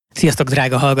Sziasztok,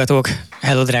 drága hallgatók!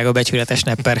 Hello, drága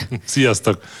becsületesnepper!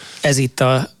 Sziasztok! Ez itt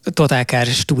a Totálkár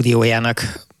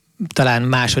stúdiójának talán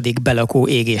második belakó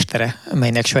égéstere,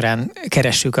 melynek során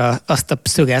keressük azt a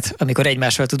szöget, amikor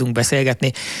egymással tudunk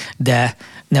beszélgetni, de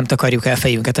nem takarjuk el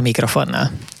fejünket a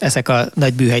mikrofonnal. Ezek a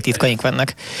nagy bűhelytitkaink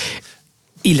vannak.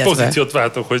 Illetve, pozíciót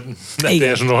váltok, hogy ne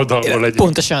teljesen oldalról legyen.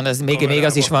 Pontosan, ez még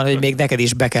az is van, hogy még neked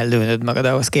is be kell lőnöd magad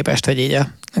ahhoz képest, hogy így a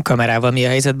kamerával mi a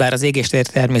helyzet, bár az égéstér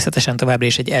természetesen továbbra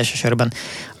is egy elsősorban.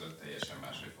 Teljesen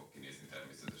máshogy fog kinézni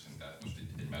természetesen, tehát most így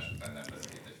egymás után nem lesz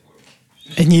két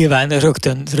egyforma. Nyilván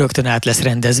rögtön át lesz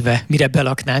rendezve, mire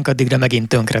belaknánk, addigra megint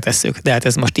tönkre tesszük, de hát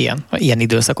ez most ilyen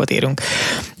időszakot érünk.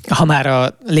 Ha már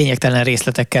a lényegtelen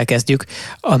részletekkel kezdjük,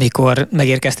 amikor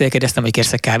megérkeztél, kérdeztem, hogy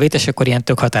kérsz kávét, és akkor ilyen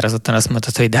tök határozottan azt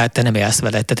mondtad, hogy de hát te nem élsz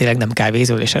veled, te tényleg nem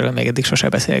kávézol, és erről még eddig sose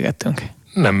beszélgettünk.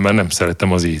 Nem, mert nem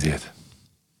szeretem az ízét.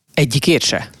 Egyikét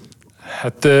se?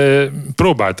 Hát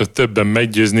próbáltak többen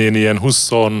meggyőzni, én ilyen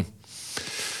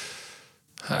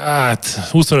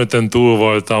 25-en túl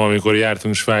voltam, amikor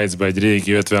jártunk Svájcba egy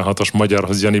régi 56-os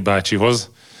magyarhoz, Jani bácsihoz,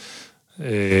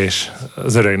 és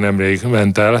az öreg nemrég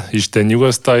ment el, Isten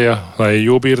nyugosztalja, nagyon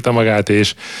jó bírta magát,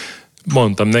 és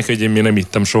mondtam neki, hogy én még nem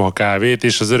ittam soha kávét,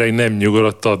 és az öreg nem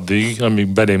nyugodott addig, amíg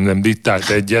belém nem diktált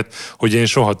egyet, hogy én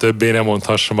soha többé nem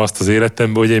mondhassam azt az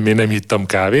életemben, hogy én még nem ittam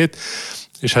kávét,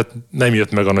 és hát nem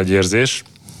jött meg a nagy érzés.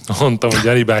 Mondtam, hogy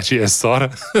Jani bácsi, ez szar,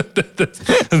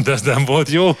 de ez nem volt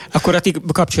jó. Akkor a ti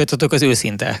kapcsolatotok az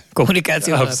őszinte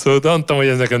kommunikáció. Abszolút, mondtam, hogy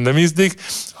ez nekem nem ízlik.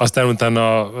 Aztán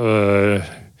utána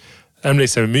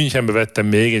emlékszem, hogy Münchenbe vettem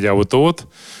még egy autót,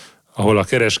 ahol a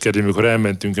kereskedő, mikor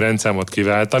elmentünk rendszámot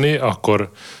kiváltani,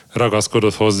 akkor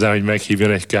ragaszkodott hozzá, hogy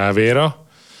meghívjon egy kávéra,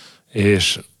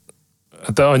 és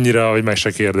hát annyira, hogy meg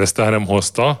se kérdezte, hanem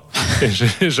hozta,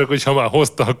 és akkor, ha már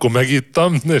hozta, akkor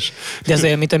megittam. És... De ez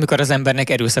olyan, mint amikor az embernek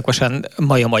erőszakosan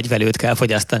majomagyvelőt kell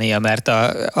fogyasztania, mert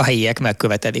a helyiek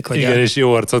megkövetelik. Hogy igen, és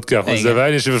jó arcot kell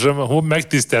hozzávárni, és most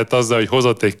megtisztelt azzal, hogy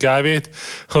hozott egy kávét,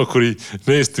 akkor így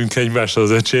néztünk egymásra az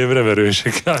öcsémre, mert ő se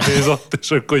kávézott,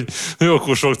 és akkor jó,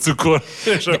 akkor sok cukor,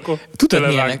 és akkor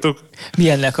televágtuk.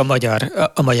 Milyennek a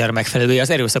magyar megfelelője? Az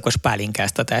erőszakos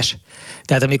pálinkáztatás.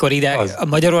 Tehát amikor ide a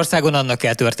Magyarországon annak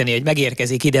kell történni, hogy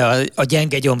megérkezik ide a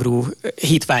gyenge gyomrú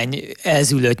hitvány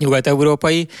elzűlött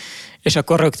nyugat-európai, és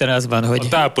akkor rögtön az van, hogy... A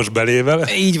tápos belével.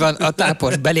 Így van, a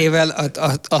tápos belével,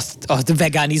 a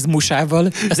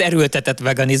veganizmusával, az erőltetett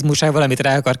veganizmusával, amit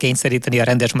rá akar kényszeríteni a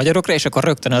rendes magyarokra, és akkor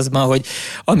rögtön az van, hogy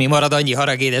ami marad, annyi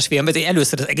harag, édesfiam.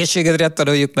 Először az egészségedre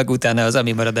tanuljuk, meg utána az,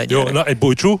 ami marad, annyi jó, harag. Na egy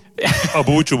búcsú, a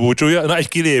búcsúja, na egy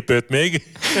kilépőt még.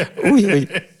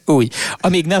 Úgy.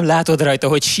 Amíg nem látod rajta,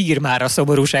 hogy sír már a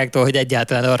szomorúságtól, hogy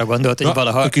egyáltalán arra gondolt, hogy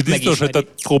valaha megismeri. A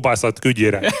kobászat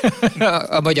kügyére.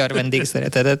 A magyar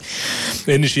vendégszeretetet.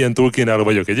 Én is ilyen túlkínáló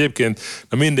vagyok egyébként.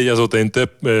 Na mindegy, azóta én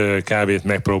több kávét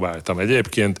megpróbáltam.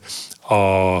 Egyébként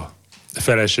a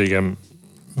feleségem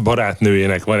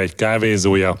barátnőjének van egy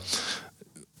kávézója,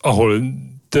 ahol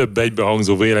több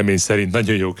egybehangzó vélemény szerint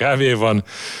nagyon jó kávé van.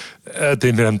 Hát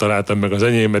én nem találtam meg az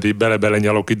enyémet, így bele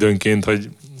nyalok időnként,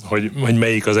 hogy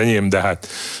melyik az enyém, de hát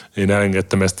én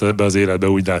elengedtem ezt ebbe az életbe,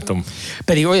 úgy látom.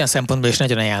 Pedig olyan szempontból is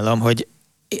nagyon ajánlom, hogy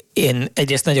én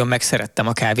egyrészt nagyon megszerettem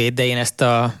a kávét, de én ezt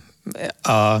a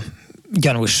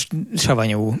gyanús,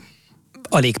 savanyú,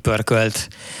 alig pörkölt,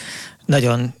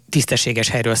 nagyon tisztességes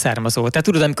helyről származó. Tehát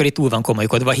tudod, amikor itt túl van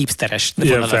komolykodva, hipsteres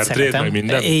vonalat szeretem. Meg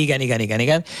minden.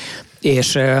 Igen.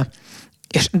 És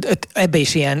ebbe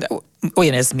is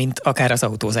olyan ez, mint akár az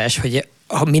autózás, hogy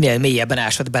ha minél mélyebben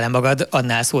ásod bele magad,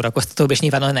 annál szórakoztatóbb, és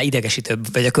nyilván annál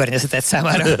idegesítőbb vagy a környezeted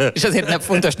számára. És azért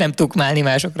fontos nem tukmálni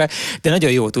másokra, de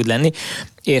nagyon jó tud lenni.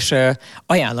 És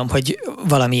ajánlom, hogy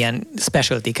valamilyen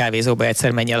specialty kávézóba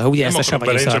egyszer menj el, ha ugyanezt a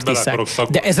savanyú szart isszák.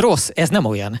 De ez rossz, ez nem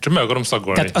olyan. Csak meg akarom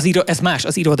szagolni. Tehát ez más,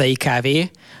 az irodai kávé,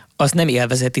 az nem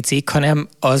élvezeti cikk, hanem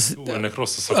az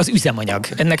üzemanyag.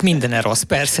 Ennek mindene rossz,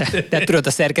 persze. De tudod,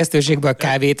 a szerkesztőségben a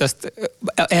kávét, azt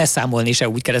elszámolni se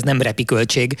úgy kell, ez nem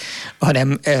repiköltség,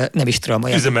 hanem nem is tudom,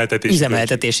 olyan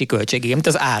üzemeltetési költség. Igen, mint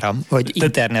az áram, hogy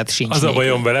internet sincs. Az a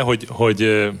bajom vele,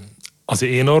 hogy az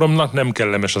én orromnak nem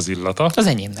kellemes az illata. Az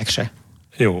enyémnek se.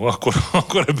 Jó,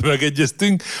 akkor ebben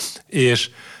megegyeztünk, és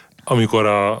amikor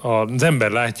az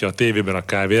ember látja a tévében a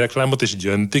kávéreklámot, és így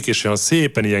öntik, és olyan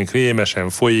szépen ilyen krémesen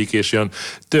folyik, és olyan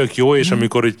tök jó, és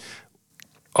amikor így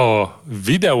a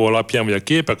videó alapján, vagy a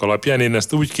képek alapján én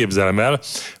ezt úgy képzelem el,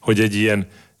 hogy egy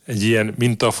ilyen,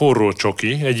 mint a forró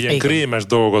csoki, egy ilyen krémes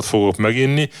dolgot fogok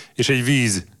meginni, és egy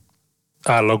víz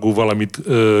állagú valamit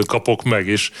kapok meg,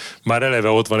 és már eleve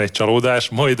ott van egy csalódás,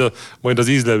 majd az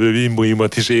ízlevő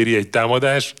bimbóimat is éri egy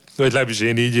támadás, vagy legalábbis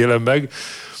én így élem meg.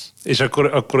 És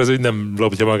akkor ez úgy nem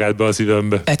lopja magát be a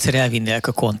szívembe. Egyszer elvinnélek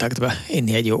a kontaktba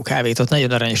inni egy jó kávét. Ott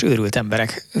nagyon aranyos, őrült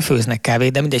emberek főznek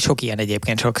kávét, de mindegy, sok ilyen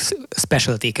egyébként, sok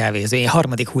specialty kávézó. Ilyen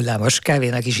harmadik hullámos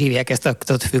kávénak is hívják ezt,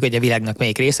 attól függ, hogy a világnak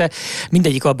melyik része.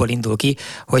 Mindegyik abból indul ki,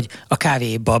 hogy a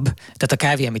kávébab, tehát a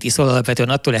kávé, amit iszol, alapvetően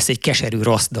attól lesz egy keserű,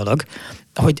 rossz dolog,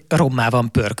 hogy rommá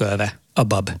van pörkölve a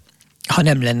bab. Ha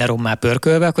nem lenne rommá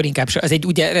pörkölve, akkor inkább az egy,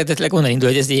 ugye eredetileg onnan indul,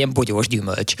 hogy ez egy ilyen bogyós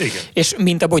gyümölcs. Igen. És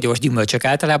mint a bogyós gyümölcsök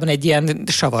általában egy ilyen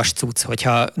savas cucc,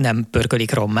 hogyha nem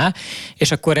pörkölik rommá,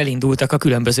 és akkor elindultak a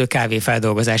különböző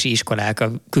kávéfeldolgozási iskolák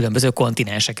a különböző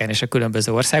kontinenseken és a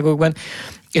különböző országokban,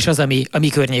 és az, ami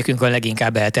környékünkön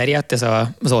leginkább elterjedt, ez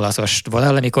az olaszos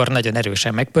vonal, amikor nagyon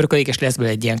erősen megpörkölik, és lesz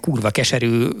belőle egy ilyen kurva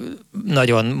keserű,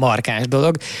 nagyon markáns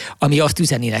dolog, ami azt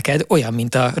üzeni neked, olyan,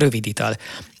 mint a rövid ital,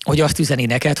 hogy azt üzeni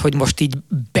neked, hogy most így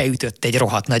beütött egy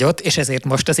rohadt nagyot, és ezért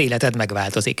most az életed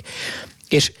megváltozik.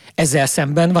 És ezzel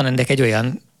szemben van ennek egy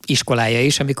olyan iskolája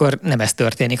is, amikor nem ez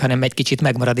történik, hanem egy kicsit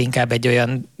megmarad inkább egy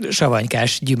olyan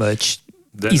savanykás gyümölcs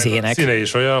izének. De a színe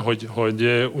is olyan,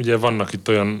 hogy ugye vannak itt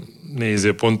olyan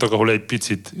nézőpontok, ahol egy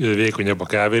picit vékonyabb a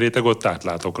kávéréteg, ott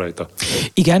átlátok rajta.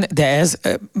 Igen, de ez,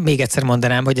 még egyszer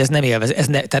mondanám, hogy ez nem élvez,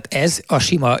 tehát ez a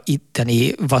sima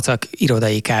itteni vacak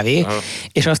irodai kávé, aha,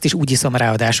 és azt is úgy iszom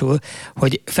ráadásul,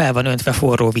 hogy fel van öntve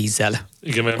forró vízzel.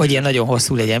 Igen, hogy ilyen nagyon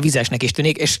hosszú legyen, vizesnek is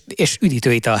tűnik, és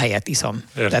üdítőital helyett iszom.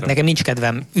 Értem. Tehát nekem nincs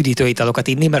kedvem üdítőitalokat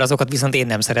inni, mert azokat viszont én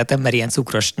nem szeretem, mert ilyen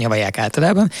cukros nyavaják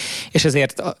általában, és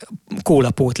ezért a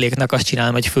kólapótléknak azt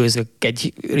csinálom, hogy főzök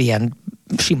egy ilyen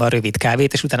sima rövid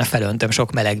kávét, és utána felöntöm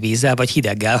sok meleg vízzel, vagy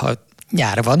hideggel, ha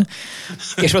nyár van,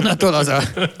 és onnantól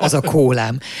az a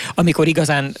kólám. Amikor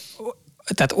igazán,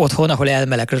 tehát otthon, ahol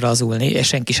elmeleg razulni, és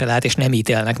senki se lát, és nem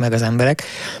ítélnek meg az emberek,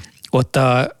 ott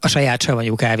a saját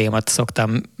savanyú kávémat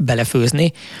szoktam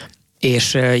belefőzni,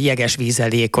 és jeges vízzel,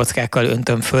 jégkockákkal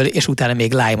öntöm föl, és utána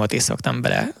még lime-ot is szoktam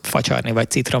bele facsarni, vagy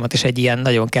citromot, és egy ilyen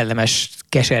nagyon kellemes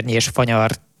kesernyi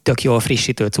fanyar, tök jól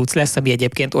frissítő cucc lesz, ami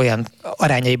egyébként olyan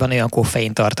arányaiban olyan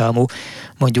koffein tartalmú,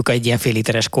 mondjuk egy ilyen fél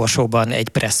literes korsóban egy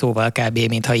presszóval kb.,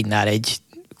 mintha innál egy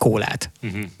kólát.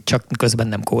 Csak közben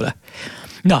nem kóla.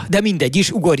 Na, de mindegy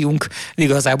is, ugorjunk,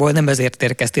 igazából nem ezért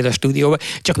érkeztél a stúdióba,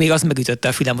 csak még az megütötte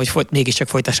a fülem, hogy mégiscsak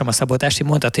folytassam a szabotást, hogy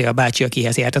mondtad, hogy a bácsi,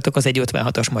 akihez jártatok, az egy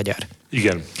 56-os magyar.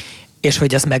 Igen. És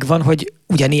hogy az megvan, hogy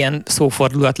ugyanilyen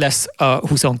szófordulat lesz a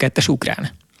 22-es ukrán.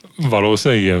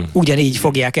 Valószínűleg igen. Ugyanígy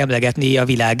fogják emlegetni a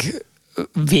világ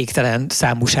végtelen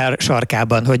számú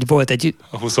sarkában, hogy volt egy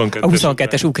a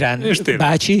 22-es ukrán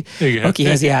bácsi, igen,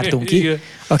 akihez jártunk ki, igen,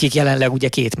 akik jelenleg ugye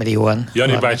 2 millióan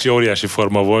Jani vannak. bácsi óriási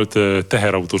forma volt,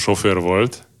 teherautósofőr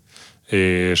volt,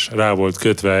 és rá volt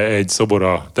kötve egy szobor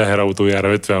a teherautójára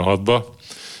 56-ba,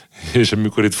 és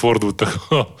amikor itt fordultak,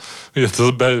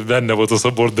 benne volt a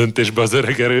szobor döntésben az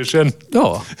öreg erősen,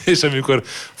 és amikor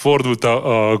fordult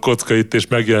a kocka itt, és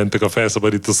megjelentek a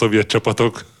felszabadító szovjet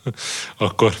csapatok,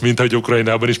 akkor minthogy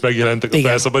Ukrajnában is megjelentek, igen, a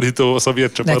felszabadító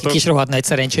szovjet csapatok. Nekik is rohadt nagy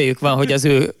szerencséjük van, hogy az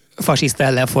ő fasiszta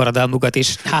ellenforradalmukat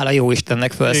is, hála jó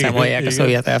Istennek felszámolják a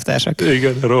szovjet elvtársak.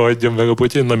 Igen, rohadjon meg a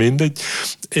Putyin, na mindegy.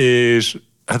 És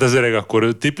hát az öreg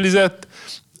akkor tiplizett,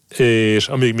 és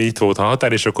amíg mi itt volt a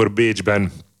határ, és akkor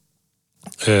Bécsben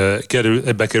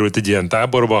bekerült egy ilyen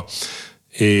táborba,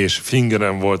 és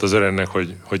fingeren volt az öregnek,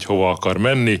 hogy hova akar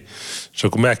menni, és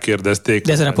akkor megkérdezték.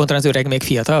 De ezen a ponton az öreg még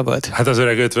fiatal volt? Hát az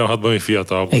öreg 56-ban még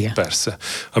fiatal volt, igen, persze.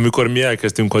 Amikor mi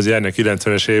elkezdtünk hozzá járni a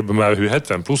 90-es években, már ő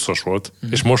 70 pluszos volt,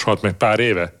 és most halt meg pár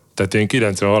éve. Tehát én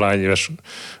 90 valány éves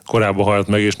korában halt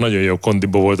meg, és nagyon jó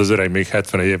kondiba volt az öreg, még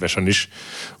 70 évesen is.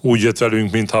 Úgy jött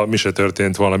velünk, mintha mi se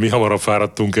történt valami. Hamarabb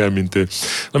fáradtunk el, mint ő.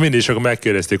 Na mindig, és akkor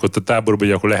megkérdezték ott a táborban,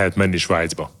 hogy akkor lehet menni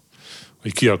Svájcba.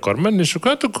 Hogy ki akar menni, és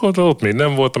akkor hát akkor ott még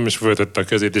nem voltam, és föltette a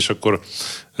kezét, és akkor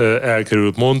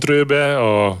elkerült Montreuxbe,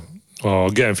 a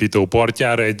Genfitó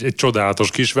partjára, egy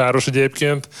csodálatos kisváros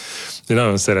egyébként. De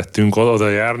nagyon szerettünk oda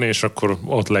járni, és akkor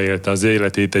ott leélte az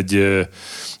életét,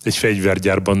 egy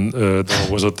fegyvergyárban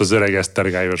dolgozott, az öreg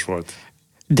esztergályos volt.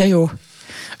 De jó.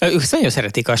 Ők nagyon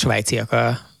szeretik a svájciak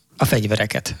a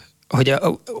fegyvereket. Hogy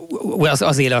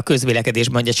az él a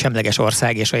közvélekedésben, hogy egy semleges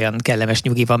ország, és olyan kellemes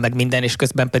nyugi van meg minden, és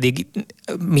közben pedig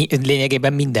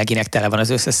lényegében mindenkinek tele van az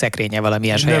összes szekrénye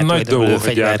valamilyen saját tulajdonuló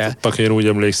fegyverrel. Nagy dolgok én úgy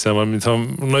emlékszem, mintha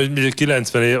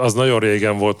 90 év, az nagyon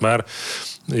régen volt már,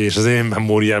 és az én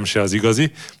memóriám se az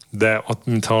igazi, de ott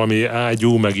mintha valami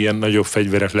ágyú, meg ilyen nagyobb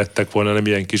fegyverek lettek volna, nem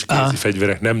ilyen kis kézi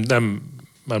fegyverek, nem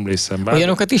emlékszem bár.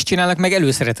 Olyanokat is csinálnak, meg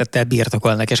előszeretettel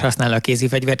birtokolnak és használnak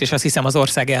kézifegyvert, és azt hiszem az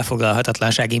ország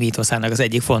elfoglalhatatlansági mítoszának az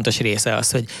egyik fontos része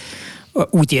az, hogy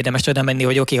úgy érdemes oda menni,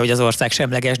 hogy oké, hogy az ország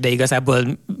semleges, de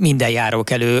igazából minden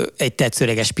járókelő egy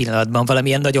tetszőleges pillanatban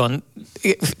valamilyen nagyon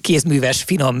kézműves,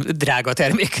 finom, drága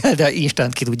termékkel, de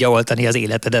instant ki tudja oltani az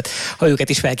életedet, ha őket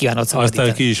is felkívánod szabadítani.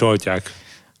 Aztán ki is oltják.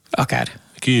 Akár.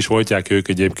 Ki is oltják ők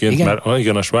egyébként, Igen? mert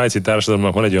igen, a svájci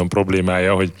társadalomnak van egy olyan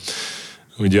problémája, hogy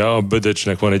ugye a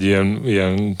Bödöcsnek van egy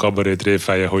ilyen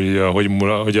kabarétréfája,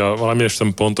 hogy valami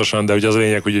sem pontosan, de ugye az a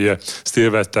lényeg, hogy ugye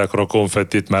szilvettel a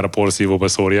konfettit már a porszívóba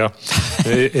szórja.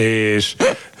 és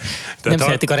nem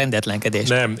szeretik a rendetlenkedést.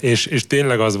 Nem, és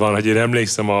tényleg az van, hogy én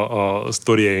emlékszem a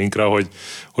sztoriainkra,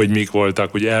 hogy mik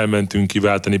voltak, hogy elmentünk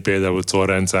kiváltani például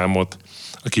correndszámot,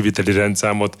 a kiviteli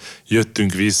rendszámot,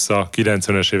 jöttünk vissza,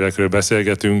 90-es évekről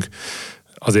beszélgetünk,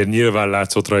 azért nyilván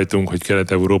látszott rajtunk, hogy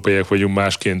kelet-európaiak vagyunk,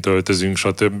 másként öltözünk,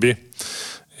 stb.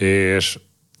 És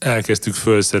elkezdtük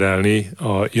felszerelni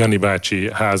a Jani bácsi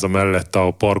háza mellett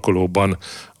a parkolóban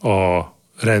a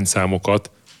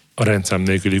rendszámokat a rendszám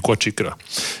nélküli kocsikra.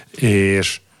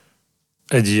 És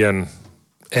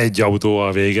egy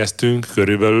autóval végeztünk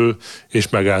körülbelül, és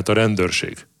megállt a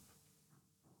rendőrség.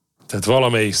 Tehát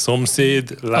valamelyik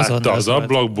szomszéd látta az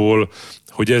ablakból,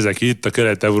 hogy ezek itt a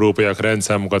kelet-európaiak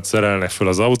rendszámokat szerelnek fel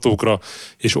az autókra,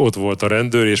 és ott volt a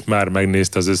rendőr, és már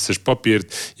megnézte az összes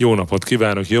papírt, jó napot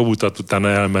kívánok, jó utat, utána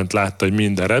elment, látta, hogy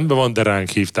minden rendben van, de ránk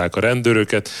hívták a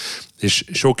rendőröket, és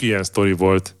sok ilyen sztori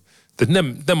volt. Tehát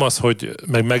nem az, hogy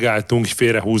megálltunk,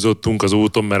 félrehúzottunk az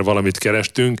úton, mert valamit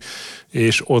kerestünk,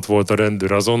 és ott volt a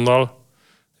rendőr azonnal,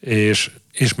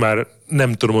 és már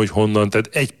nem tudom, hogy honnan, tehát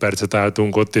 1 percet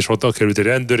álltunk ott, és ott került egy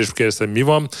rendőr, és kérdeztem, mi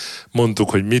van, mondtuk,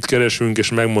 hogy mit keresünk, és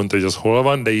megmondta, hogy az hol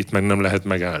van, de itt meg nem lehet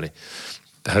megállni.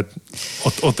 Tehát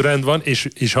ott rend van,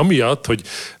 és amiatt, hogy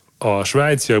a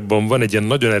svájciakban van egy ilyen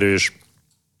nagyon erős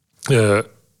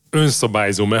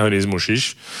önszabályzó mechanizmus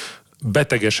is,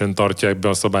 betegesen tartják be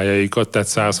a szabályaikat, tehát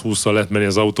 120-szal lehet menni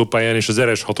az autópályán, és az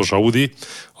ezres 6-os Audi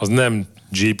az nem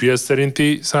GPS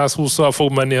szerinti 120-szal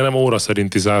fog menni, hanem óra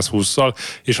szerinti 120-szal,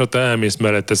 és ha te elmész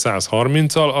mellette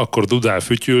 130-szal, akkor dudál,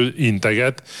 fütyül,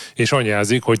 integet, és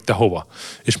anyázik, hogy te hova.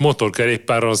 És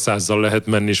motorkerékpárral 100-zal lehet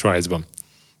menni Svájcban.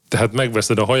 Tehát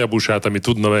megveszed a hajabusát, ami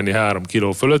tudna menni 3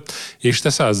 kiló fölött, és te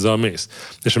 100-zal mész.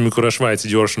 És amikor a svájci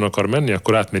gyorsan akar menni,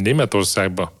 akkor átmegy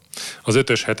Németországba. Az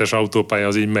 5-ös, 7-es autópálya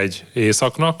az így megy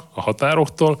északnak, a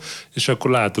határoktól, és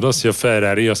akkor látod azt, hogy a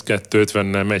Ferrari az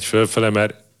 250-nel megy fölfele,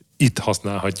 mert itt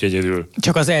használhatja egyedül.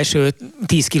 Csak az első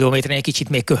 10 kilométeren egy kicsit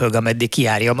még köhög, ameddig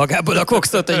kijárja magából a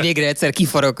kokszot, hogy végre egyszer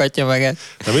kiforoghatja magát.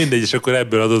 Na mindegy, és akkor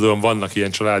ebből adódóan vannak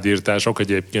ilyen családírtások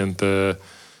egyébként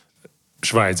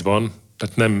Svájcban,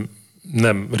 tehát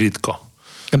nem ritka.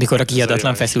 Amikor a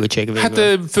kiadatlan feszültség végül.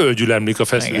 Hát földgyülemlik a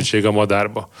feszültség a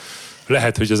madárba.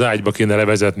 Lehet, hogy az ágyba kéne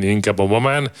levezetni inkább a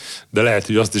mamán, de lehet,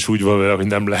 hogy azt is úgy van vele, hogy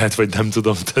nem lehet, vagy nem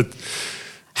tudom. Tehát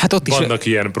hát ott vannak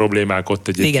is ilyen problémák ott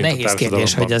egyébként. Igen, nehéz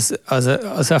kérdés, hogy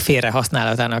az a félre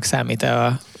használatának számít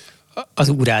az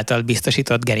úr által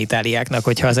biztosított genitáliáknak,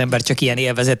 hogyha az ember csak ilyen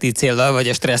élvezeti céllal, vagy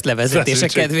a stressz levezetése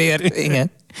kedvéért.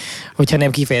 Igen. Hogyha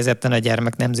nem kifejezetten a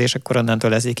gyermeknemzés, akkor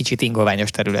onnantól ez egy kicsit ingoványos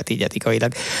terület így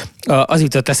etikailag. Az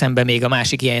jutott eszembe még a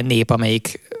másik ilyen nép,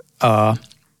 amelyik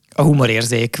a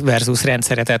humorérzék versus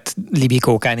rendszeretet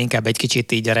libikókán inkább egy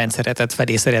kicsit így a rendszeretet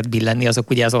felé szeret billenni, azok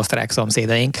ugye az osztrák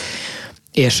szomszédaink.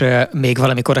 És még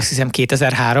valamikor azt hiszem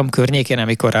 2003 környékén,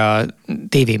 amikor a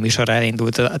tévéműsorra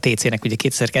elindult a TC-nek ugye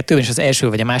 2002-ben, és az első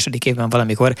vagy a második évben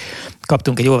valamikor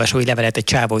kaptunk egy olvasói levelet egy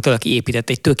csávótól, aki épített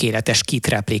egy tökéletes kit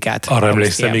replikát. Arra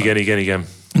emlékszem, igen.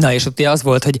 Na, és ott ugye az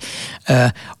volt, hogy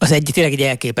az tényleg egy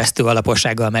elképesztő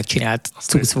alapossággal megcsinált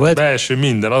cucc volt. Belső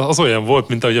minden, az olyan volt,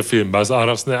 mint ahogy a filmben, az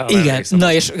arra igen,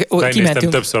 na és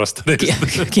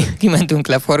kimentünk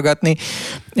leforgatni,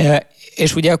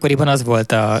 és ugye akkoriban az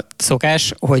volt a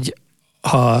szokás, hogy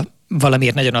ha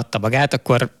valamiért nagyon adta magát,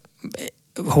 akkor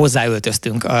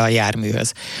hozzáöltöztünk a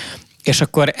járműhöz. És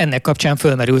akkor ennek kapcsán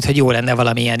fölmerült, hogy jó lenne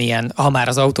valamilyen ilyen, ha már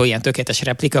az autó ilyen tökéletes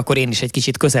replika, akkor én is egy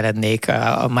kicsit közelednék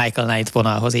a Michael Knight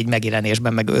vonalhoz, így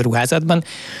megjelenésben, meg ruházatban.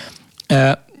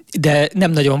 De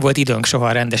nem nagyon volt időnk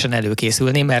soha rendesen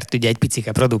előkészülni, mert ugye egy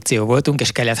picike produkció voltunk,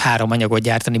 és kellett 3 anyagot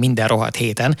gyártani minden rohadt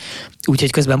héten.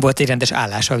 Úgyhogy közben volt egy rendes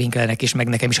állása a Winklernek is, meg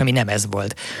nekem is, ami nem ez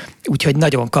volt. Úgyhogy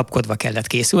nagyon kapkodva kellett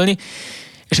készülni.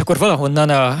 És akkor valahonnan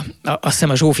azt hiszem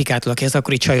a Zsófikától, aki az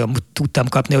akkori csajom, tudtam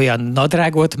kapni olyan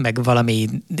nadrágot, meg valami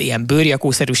ilyen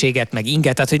bőrjakószerűséget, meg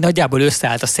inget, tehát hogy nagyjából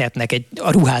összeállt a szettnek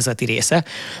a ruházati része,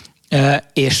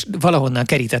 és valahonnan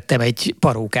kerítettem egy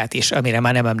parókát is, amire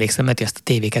már nem emlékszem, mert ezt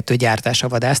a TV2 gyártása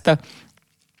vadászta.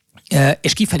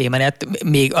 és kifelé menet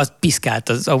még az piszkált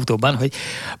az autóban, hogy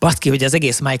baszki, hogy az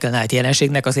egész Michael Knight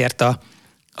jelenségnek azért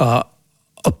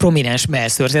a prominens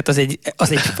mellszőrzet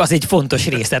az egy fontos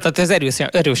része. Tehát ez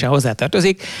erősen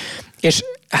hozzátartozik, és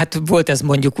hát volt ez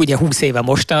mondjuk ugye 20 éve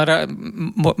mostanra,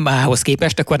 mához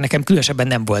képest, akkor nekem különösebben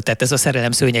nem volt. Tehát ez a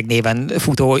szerelem szőnyeg néven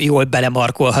futó, jól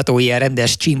belemarkolható, ilyen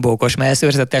rendes, csimbókos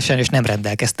mellszőrzetesen, és nem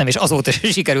rendelkeztem, és azóta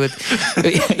sem sikerült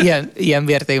ilyen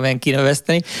mértékben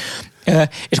kinöveszteni.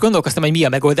 És gondolkoztam, hogy mi a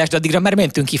megoldás, de addigra már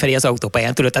mentünk kifelé az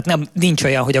autópályán tőle. Tehát nincs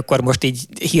olyan, hogy akkor most így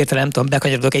hirtelen, nem tudom,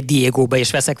 bekanyarodok egy Diegóba,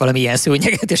 és veszek valami ilyen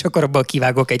szőnyeget, és akkor abban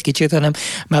kivágok egy kicsit, hanem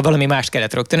már valami mást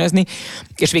kellett rögtönözni.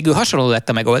 És végül hasonló lett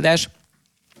a megoldás,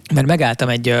 mert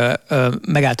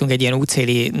megálltunk egy ilyen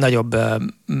útszéli nagyobb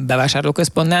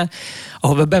bevásárlóközpontnál,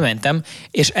 ahova bementem,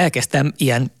 és elkezdtem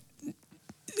ilyen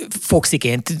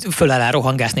foxiként fölállá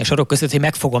rohangászni a sorok között, hogy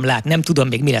meg fogom látni. Nem tudom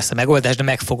még mi lesz a megoldás, de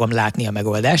meg fogom látni a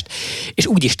megoldást. És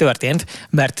úgy is történt,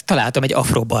 mert találtam egy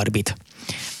afro barbit.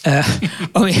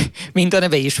 Ami, mint a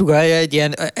neve is sugallja,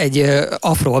 egy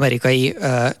afroamerikai,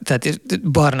 tehát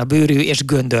barna bőrű és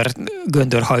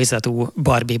göndör hajzatú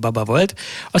Barbie baba volt.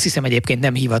 Azt hiszem egyébként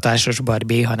nem hivatásos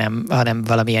Barbie, hanem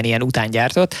valamilyen ilyen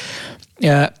utángyártott.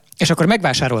 És akkor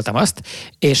megvásároltam azt,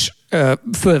 és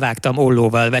fölvágtam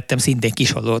ollóval, vettem szintén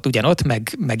kis ollót ugyanott,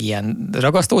 meg ilyen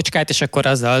ragasztócskát, és akkor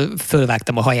azzal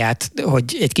fölvágtam a haját,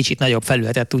 hogy egy kicsit nagyobb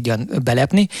felületet tudjon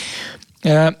belepni.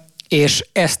 És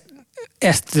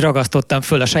ezt ragasztottam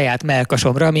föl a saját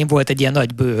mellkasomra, amin volt egy ilyen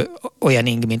nagy bő olyan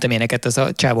ing, mint amilyeneket az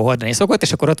a csávó hordani szokott,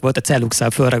 és akkor ott volt a celluxal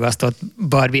fölragasztott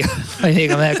Barbie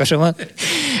még a mellkasomon.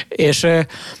 És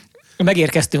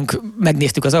megérkeztünk,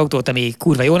 megnéztük az autót, ami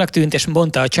kurva jónak tűnt, és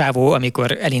mondta a csávó,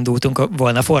 amikor elindultunk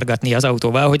volna forgatni az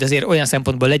autóval, hogy azért olyan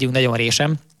szempontból legyünk nagyon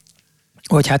résem,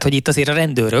 hogy itt azért a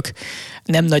rendőrök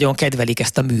nem nagyon kedvelik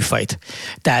ezt a műfajt.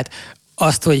 Tehát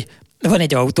azt, hogy van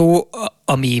egy autó,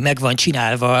 ami meg van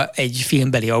csinálva egy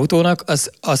filmbeli autónak,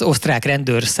 az osztrák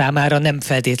rendőr számára nem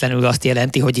feltétlenül azt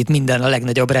jelenti, hogy itt minden a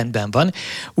legnagyobb rendben van.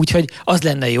 Úgyhogy az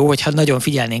lenne jó, hogyha nagyon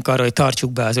figyelnénk arra, hogy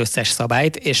tartsuk be az összes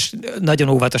szabályt, és nagyon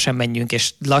óvatosan menjünk,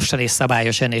 és lassan és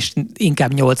szabályosan, és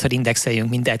inkább 8-szor indexeljünk,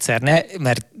 mint egyszer ne,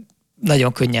 mert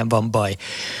nagyon könnyen van baj.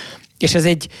 És ez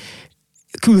egy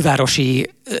külvárosi,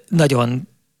 nagyon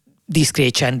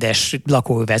diszkrét, csendes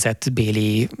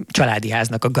lakóvezetbéli családi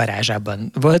háznak a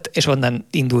garázsában volt, és onnan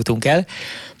indultunk el,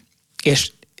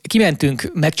 és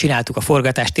kimentünk, megcsináltuk a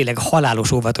forgatást tényleg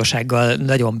halálos óvatossággal,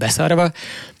 nagyon beszarva,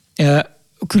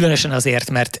 különösen azért,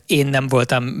 mert én nem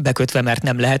voltam bekötve, mert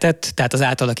nem lehetett, tehát az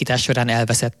átalakítás során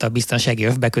elveszett a biztonsági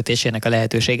öv bekötésének a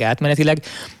lehetősége átmenetileg.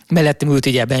 Mellettem ült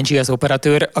ugye Benji, az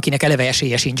operatőr, akinek eleve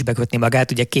esélye sincs bekötni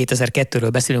magát, ugye 2002-ről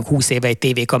beszélünk, 20 éve egy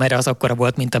tévékamera az akkora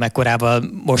volt, mint amekkorával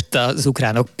most az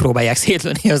ukránok próbálják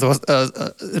szétlőni az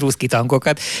ruszki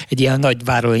tankokat, egy ilyen nagy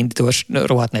váróindítós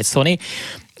rohadt nagy Sony,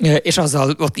 és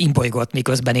azzal ott imbolygott,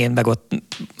 miközben én meg ott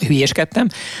hülyéskedtem.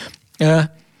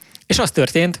 És az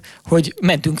történt, hogy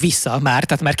mentünk vissza már,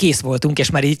 tehát már kész voltunk, és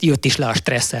már így jött is le a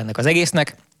stressz ennek az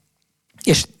egésznek,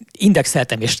 és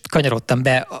indexeltem, és kanyarodtam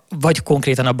be, vagy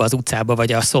konkrétan abba az utcába,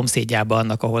 vagy a szomszédjába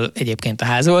annak, ahol egyébként a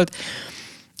ház volt,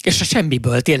 és a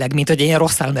semmiből tényleg, mint hogy ilyen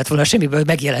rossz álom lett volna, a semmiből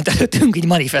megjelent előttünk, így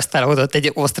manifestálódott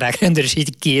egy osztrák rendőr, és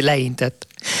így ki leintett.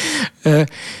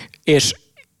 És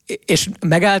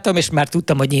megálltam, és már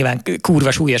tudtam, hogy nyilván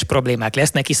kurva súlyos problémák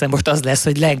lesznek, hiszen most az lesz,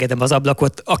 hogy leengedem az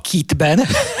ablakot a kitben,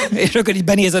 és akkor így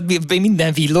benézed,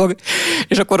 minden villog,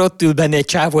 és akkor ott ül benne egy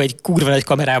csávó egy kurva nagy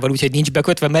kamerával, úgyhogy nincs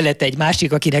bekötve, mellette egy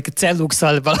másik, akinek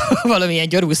celluxal valamilyen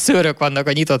gyarús szőrök vannak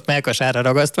a nyitott mellkasára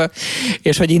ragasztva,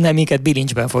 és hogy innen minket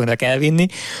bilincsben fognak elvinni.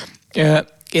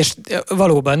 És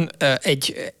valóban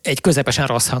egy közepesen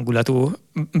rossz hangulatú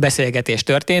beszélgetés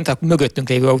történt. A mögöttünk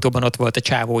lévő autóban ott volt a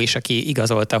csávó is, aki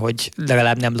igazolta, hogy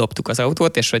legalább nem loptuk az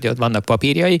autót, és hogy ott vannak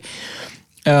papírjai.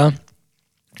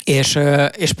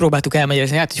 És próbáltuk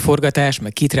elmagyarázni, hát, hogy forgatás,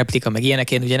 meg kitreplika, meg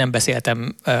ilyenek. Én ugye nem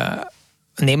beszéltem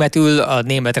németül, a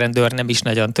német rendőr nem is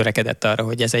nagyon törekedett arra,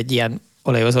 hogy ez egy ilyen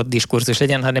olajozott diskurzus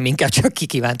legyen, hanem inkább csak ki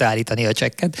kívánta állítani a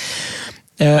csekket.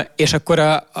 És akkor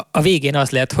a végén az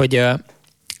lett,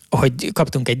 hogy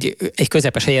kaptunk egy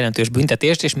közepesen jelentős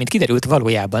büntetést, és mint kiderült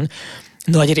valójában,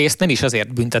 nagy részt nem is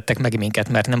azért büntettek meg minket,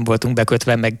 mert nem voltunk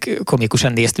bekötve, meg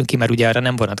komikusan néztünk ki, mert ugye arra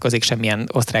nem vonatkozik semmilyen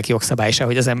osztrák jogszabály se,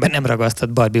 hogy az ember nem ragasztott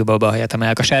Barbie baba a helyet a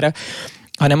mellkasára,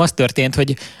 hanem az történt,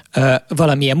 hogy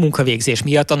valamilyen munkavégzés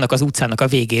miatt annak az utcának a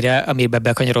végére, amiben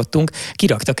bekanyarodtunk,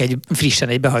 kiraktak frissen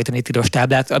egy behajtani tilos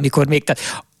táblát,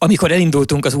 amikor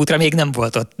elindultunk az útra, még nem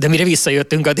volt ott. De mire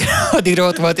visszajöttünk, addigra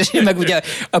ott volt, és én meg ugye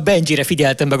a Benjire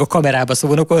figyeltem, meg a kamerába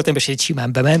szónokoltam, és így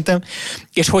simán bementem,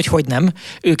 és hogy nem,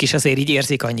 ők is azért így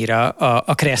érzik annyira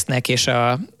a Kresznek és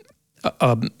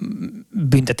a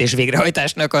büntetés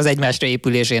végrehajtásnak, az egymásra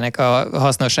épülésének a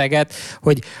hasznosságát,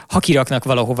 hogy ha kiraknak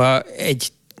valahova egy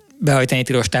behajtani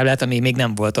tilos táblát, ami még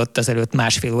nem volt ott azelőtt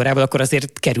másfél órával, akkor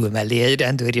azért kerül mellé egy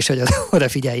rendőr is, hogy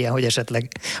odafigyeljen, hogy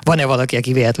esetleg van-e valaki,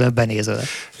 aki véletlenül benéz oda.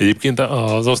 Egyébként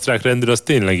az osztrák rendőr az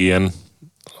tényleg ilyen,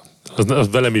 az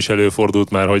velem is előfordult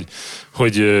már,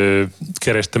 hogy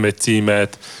kerestem egy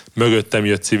címet, mögöttem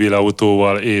jött civil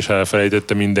autóval, és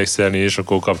elfelejtettem indexelni, és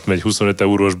akkor kaptam egy 25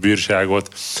 eurós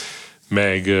bírságot,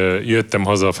 meg jöttem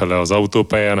hazafele az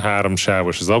autópályán, 3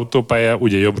 sávos az autópálya,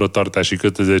 ugye jobbra tartási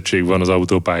kötelezettség van az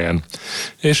autópályán.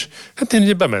 És hát én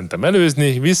ugye bementem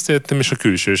előzni, visszajöttem, és a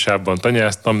külső sávban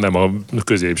tanyáztam, nem a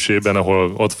középsőben,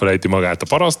 ahol ott felejti magát a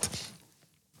paraszt,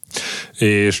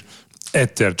 és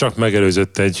egyszer csak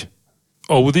megelőzött egy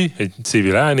Audi, egy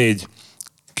civil A4,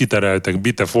 kitereltek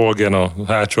Bitte Folgen a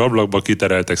hátsó ablakba,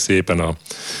 kitereltek szépen a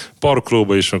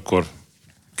parkolóba, és akkor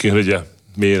ugye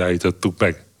miért állítottuk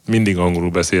meg? Mindig angolul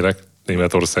beszélek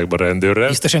Németországban rendőrrel.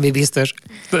 Biztosan, ami biztos.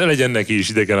 De legyen neki is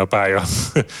idegen a pálya.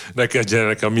 Ne kezdjen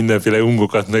nekem mindenféle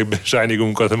ungokat, meg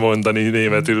sánigunkat mondani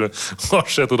németül. Azt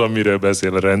se tudom, miről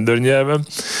beszél a rendőrnyelven.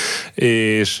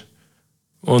 És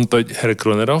mondta, hogy Herr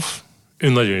Kronerov, ő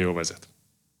nagyon jól vezet.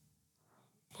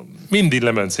 Mindig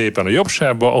lement szépen a jobb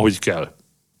sávba, ahogy kell.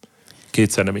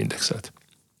 2-szer nem indexelt.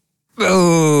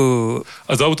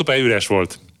 Az autópálya üres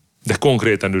volt, de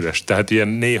konkrétan üres. Tehát ilyen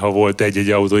néha volt egy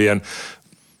autó, ilyen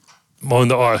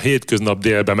mondom, a hétköznap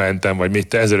délbe mentem, vagy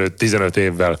mit ezelőtt 15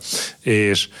 évvel,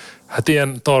 és hát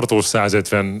ilyen tartós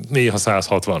 150, néha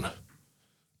 160.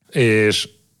 És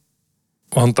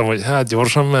mondtam, hogy hát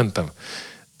gyorsan mentem.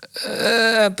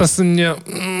 Hát azt mondja,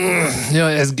 ja,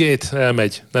 ez gate,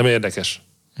 elmegy, nem érdekes.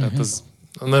 Hát az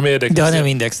nem érdekes. De nem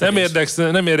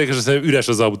indexelés. Nem érdekes, hogy üres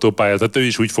az autópálya. Tehát ő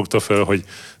is úgy fogta föl, hogy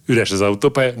üres az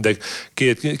autópálya, de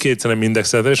kétszer nem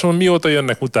indexeltem. És mondom, mióta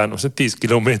jönnek utána? 10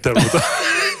 kilométer óta.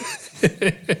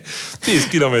 10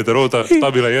 kilométer óta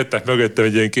stabilan jöttek mögöttem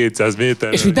egy ilyen 200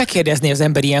 méter. És úgy megkérdezné az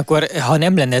ember ilyenkor, ha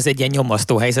nem lenne ez egy ilyen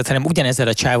nyomasztó helyzet, hanem ugyanezzel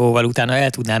a csávóval utána el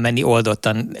tudnál menni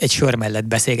oldottan egy sör mellett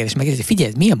beszélgetni, és megkérdezni,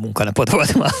 figyelj, milyen munkanapod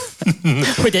volt ma?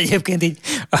 Hogy egyébként így,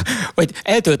 hogy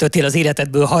eltöltöttél az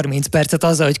életedből 30 percet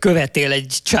azzal, hogy követtél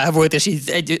egy csávót, és így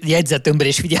egy jegyzettömbben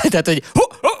is figyelted, hogy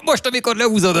most, amikor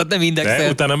lehúzódott, nem indexel. De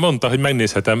utána mondta, hogy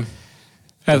megnézhetem.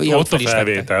 Ott a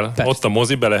felvétel, ott a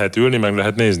mozi, be lehet ülni, meg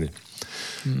lehet nézni.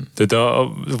 Tehát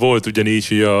volt ugyanígy,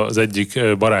 hogy az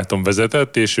egyik barátom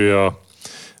vezetett, és ő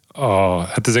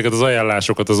hát ezeket az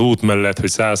ajánlásokat az út mellett, hogy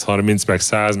 130, meg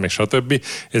 100, meg stb.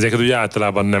 Ezeket úgy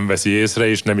általában nem veszi észre,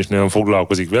 és nem is nagyon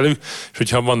foglalkozik velük, és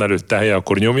hogyha van előtte helye,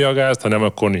 akkor nyomja a gázt, ha nem,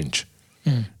 akkor nincs.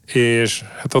 És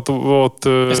hát ott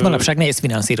ezt manapság nehéz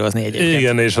finanszírozni egyébként.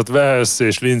 Igen, és ott Velsz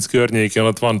és Linz környéken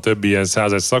ott van több ilyen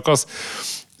 100-es szakasz,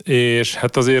 és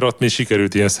hát azért ott mi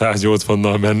sikerült ilyen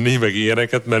 180-nal menni, meg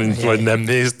ilyeneket, mert vagy nem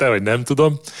nézte, vagy nem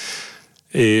tudom.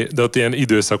 De ott ilyen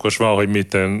időszakos van, hogy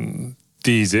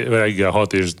reggel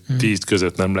 6 és 10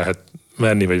 között nem lehet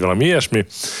menni, vagy valami ilyesmi,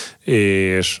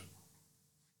 és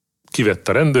kivett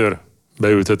a rendőr,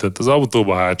 beültetett az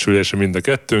autóba, hátsó ülésre mind a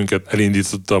kettőnket,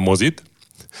 elindította a mozit,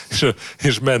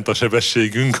 és ment a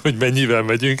sebességünk, hogy mennyivel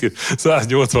megyünk,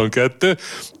 182,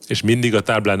 és mindig a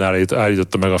táblán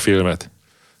állította meg a filmet.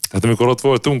 Tehát amikor ott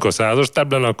voltunk a 100-as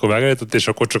táblán, akkor megállított, és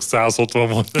akkor csak 160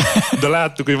 volt. De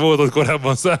láttuk, hogy volt ott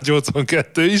korábban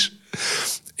 182 is,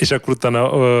 és akkor utána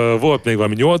volt még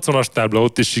valami 80-as tábla,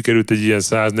 ott is sikerült egy ilyen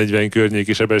 140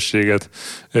 környéki sebességet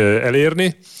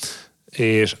elérni,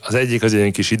 és az egyik az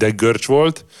ilyen kis ideggörcs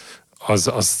volt,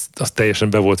 az teljesen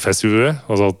be volt feszülve,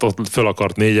 az ott föl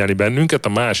akart négyelni bennünket, a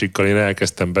másikkal én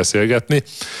elkezdtem beszélgetni,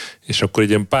 és akkor egy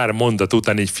ilyen pár mondat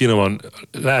után így finoman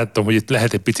láttam, hogy itt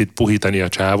lehet egy picit puhítani a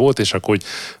csávót, és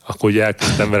akkor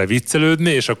elkezdtem vele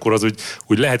viccelődni, és akkor az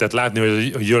úgy lehetett látni,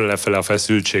 hogy jön lefele a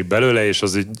feszültség belőle, és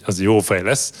az jó fej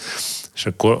lesz, és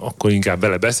akkor inkább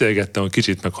vele beszélgettem, hogy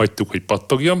kicsit meg hagytuk, hogy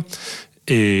pattogjon,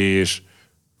 és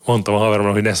mondtam a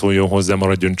haveromnak, hogy ne szóljon hozzá,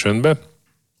 maradjon csöndbe.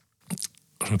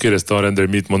 És kérdezte a rendőr,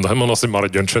 hogy mit mond, mondom azt, hogy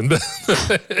maradjon csöndbe.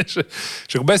 és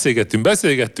akkor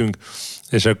beszélgettünk,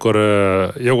 és akkor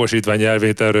jogosítvány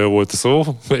elvételről volt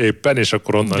szó éppen, és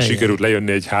akkor onnan sikerült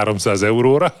lejönni egy 300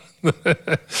 euróra.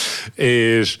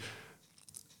 és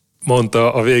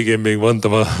mondta, a végén még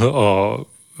mondtam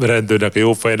rendőrnek, a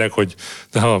jó fejnek, hogy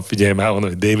figyelj már,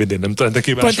 hogy DVD nem tudom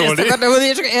neki másolni. Pont ezt akartam mondani,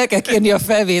 és el kell kérni a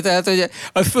felvételt, hogy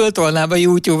föltolnám a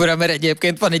YouTube-ra, mert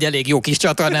egyébként van egy elég jó kis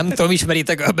csatornám, nem tudom,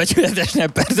 ismeritek a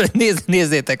Becsületesnepperrel,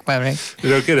 nézzétek már meg. És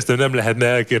akkor kérdeztem, nem lehetne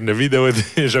elkérni a videót,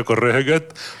 és akkor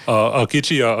röhögött. A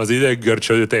kicsi, az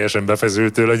ideggörcsölő teljesen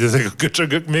befezültől, hogy ezek a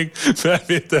köcsögök még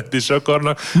felvételt is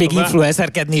akarnak. Még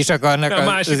influencerkedni is akarnak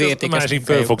az értékes. A másik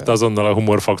fölfogta azonnal a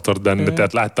humorfaktort benne,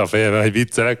 tehát látta a fejemben, hogy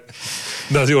viccelek,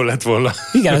 de az jól lett volna.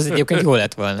 Igen, az egyébként jól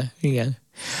lett volna. Igen.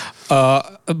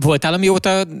 Voltál,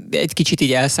 amióta egy kicsit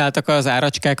így elszálltak az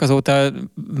áracskák, azóta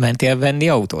mentél venni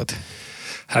autót?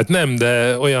 Hát nem,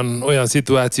 de olyan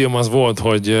szituációm az volt,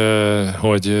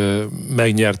 hogy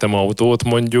megnyertem autót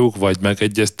mondjuk, vagy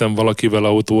megegyeztem valakivel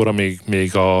autóra,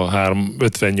 még a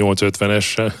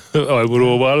 58-50-es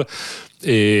euróval,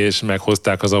 és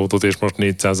meghozták az autót, és most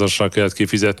 400-assal kellett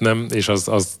kifizetnem, és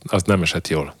az nem esett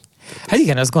jól. Hát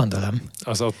igen, azt gondolom.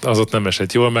 Az ott nem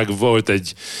esett jól, meg volt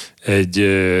egy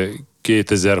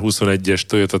 2021-es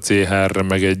Toyota CHR-re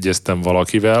megegyeztem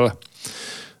valakivel,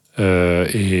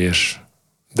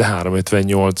 de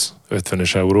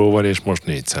 358-50-es euróval, és most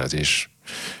 400 is.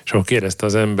 És akkor kérdezte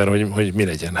az ember, hogy mi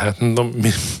legyen. Hát mi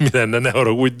lenne, ne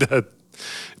haragudj, de hát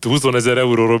 20 000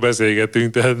 euróról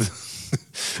beszélgetünk, tehát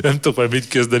nem tudom majd mit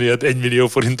kezdeni, hát 1 millió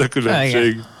forint a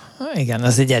különbség. Igen,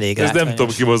 az egy elég ezt nem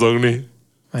tudom kimozogni.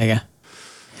 Igen.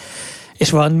 És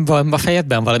van a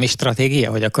fejedben valami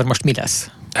stratégia, hogy akkor most mi lesz?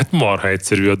 Hát marha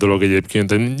egyszerű a dolog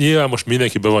egyébként. Nyilván most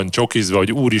mindenkiben van csokizva,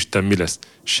 hogy úristen, mi lesz?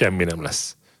 Semmi nem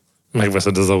lesz.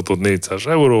 Megveszed az autót 400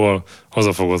 euróval,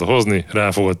 haza fogod hozni,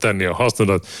 rá fogod tenni a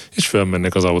hasznodat, és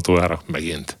felmennek az autóárak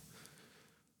megint.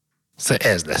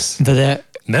 Szóval ez lesz. De...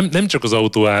 Nem csak az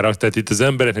autóárak, tehát itt az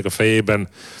embereknek a fejében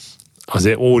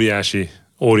azért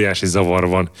óriási zavar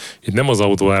van. Itt nem az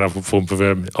autóára fog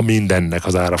fölmenni, a mindennek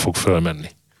az ára fog fölmenni.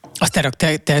 Azt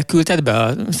te küldted be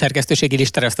a szerkesztőségi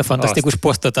listára azt a fantasztikus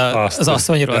posztot az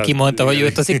asszonyról, aki mondta, hogy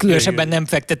őt azért különösebben nem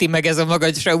fekteti meg ez a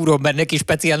magas euró, mert neki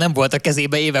speciál nem volt a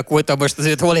kezébe évek óta, most az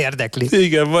őt hol érdekli?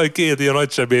 Igen, majd 2 ilyen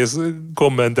nagysebész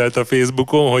kommentelt a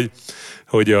Facebookon,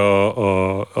 hogy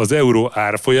az euró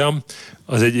árfolyam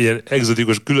az egy ilyen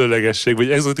egzotikus különlegesség,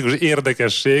 vagy egzotikus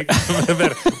érdekesség,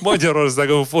 mert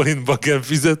Magyarországon forintba kell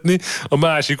fizetni, a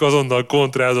másik azonnal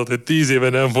kontrázott, hogy 10 éve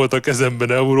nem volt a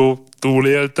kezemben euró,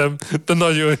 túléltem, de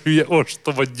nagyon hülye,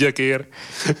 ostoba gyekér.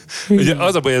 Ugye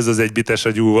az a baj ez az egybites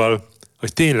agyúval,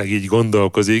 hogy tényleg így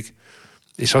gondolkozik,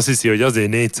 és azt hiszi, hogy azért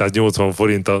 480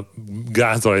 forint a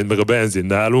gázolaj meg a benzin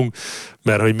nálunk,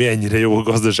 mert hogy mi ennyire jó a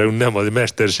gazdaságunk, nem, az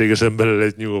mesterségesen bele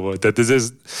lett nyúlva. Tehát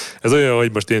ez olyan,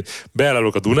 hogy most én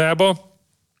beállok a Dunába,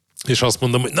 és azt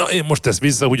mondom, hogy na én most ezt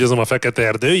visszahúgyozom a Fekete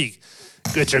Erdőig,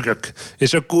 köcsögök.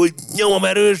 És akkor nyomom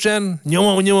erősen,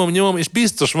 nyomom, és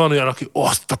biztos van olyan, aki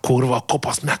azt a kurva, a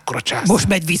kopasz, mekkora csász. Most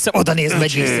megy vissza, oda néz,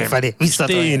 megy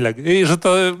visszafelé. Tényleg. És ott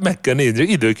meg kell nézni,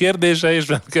 idő kérdése, és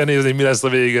meg kell nézni, mi lesz a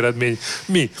végeredmény.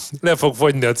 Mi? Le fog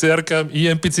fogyni a cerkem,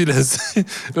 ilyen pici lesz.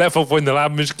 Le fog fogyni a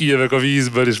lábam, és kijövök a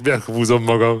vízből, és meghúzom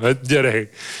magam. Hát gyerek.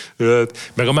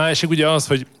 Meg a másik ugye az,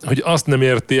 hogy azt nem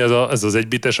érti ez az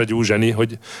egybites agyú zseni,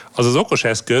 hogy az az okos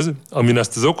eszköz, amin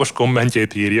azt az okos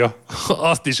kommentjét írja,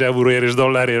 azt is euróért és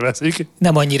dollárért veszik.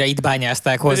 Nem annyira itt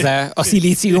bányázták hozzá a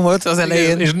szilíciumot az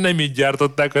elején. És nem így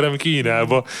gyártották, hanem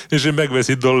Kínába. És én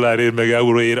megveszi dollárért meg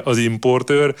euróért az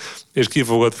importőr, és ki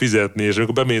fogod fizetni. És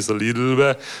amikor bemész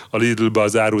a Lidlbe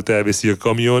az árut elviszi a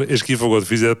kamion, és ki fogod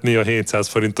fizetni a 700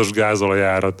 forintos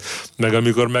gázolajárat. Meg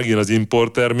amikor megint az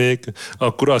importtermék,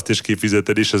 akkor azt is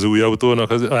kifizeted is az új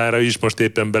autónak, az ára is most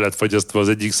éppen be lett fagyasztva az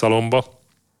egyik szalomba.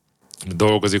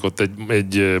 Dolgozik ott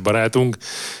egy barátunk,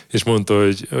 és mondta,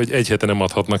 hogy egy hete nem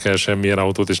adhatnak el semmilyen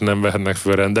autót, és nem vehetnek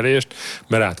föl rendelést,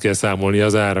 mert át kell számolni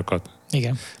az árakat.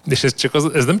 Igen. És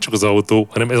ez nem csak az autó,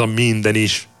 hanem ez a minden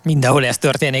is. Mindenhol ez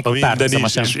történik. A minden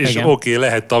is, és oké,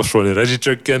 lehet tapsolni a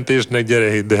rezsicsökkentésnek,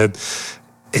 gyere, de hát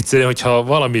egyszerűen, hogyha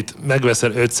valamit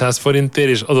megveszel 500 forintért,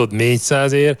 és adod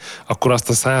 400-ért, akkor azt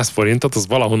a 100 forintot, az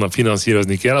valahonnan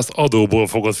finanszírozni kell, azt adóból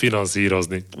fogod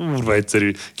finanszírozni. Úrva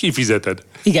egyszerű. Kifizeted.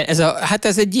 Igen,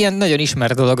 ez egy ilyen nagyon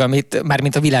ismert dolog, amit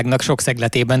mármint a világnak sok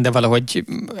szegletében, de valahogy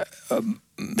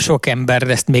sok ember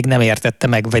ezt még nem értette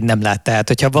meg, vagy nem látta. Tehát,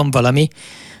 hogyha van valami,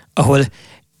 ahol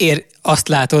azt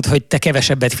látod, hogy te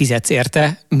kevesebbet fizetsz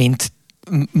érte,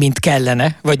 mint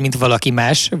kellene, vagy mint valaki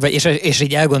más, és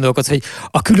így elgondolkodsz, hogy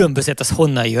a különbözet az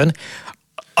honnan jön,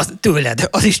 Az tőled,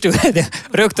 az is tőled.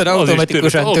 Rögtön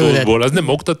automatikusan tőled. Az nem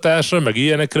oktatásra, meg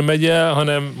ilyenekre megy el,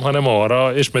 hanem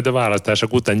arra, és majd a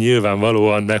választások után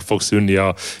nyilvánvalóan meg fog szűnni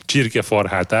a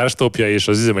csirkefarhát árstopja és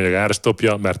az üzemanyag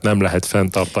árstopja, mert nem lehet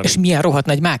fenntartani. És milyen rohadt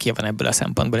nagy mákja van ebből a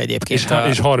szempontból egyébként.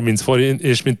 És 30 forint,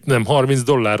 és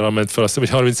 $30 ment föl, azt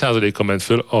hiszem, hogy 30%-kal ment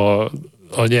föl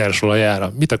a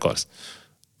nyersolajjára. Mit akarsz?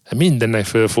 Mindennek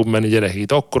föl fog menni, gyerek,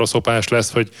 itt akkora szopás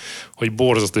lesz, hogy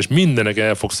borzasztó, és mindennek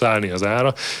el fog szállni az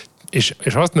ára, és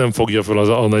azt nem fogja föl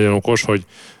a nagyon okos, hogy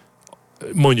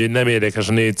mondja, hogy nem érdekes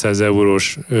a 400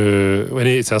 eurós, vagy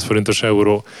 400 forintos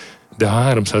euró, de ha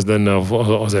 300 lenne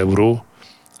az euró,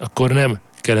 akkor nem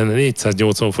kellene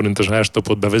 480 forintos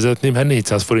árstopot bevezetni, mert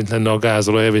 400 forint lenne a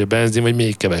gázolaj, vagy a benzin, vagy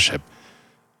még kevesebb.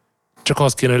 Csak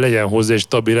az kéne, hogy legyen hozzá egy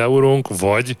stabil eurónk,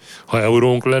 vagy ha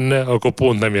eurónk lenne, akkor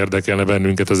pont nem érdekelne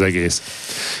bennünket az egész.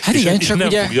 Hát és igen, és csak nem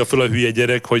ugye, fogja fel a hülye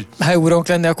gyerek, hogy... Ha eurónk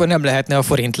lenne, akkor nem lehetne a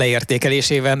forint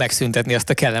leértékelésével megszüntetni azt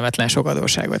a kellemetlen sok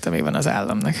adósságot, ami van az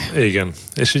államnak. Igen.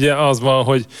 És ugye az van,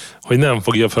 hogy nem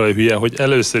fogja fel a hülye, hogy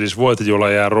először is volt egy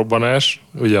olajárrobbanás,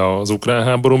 ugye az ukrán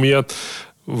háború miatt,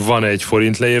 van egy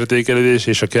forint leértékelés,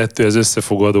 és a kettő ez össze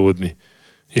fog adódni.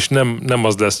 És nem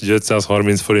az lesz, hogy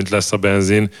 530 forint lesz a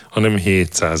benzin, hanem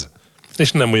 700.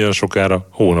 És nem olyan sokára,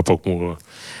 hónapok múlva.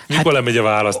 Mikor lemegy a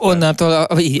választás? Onnantól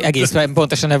egész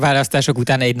pontosan a választások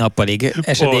után egy nappalig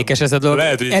esedékes ez a dolog.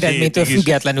 Lehet, eredménytől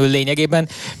függetlenül lényegében,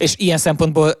 és ilyen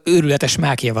szempontból őrületes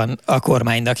mákja van a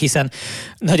kormánynak, hiszen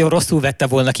nagyon rosszul vette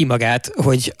volna ki magát,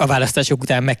 hogy a választások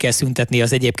után meg kell szüntetni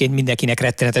az egyébként mindenkinek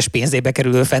rettenetes pénzébe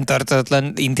kerülő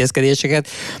fenntartatlan intézkedéseket,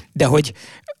 de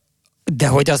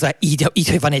hogy az így,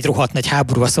 hogy van egy rohadt nagy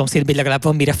háború a szomszédban, legalább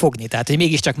van mire fogni. Tehát, hogy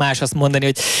mégiscsak más azt mondani,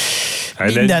 hogy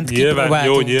mindent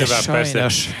kipróbáltunk, nyilván, persze,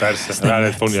 rá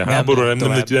lehet fogni a háborúra,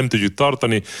 nem tudjuk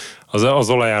tartani. Az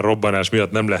olajár robbanás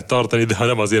miatt nem lehet tartani, de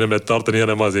nem azért nem lehet tartani,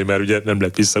 hanem azért, mert ugye nem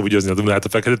lehet visszahúgyozni a Dunát a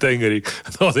Fekete-tengerig.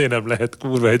 Azért nem lehet,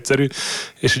 kurva egyszerű.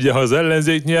 És ugye, ha az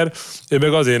ellenzék nyer, ő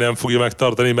meg azért nem fogja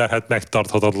megtartani, mert hát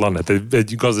megtarthatatlan. Hát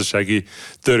egy gazdasági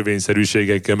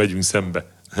törvényszerűségekkel megyünk szembe.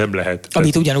 Nem lehet.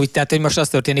 Amit ugyanúgy, tehát hogy most az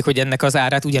történik, hogy ennek az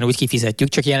árát ugyanúgy kifizetjük,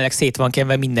 csak jelenleg szét van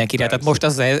kenve mindenkire. Tehát most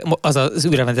az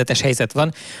űrvendetes helyzet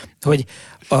van, hogy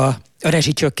a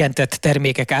rezsicsökkentett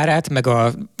termékek árát, meg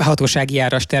a hatósági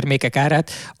áras termékek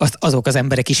árát, azt azok az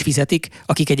emberek is fizetik,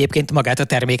 akik egyébként magát a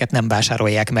terméket nem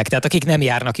vásárolják meg. Tehát akik nem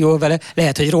járnak jól vele,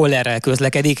 lehet, hogy rollerrel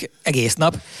közlekedik egész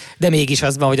nap, de mégis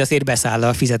az van, hogy azért beszáll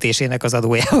a fizetésének az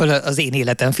adójával az én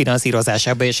életem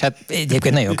finanszírozásába, és hát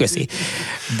egyébként nagyon köszi.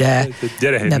 De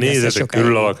gyere, nézzetek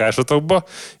körül a lakásotokba,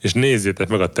 és nézzétek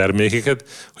meg a termékeket,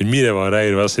 hogy mire van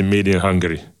ráírva az, hogy Made in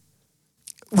Hungary.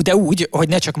 De úgy, hogy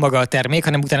ne csak maga a termék,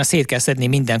 hanem utána szét kell szedni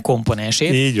minden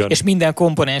komponensét, és minden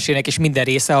komponensének és minden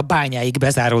része a bányáig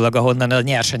bezárólag, ahonnan a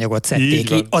nyersanyagot szedték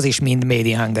ki, az is mind Made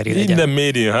in Hungary legyen. Minden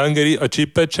Made in Hungary, a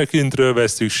chipet csak kintről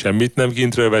veszünk, semmit nem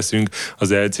kintről veszünk,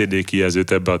 az LCD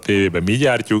kijelzőt ebbe a tévébe mi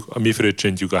gyártjuk, mi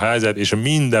fröccsöntjük a házát, és a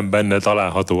minden benne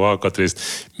található alkatrészt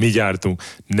mi gyártunk,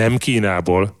 nem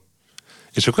Kínából.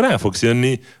 És akkor el fogsz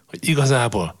jönni, hogy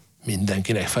igazából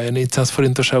mindenkinek fáj a 400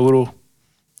 forintos euró.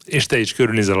 És te is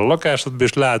körülnézel a lakásodba,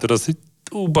 és látod azt, hogy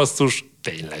basszus,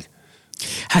 tényleg.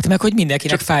 Hát meg, hogy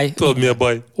mindenkinek csak fáj. Tudod, mi a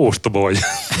baj? Ostoba vagy.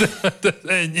 de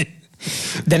ennyi.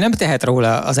 De nem tehet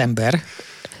róla az ember,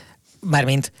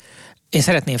 mármint én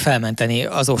szeretném felmenteni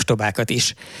az ostobákat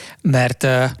is, mert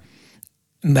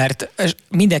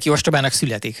mindenki ostobának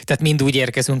születik. Tehát mind úgy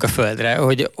érkezünk a földre,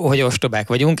 hogy ostobák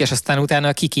vagyunk, és aztán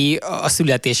utána kiki a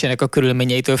születésének a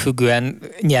körülményeitől függően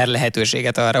nyer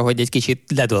lehetőséget arra, hogy egy kicsit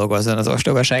ledolgozzon az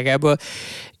ostobaságából,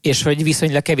 és hogy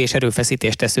viszonylag kevés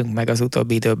erőfeszítést teszünk meg az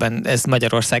utóbbi időben. Ez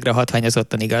Magyarországra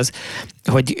hatványozottan igaz,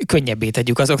 hogy könnyebbé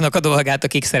tegyük azoknak a dolgát,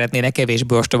 akik szeretnének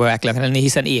kevésbé ostobák lenni,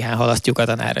 hiszen éhen halasztjuk a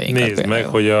tanárainkat. Nézd meg,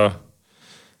 hogy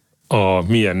a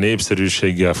milyen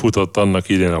népszerűséggel futott annak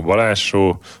idén a Balázs show,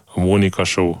 a Mónika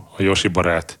show, a Josi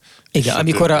barát. Igen,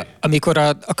 amikor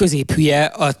a középhülye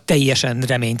a teljesen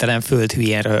reménytelen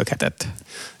földhülyén röhöghetett.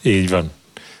 Így van.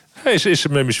 És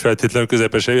nem is feltétlenül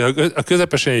közepesen. A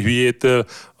közepesen hülyétől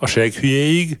a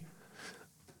seghülyéig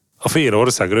a fél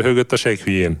ország röhögött a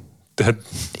seghülyén. Tehát,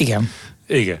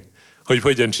 igen. Hogy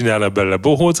hogyan csinálnak belőle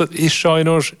bohócot, és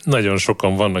sajnos nagyon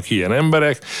sokan vannak ilyen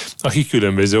emberek, akik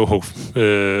különböző okok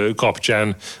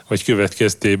kapcsán, vagy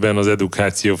következtében az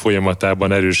edukáció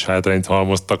folyamatában erős hátrányt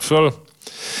halmoztak föl,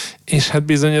 és hát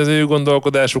bizony az ő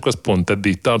gondolkodásuk az pont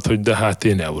eddig tart, hogy de hát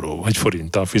én euró vagy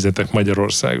forinttal fizetek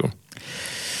Magyarországon.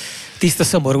 Tiszta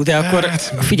szomorú, de akkor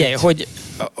figyelj,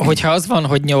 hogyha az van,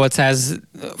 hogy 800,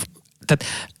 tehát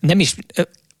nem is...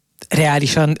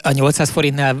 reálisan a 800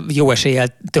 forintnál jó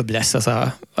eséllyel több lesz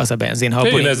az a benzin. Ha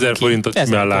én 1000 forintot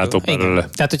már látok belőle.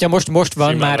 Tehát, hogyha most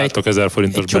van simán már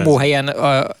egy csomó helyen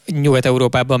a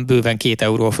Nyugat-Európában bőven 2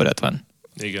 euró fölött van.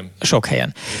 Igen. Sok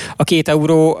helyen. A 2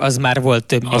 euró az már volt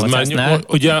több 800-nál.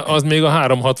 Ugye az még a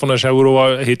 360-as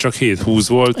euróval csak 7,20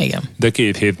 volt, igen. De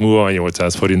 2 hét múlva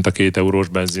 800 forint a 2 eurós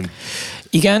benzin.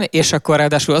 Igen, és akkor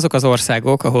ráadásul azok az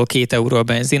országok, ahol 2 euró a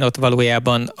benzin, ott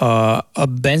valójában a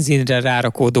benzinre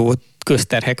rárakódó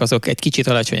közterhek azok egy kicsit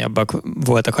alacsonyabbak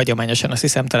voltak hagyományosan, azt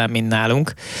hiszem talán, mint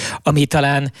nálunk, ami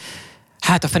talán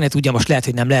hát a fene tudja, most lehet,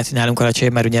 hogy nálunk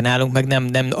alacsony, mert ugye nálunk meg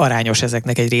nem arányos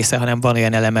ezeknek egy része, hanem van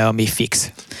olyan eleme, ami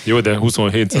fix. Jó, de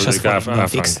 27%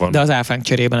 áfánk van. De az áfánk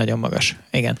cserében nagyon magas.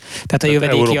 Igen. Tehát a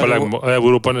jövedéki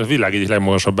Európa a világ egyik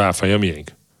legmagasabb áfája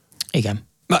miénk. Igen.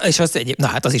 És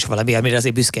az is valami, amire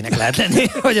azért büszkének lehet lenni.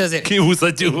 Hogy azért,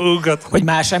 kihúzhatjuk magunkat. Hogy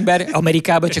más ember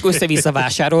Amerikában csak össze-vissza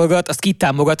vásárolgat, azt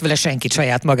kitámogat vele senkit,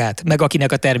 saját magát, meg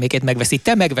akinek a termékét megveszi.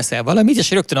 Te megveszel valamit,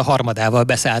 és rögtön a harmadával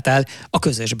beszálltál a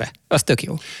közösbe. Az tök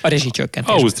jó. A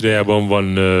rezsicsökkentés. Ausztriában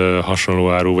van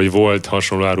hasonló áru, vagy volt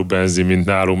hasonló áru benzin, mint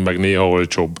nálunk, meg néha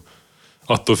olcsóbb.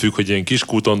 Attól függ, hogy ilyen kis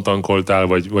kúton tankoltál,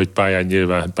 vagy pályán,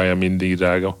 nyilván pályán mindig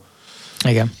drága.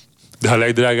 Igen. De a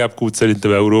legdrágább kút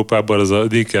szerintem Európában az a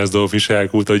négyszázas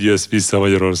kút, hogy jössz vissza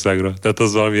Magyarországra. Tehát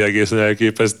az valami egészen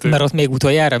elképesztő. Mert ott még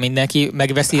utoljára mindenki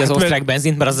megveszi az osztrák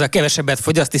benzint, mert azzal kevesebbet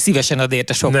fogyaszt, és szívesen ad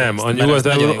érte sok. Nem,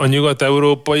 a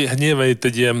nyugat-európai, hát nyilván itt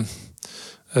egy ilyen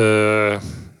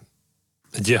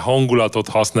hangulatot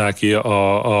használ ki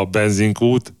a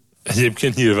benzinkút.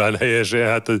 Egyébként nyilván helyesen,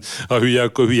 hát a hülye,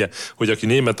 akkor hülye, hogy aki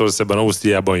Németországban,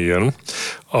 Ausztriában jön,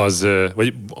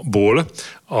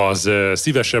 az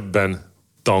szívesebben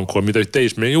tankol, mint hogy te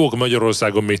is, még jó, akkor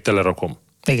Magyarországon még telerakom.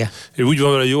 Igen. Ő úgy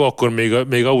van, hogy jó, akkor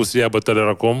még Ausztriában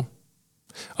telerakom,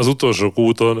 az utolsó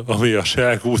úton, ami a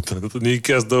Selk úton, a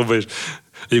Négyszázasban, és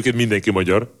egyébként mindenki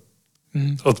magyar.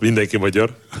 Ott mindenki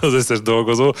magyar, az összes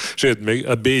dolgozó, sőt, még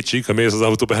a Bécsig, ha mész az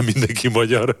autóban, mindenki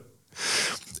magyar.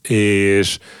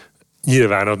 És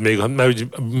nyilván ott még, mert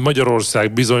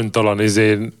Magyarország bizonytalan,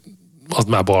 az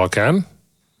már Balkán,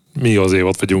 mi azért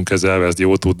ott vagyunk kezelve, ezt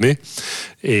jó tudni,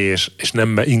 és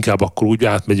nem inkább akkor úgy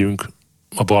átmegyünk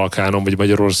a Balkánon, vagy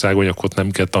Magyarországon, hogy akkor ott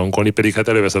nem kell tankolni, pedig hát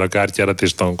előveszel a kártyárat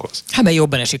és tankolsz. Hát mert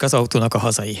jobban esik az autónak a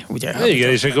hazai, ugye?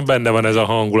 Igen, és akkor benne van ez a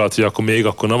hangulat, hogy akkor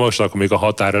még a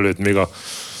határ előtt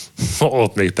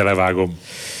ott még televágom.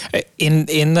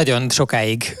 Én nagyon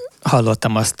sokáig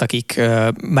hallottam azt, akik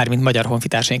mármint magyar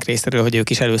honfitársaink részéről, hogy ők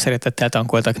is előszeretettel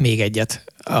tankoltak még egyet,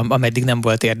 ameddig nem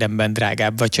volt érdemben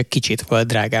drágább, vagy csak kicsit volt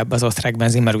drágább az osztrák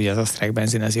benzin, mert ugye az osztrák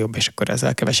benzin az jobb, és akkor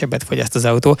ezzel kevesebbet fogyaszt az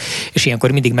autó. És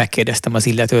ilyenkor mindig megkérdeztem az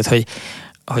illetőt,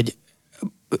 hogy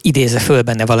idézze föl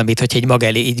benne valamit, hogyha egy maga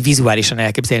elé, így vizuálisan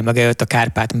elképzelni maga előtt a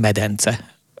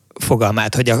Kárpát-medence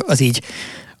fogalmát, hogy az így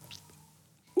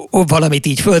valamit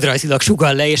így földrajzilag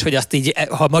sugall le, és hogy azt így,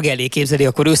 ha maga elé képzeli,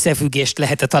 akkor összefüggést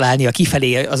lehet találni a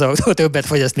kifelé az autó többet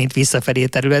fogyaszt, mint visszafelé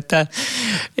területtel.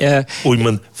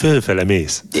 Úgymond fölfele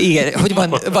mész. Igen, hogy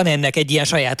van ennek egy ilyen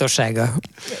sajátossága,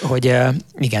 hogy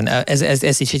igen,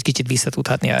 ez is egy kicsit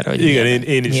visszatudhatni arra, hogy igen,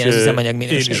 milyen az üzemanyag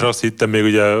minőség. Én is azt hittem még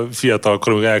ugye fiatal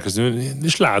koromig elkezdünk,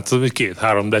 és látod, hogy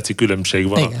 2-3 deci különbség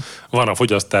van. Van a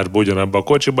fogyasztásban ugyanabban a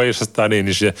kocsiban, és aztán én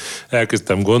is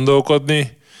elkezdtem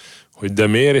gondolkodni, hogy de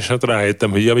miért, és hát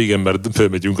rájöttem, hogy igen, mert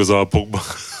fölmegyünk az Alpokba.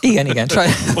 Igen.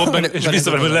 És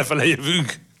visszafelé, hogy lefele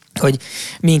jövünk. Hogy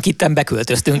mink itten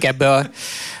beköltöztünk ebbe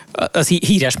az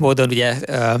híres módon, ugye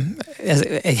ez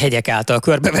egy hegyek által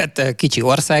körbevett kicsi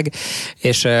ország,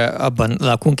 és abban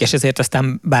lakunk, és ezért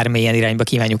aztán bármilyen irányba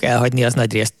kívánjuk elhagyni, az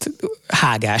nagyrészt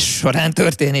hágás során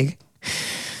történik.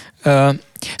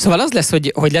 Szóval az lesz,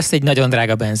 hogy lesz egy nagyon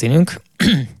drága benzinünk,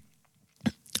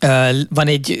 van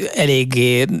egy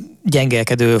eléggé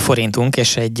gyengélkedő forintunk,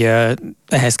 és egy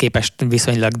ehhez képest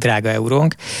viszonylag drága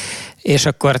eurónk, és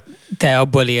akkor te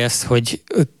abból élsz, hogy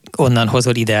onnan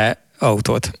hozol ide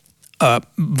autót.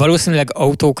 Valószínűleg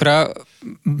autókra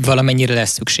valamennyire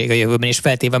lesz szükség a jövőben, és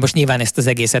feltéve most nyilván ezt az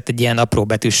egészet egy ilyen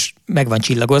apróbetűs meg van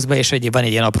csillagozva, és van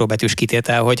egy ilyen apróbetűs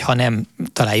kitétel, hogy ha nem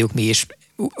találjuk mi is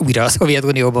újra a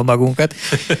Szovjetunióban magunkat,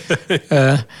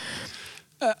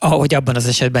 ahogy abban az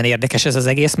esetben érdekes ez az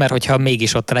egész, mert hogyha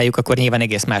mégis ott találjuk, akkor nyilván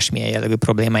egész másmilyen jellegű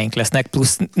problémáink lesznek,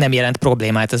 plusz nem jelent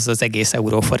problémát ez az egész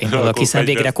euróforint dolog, hiszen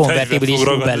végre konvertibilis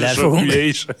rubellel fogunk.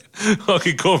 Is,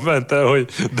 aki kommentel, hogy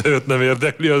de őt nem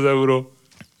érdekli az euró.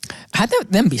 Hát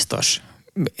nem biztos.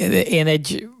 Én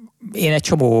egy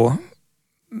csomó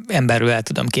emberről el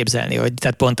tudom képzelni, hogy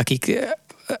tehát pont akik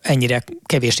ennyire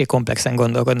kevéssé komplexen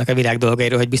gondolkodnak a világ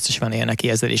dolgairól, hogy biztos van ilyen, aki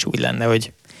ezzel is úgy lenne,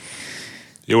 hogy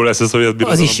Jó lesz a szovjet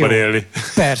birodalomban élni.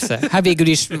 Persze. Hát végül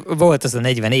is volt az a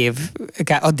 40 év,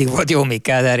 addig volt jó, még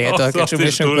Kádár élt a Azt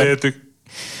is túléltük.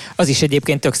 Az is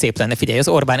egyébként tök szép lenne, figyelj, az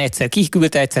Orbán egyszer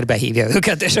kiküldte, egyszer behívja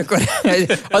őket, és akkor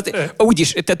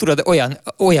úgyis, te tudod,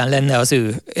 olyan lenne az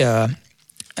ő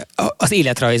az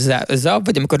életrajza,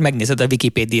 vagy amikor megnézed a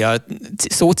Wikipédia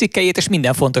szócikkejét, és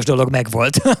minden fontos dolog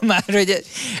megvolt. Már, hogy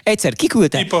egyszer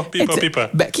kiküldte, pipa.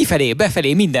 Kifelé,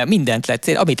 befelé, mindent lett,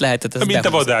 amit lehetett. Az mint a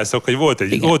vadászok, hogy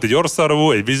volt egy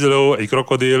orszarvú, egy víziló, egy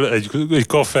krokodil, egy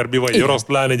kafferbi, vagy egy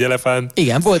oroszlán, egy elefánt.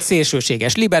 Igen, volt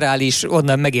szélsőséges liberális,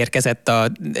 onnan megérkezett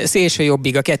a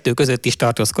szélsőjobbig, a kettő között is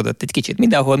tartózkodott egy kicsit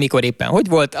mindenhol, mikor éppen hogy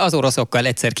volt, az oroszokkal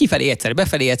egyszer kifelé, egyszer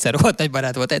befelé, egyszer volt nagy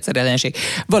barát volt, egyszer ellenség.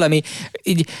 Valami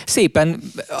így szépen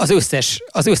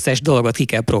az összes dolgot ki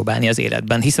kell próbálni az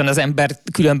életben, hiszen az ember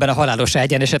különben a halálos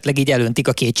ágyán esetleg így elöntik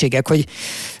a kétségek, hogy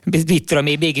mit tudom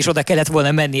én, mégis oda kellett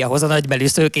volna menni ahhoz a nagymelű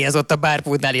szőkéhez ott a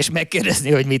bárpultnál, és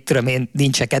megkérdezni, hogy mit tudom én,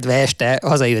 nincs kedve este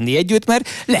hazajönni együtt, mert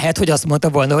lehet, hogy azt mondta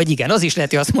volna, hogy igen, az is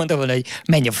lehet, hogy azt mondta volna, hogy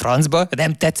menj a francba,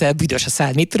 nem tetszel, büdös a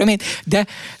szád, mit tudom én, de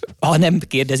ha nem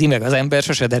kérdezi meg az ember,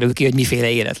 sose derül ki, hogy miféle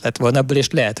élet lett volna abból, és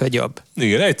lehet, hogy jobb.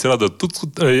 Igen, egyszer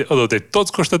adott egy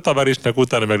tockost a tavarisnak,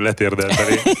 utána meg letérdelt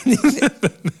elé.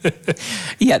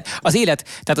 Igen, az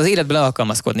életben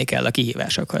alkalmazkodni kell a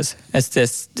kihívásokhoz.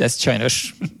 Ez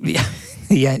sajnos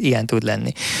ilyen tud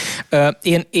lenni.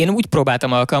 Én úgy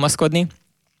próbáltam alkalmazkodni,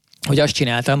 hogy azt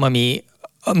csináltam, ami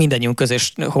mindannyiunk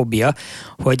közös hobbija,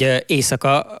 hogy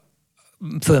éjszaka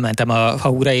fölmentem a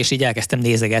haúra, és így elkezdtem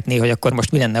nézegetni, hogy akkor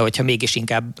most mi lenne, hogyha mégis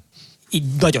inkább így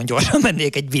nagyon gyorsan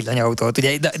mennék egy villanyautót,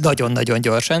 ugye nagyon-nagyon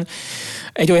gyorsan.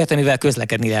 Egy olyat, amivel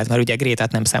közlekedni lehet, mert ugye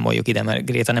Grétát nem számoljuk ide, mert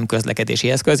Gréta nem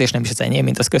közlekedési eszköz, és nem is az enyém,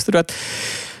 mint az köztudat.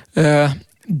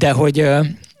 De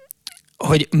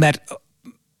hogy mert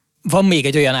van még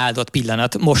egy olyan áldott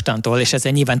pillanat mostantól, és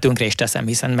ezzel nyilván tönkre is teszem,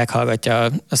 hiszen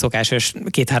meghallgatja a szokásos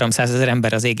 200-300 ezer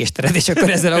ember az égésteret, és akkor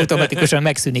ezzel automatikusan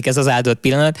megszűnik ez az áldott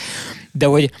pillanat. De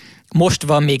hogy most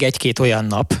van még egy-két olyan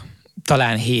nap,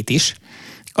 talán 7 is,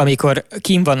 amikor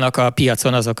kim vannak a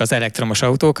piacon azok az elektromos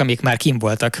autók, amik már kim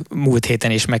voltak múlt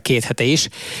héten is, meg 2 hete is.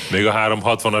 Még a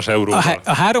 360-as euróval.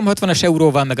 A 360-as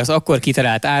euróval, meg az akkor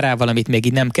kitalált árával, amit még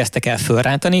így nem kezdtek el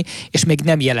fölrántani, és még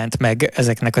nem jelent meg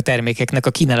ezeknek a termékeknek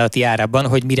a kínálati árában,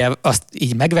 hogy mire azt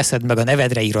így megveszed, meg a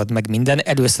nevedre írod, meg minden,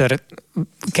 először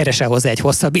keresel hozzá egy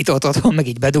hosszabbítót otthon, meg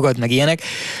így bedugod, meg ilyenek.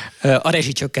 A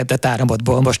rezsicsökkentett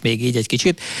áramodból most még így egy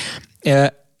kicsit.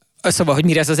 Szóval, hogy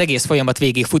mire ez az egész folyamat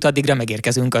végig fut, addigra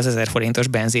megérkezünk az 1000 forintos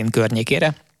benzin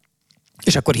környékére,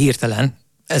 és akkor hirtelen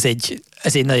ez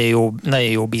egy nagyon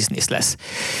jó biznisz lesz.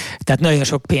 Tehát nagyon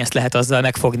sok pénzt lehet azzal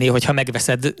megfogni, hogyha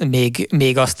megveszed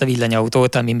még azt a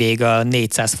villanyautót, ami még a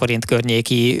 400 forint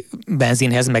környéki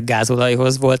benzinhez, meg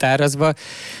gázolajhoz volt árazva,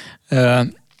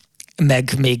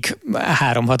 meg még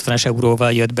 360-as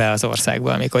euróval jött be az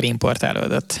országba, amikor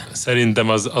importálódott.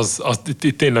 Szerintem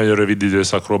itt tényleg nagyon rövid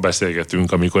időszakról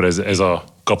beszélgetünk, amikor ez a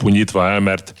kapu nyitva áll,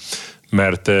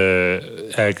 mert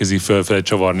elkezdik fölfelé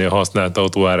csavarni a használt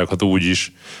autóárakat úgy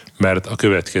is, mert a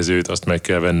következőt azt meg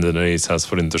kell venni a 400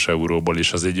 forintos euróból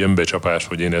is. Az egy önbecsapás,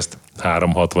 hogy én ezt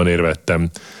 360 ér vettem,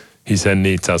 hiszen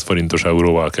 400 forintos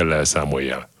euróval kell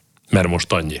elszámoljál. Mert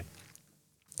most annyi.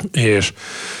 És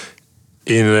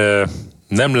én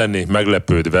nem lennék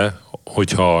meglepődve,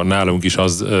 hogyha nálunk is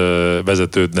az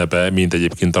vezetődne be, mint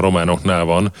egyébként a románoknál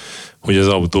van, hogy az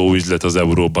autóüzlet az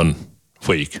euróban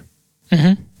folyik.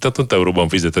 Uh-huh. Tehát ott euróban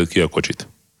fizeted ki a kocsit.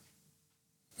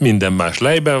 Minden más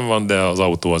lejben van, de az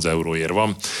autó az euróért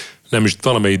van. Nem is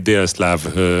valamelyik délszláv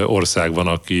ország van,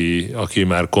 aki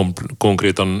már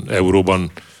konkrétan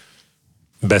euróban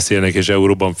beszélnek, és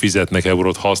euróban fizetnek,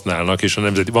 eurót használnak, és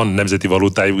van nemzeti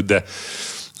valutájuk, de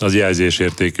az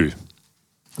jelzésértékű.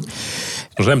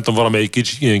 Most nem tudom, valamelyik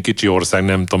ilyen kicsi ország,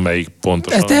 nem tudom melyik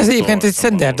pontosan. Ez egyébként egy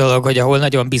szender dolog, hogy ahol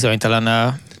nagyon bizonytalan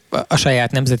a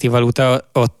saját nemzeti valuta,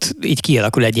 ott így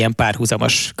kialakul egy ilyen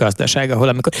párhuzamos gazdaság, ahol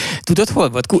amikor... Tudod, hol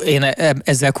volt? Én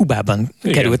ezzel Kubában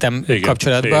kerültem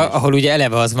kapcsolatba, ahol ugye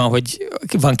eleve az van, hogy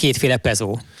van 2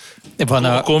 pezó. Van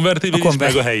a konvertibilis,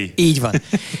 meg a helyi. Így van.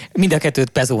 Mind a 2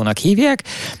 pezónak hívják,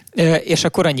 és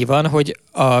akkor annyi van, hogy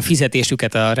a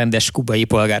fizetésüket a rendes kubai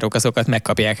polgárok azokat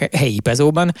megkapják helyi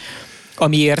pezóban,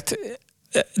 amiért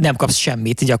nem kapsz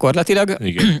semmit gyakorlatilag.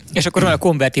 Igen. És akkor van a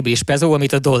konvertibilis pezó,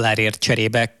 amit a dollárért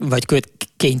cserébe vagy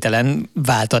kénytelen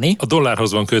váltani. A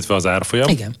dollárhoz van kötve az árfolyam.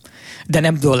 Igen. De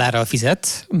nem dollárral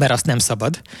fizet, mert azt nem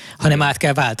szabad, hanem át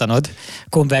kell váltanod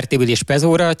konvertibilis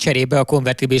pezóra, cserébe a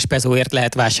konvertibilis pezóért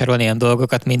lehet vásárolni olyan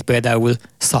dolgokat, mint például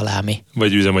szalámi.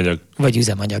 Vagy üzemanyag.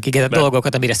 Igen,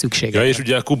 dolgokat, amire szükség. Ja, és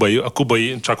ugye a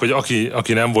kubai, csak hogy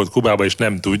aki nem volt Kubában és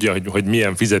nem tudja, hogy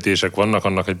milyen fizetések vannak,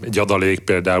 annak egy adalék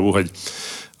például, hogy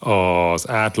az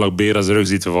átlagbér az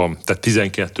rögzítve van, tehát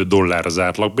 $12 az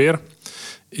átlagbér,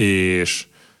 és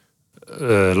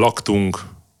laktunk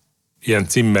ilyen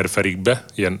Zimmerferikbe,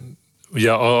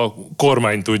 ugye a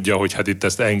kormány tudja, hogy hát itt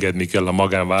ezt engedni kell a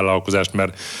magánvállalkozást,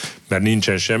 mert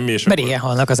nincsen semmi. És mert ilyen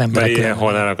halnak az emberek. Mert ilyen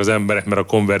halnának az emberek, mert a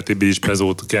konvertibilis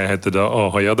pezót kelheted a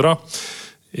hajadra,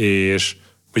 és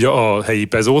ugye a helyi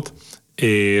pezót,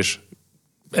 és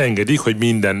engedik, hogy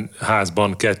minden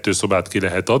házban 2 szobát ki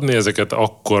lehet adni. Ezeket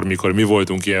akkor, mikor mi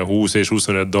voltunk, ilyen $20 és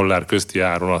 $25 közti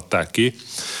áron adták ki,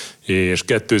 és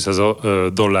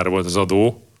 $200 volt az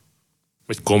adó,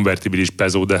 vagy konvertibilis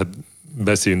pezó, de hát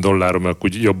beszéljünk dollárról, mert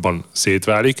úgy jobban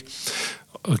szétválik.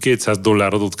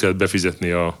 $200 adót kellett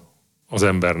befizetni az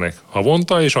embernek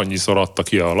havonta, és annyiszor adta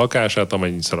ki a lakását,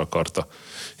 amennyiszer akarta.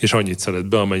 És annyit szedett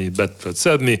be, amennyit be tudott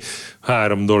szedni.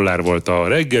 $3 volt a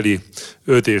reggeli,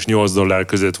 $5 és $8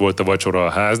 között volt a vacsora a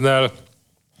háznál,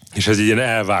 és ez egy ilyen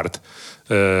elvárt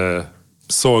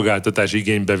szolgáltatás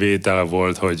igénybevétel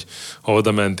volt, hogy ha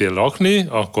oda mentél lakni,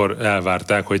 akkor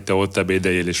elvárták, hogy te ott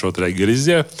ebédeljél és ott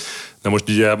reggelizzél. Na most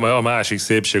ugye a másik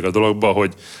szépség a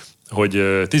dologban, hogy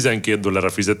 $12 a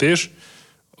fizetés.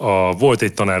 Volt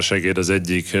egy tanársegéd az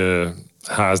egyik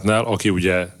háznál, aki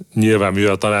ugye nyilván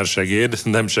mivel a tanársegéd,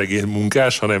 nem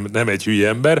segédmunkás, hanem nem egy hülye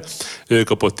ember, ő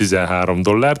kapott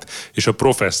 $13, és a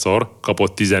professzor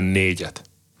kapott 14-et.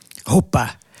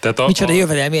 Hoppá! Micsoda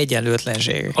jövedelmi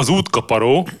egyenlőtlenség. Az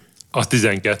útkaparó az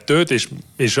 12-t,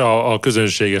 és a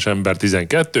közönséges ember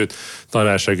 12-t,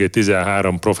 tanársegéd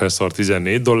 13, professzor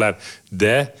 $14,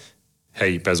 de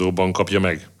helyi pezóban kapja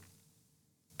meg.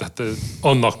 Tehát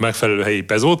annak megfelelő helyi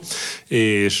pezót,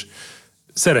 és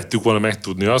szerettük volna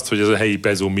megtudni azt, hogy ez a helyi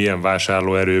pezó milyen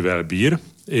vásárlóerővel bír,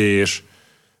 és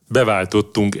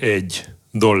beváltottunk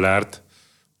 $1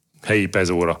 helyi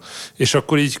pezóra. És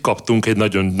akkor így kaptunk egy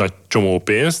nagyon nagy csomó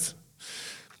pénzt,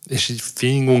 és így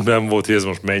fingunk nem volt, hogy ez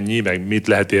most mennyi, meg mit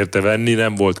lehet érte venni,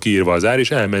 nem volt kiírva az ár,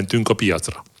 és elmentünk a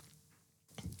piacra.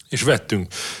 És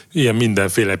vettünk ilyen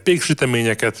mindenféle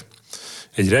péksüteményeket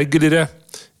egy reggelire,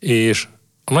 és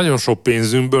a nagyon sok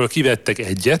pénzünkből kivettek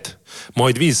egyet,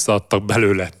 majd visszaadtak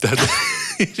belőle. Tehát,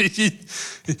 így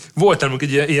volt nálunk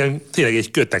egy ilyen, tényleg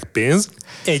egy kötek pénz,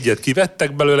 egyet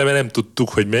kivettek belőle, mert nem tudtuk,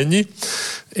 hogy mennyi,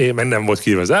 mert nem volt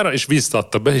kiírva az ára, és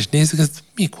visszaadtak be, és nézzük,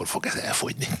 mikor fog ez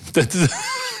elfogyni. Tehát,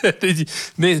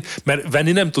 mert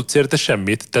venni nem tudsz érte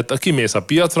semmit. Tehát kimész a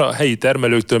piacra, a helyi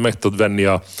termelőktől meg tudod venni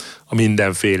a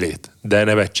mindenfélét, de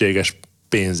nevetséges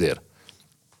pénzért.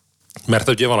 Mert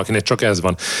ugye van, akinek csak ez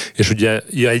van. És ugye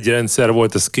egy rendszer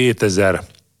volt, ez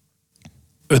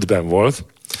 2005-ben volt.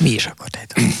 Mi is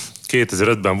akartátok?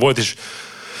 2005-ben volt, és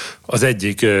az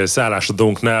egyik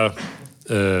szállásodónknál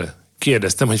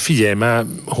kérdeztem, hogy figyelj már,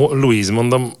 Louise,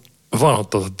 mondom, van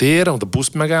ott a tér, ott a busz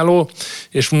megálló,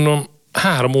 és mondom,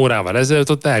 3 órával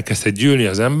ezelőtt ott elkezdtek gyűlni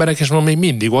az emberek, és mondom, még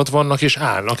mindig ott vannak, és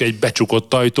állnak egy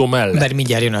becsukott ajtó mellett. Mert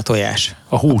mindjárt jön a tojás.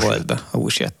 A hús. A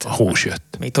hús jött. A hús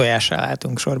jött. Mi tojásra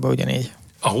álltunk sorba ugyanígy.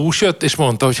 A hús jött, és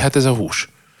mondta, hogy hát ez a hús.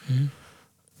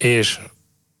 És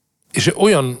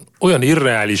olyan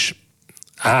irreális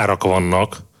árak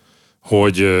vannak,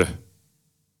 hogy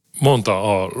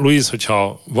mondta a Louise, hogy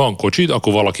ha van kocsid,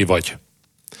 akkor valaki vagy.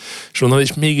 És mondom,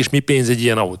 és mégis mi pénz egy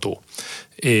ilyen autó?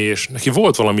 És neki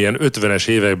volt valamilyen 50-es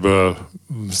évekből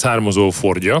származó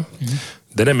Fordja,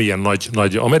 de nem ilyen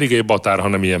nagy amerikai batár,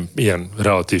 hanem ilyen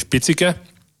relatív picike,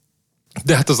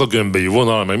 de hát az a gömbölyű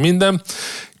vonal, meg minden,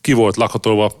 ki volt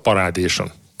lakhatolva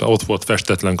parádéson. Ott volt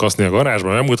festetlen kaszni a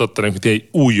garázsban, megmutatta nekünk, hogy egy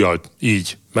ujjal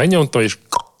így megnyomta, és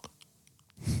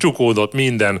csukódott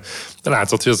minden.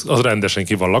 Látszott, hogy az rendesen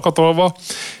ki van lakatolva.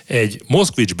 Egy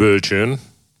Moszkvics bölcsőn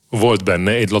volt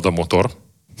benne egy Lada motor,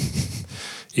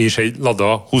 és egy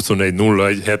Lada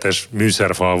 2101-es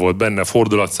műszerfal volt benne,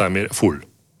 fordulatszámért full.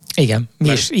 Igen, mi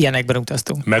is ilyenekben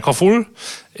utaztunk. Meg a full,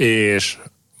 és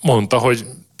mondta, hogy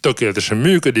tökéletesen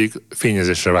működik,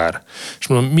 fényezésre vár. És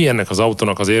mondom, mi ennek az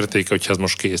autónak az értéke, hogyha ez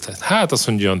most kész lett? Hát azt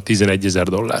mondja, olyan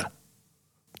 $11,000.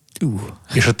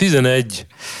 És a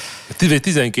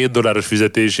 $12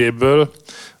 fizetéséből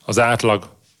az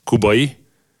átlag kubai,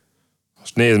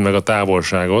 most nézd meg a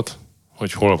távolságot,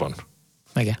 hogy hol van.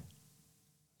 Igen.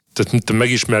 Tehát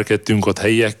megismerkedtünk ott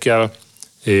helyiekkel,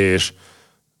 és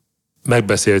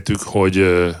megbeszéltük,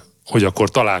 hogy akkor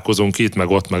találkozunk itt, meg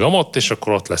ott, meg amott, és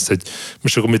akkor ott lesz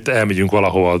most akkor mit elmegyünk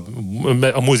valahova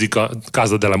a muzika,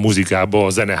 Casa della Musikába, a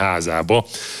zeneházába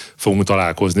fogunk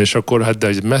találkozni, és akkor hát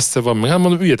de messze van, meg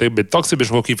mondom, üljetek be egy taxiba, és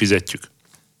akkor kifizetjük.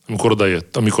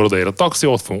 Amikor odaér a taxi,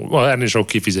 ott fogunk, erre is akkor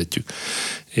kifizetjük.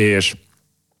 És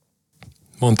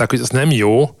mondták, hogy ez nem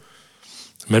jó,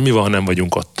 mert mi van, ha nem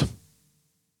vagyunk ott?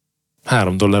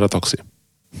 $3 a taxi.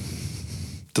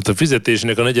 Tehát a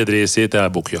fizetésnek a negyed részét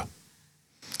elbukja.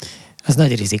 Az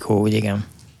nagy rizikó, úgy igen.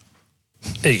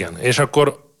 Igen, és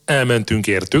akkor elmentünk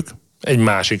értük egy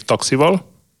másik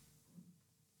taxival,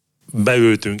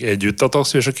 beültünk együtt a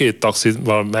taxi, és a 2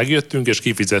 taxival megjöttünk, és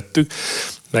kifizettük,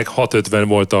 meg 6,50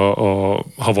 volt a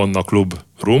Havana Club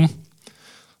room,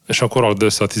 és akkor add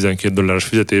össze a $12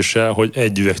 fizetéssel, hogy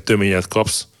 1 üveg töményet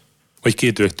kapsz, vagy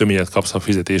 2 üveg töményet kapsz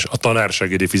a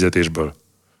tanársegédi fizetésből.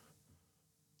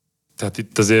 Tehát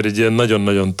itt azért egy ilyen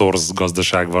nagyon-nagyon torz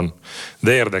gazdaság van.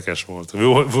 De érdekes volt.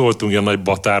 Voltunk ilyen nagy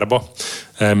batárba,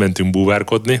 elmentünk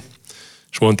búvárkodni,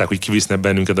 és mondták, hogy kivisznek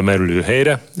bennünket a merülő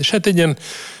helyre, és hát egy ilyen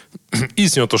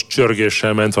iszonyatos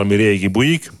csörgéssel ment valami régi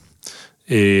bujik,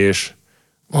 és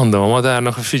mondom a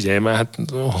madárnak, hogy figyelj már, hát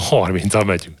 30-al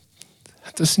megyünk.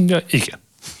 Hát azt mondja, igen.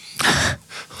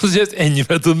 Az, hogy ez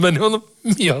ennyivel tud menni, mondom,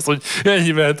 mi az, hogy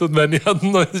ennyivel tud menni? Hát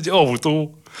na, ez egy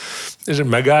autó. És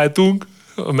megálltunk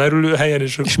a merülő helyen,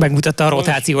 és megmutatta a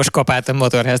rotációs kapát a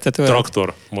motorháztetőre.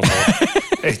 Traktor motor.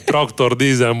 Egy traktor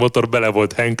dízelmotor bele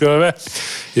volt henkölve,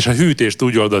 és a hűtést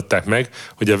úgy oldották meg,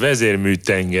 hogy a vezérmű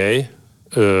tengely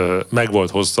meg volt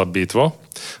hosszabbítva,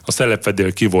 a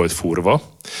szelepfedél ki volt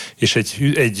fúrva, és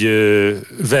egy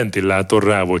ventilátor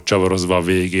rá volt csavarozva a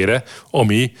végére,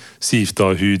 ami szívta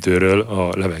a hűtőről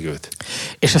a levegőt.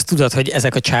 És azt tudod, hogy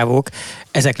ezek a csávók,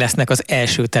 ezek lesznek az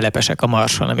első telepesek a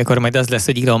Marson, amikor majd az lesz,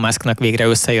 hogy Elon Musknak végre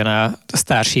összejön a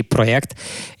Starship projekt,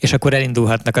 és akkor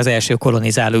elindulhatnak az első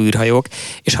kolonizáló űrhajók,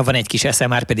 és ha van egy kis esze,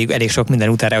 már pedig elég sok minden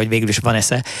utára, hogy végül is van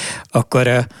esze,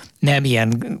 akkor nem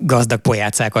ilyen gazdag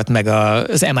pojácákat, meg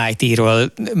az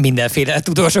MIT-ról mindenféle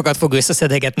tudósokat fog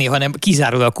összeszedegetni, hanem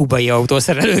kizárólag a kubai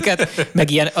autószerelőket,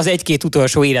 meg ilyen az 1-2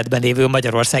 utolsó életben lévő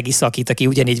magyarországi szakít, aki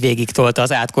ugyanígy végig tolta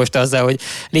az átkost azzal, hogy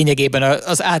lényegében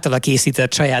az általa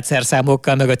készített saját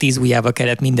szerszámokkal, meg a 10 ujjával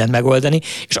kellett mindent megoldani,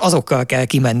 és azokkal kell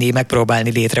kimenni,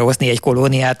 megpróbálni létrehozni egy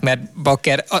kolóniát, mert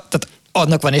bakker,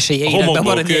 annak van esélye életben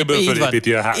maradni.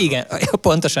 Fölépíti a házba. Igen,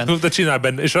 pontosan. De csinál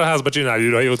benne, és a házba csinál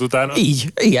űrhajót utána.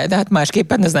 Így, igen, de hát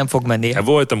másképpen ez nem fog menni.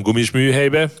 Voltam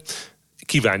gumisműhelybe,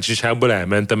 kíváncsiságból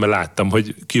elmentem, mert láttam,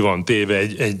 hogy ki van téve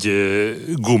egy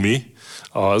gumi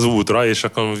az útra, és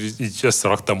akkor így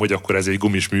összeraktam, hogy akkor ez egy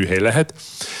gumis műhely lehet.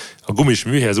 A gumis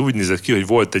műhely az úgy nézett ki, hogy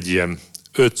volt egy ilyen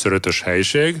 5x5-ös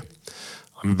helység,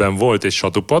 amiben volt egy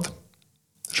satupad.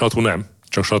 Satu nem,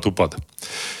 csak satupad.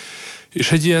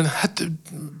 És egy ilyen,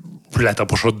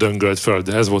 letaposott döngölt föld,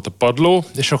 ez volt a padló,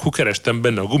 és akkor kerestem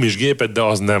benne a gumisgépet, de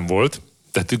az nem volt.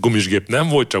 Tehát gumisgép nem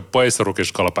volt, csak pajszarok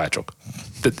és kalapácsok.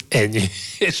 Tehát ennyi.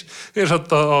 És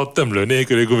ott a tömlő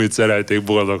nélküli gumit szerelték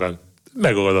boldogan.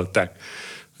 Megoldották.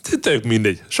 Tök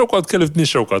mindegy. Sokat kell ütni,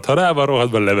 sokat. Ha rá van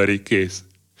rohadban, leverik, kész.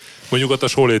 Mondjuk ott a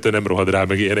sólétő nem rohad rá,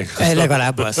 meg ilyenek.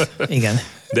 Legalább az, igen.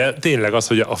 De tényleg az,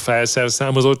 hogy a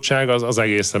felszerszámozottság az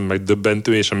egészen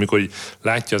megdöbbentő, és amikor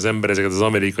látja az ember ezeket az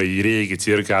amerikai régi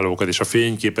cirkálókat, és a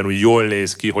fényképen úgy jól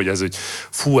néz ki, hogy ez, hogy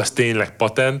fú, ez tényleg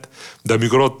patent, de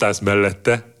amikor ott állsz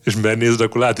mellette, és megnézed,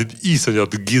 akkor látod, hogy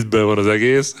iszonyat gitben van az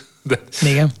egész. De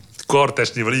igen.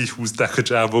 Kartesnyével így húzták a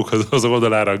csábok az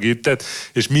oldalára a gittet,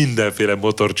 és mindenféle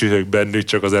motor csühög bennük,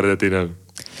 csak az eredeti nem.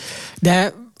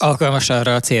 De alkalmas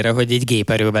arra a célra, hogy egy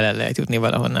géperővel el lehet jutni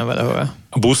valahonnan valahol.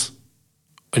 A busz?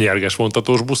 A nyerges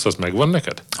vontatós busz, az megvan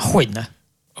neked? Hogyne.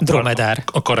 Dromedár.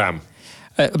 A karám.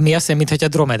 Mi azt jelenti, mintha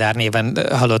Dromedár néven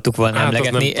hallottuk volna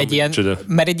emlegetni.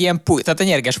 Mert egy ilyen tehát a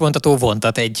nyerges vontató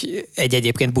vontat egy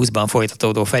egyébként buszban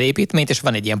folytatódó felépítményt, és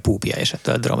van egy ilyen púpja, és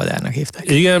ettől a Dromedárnak hívták.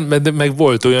 Igen, meg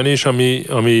volt olyan is,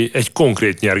 ami egy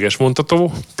konkrét nyerges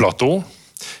vontató, plató,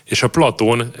 és a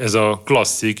platón ez a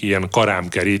klasszik ilyen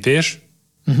karámkerítés,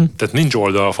 tehát nincs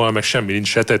oldalfal, meg semmi, nincs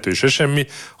se tető, se semmi.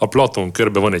 A platón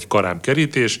körbe van egy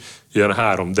karámkerítés, ilyen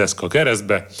 3 deszka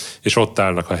keresztbe, és ott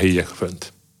állnak a helyiek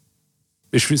fönt.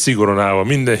 És szigorúan állva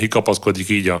mindenki kapaszkodik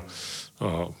így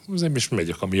azért is megy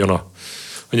a kamion a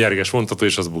nyerges vontató,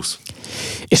 és az busz.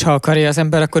 És ha akarja az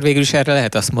ember, akkor végül is erre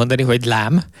lehet azt mondani, hogy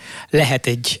lám, lehet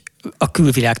egy a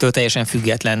külvilágtól teljesen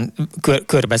független,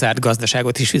 körbezárt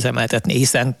gazdaságot is üzemeltetni,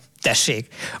 hiszen tessék,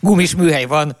 gumis műhely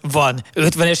van,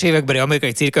 50-es évekbeli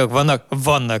amerikai cirkök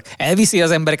vannak, elviszi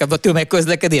az embereket, a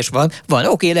tömegközlekedés van,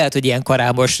 oké, lehet, hogy ilyen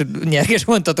karámos, nyerges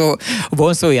mondható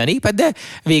vonszolja a népet, de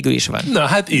végül is van. Na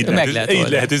hát így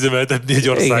lehet üzemeltetni egy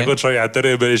országot. Igen. Saját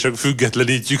erőben, és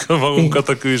függetlenítjük magunkat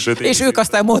a külső tényleg. És ők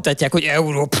aztán mondhatják, hogy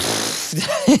euró,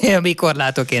 mikor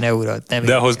látok én eurót. Nem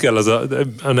de ahhoz kell,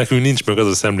 nekünk nincs meg az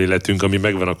a szemléletünk, ami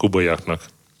megvan a kubaiaknak.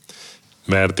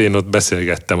 Mert én ott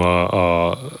beszélgettem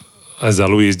ezzel a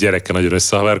Louis gyerekkel nagyon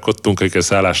összehaverkodtunk, akikkel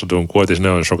szállásodónk volt, és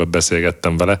nagyon sokat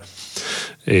beszélgettem vele,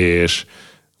 és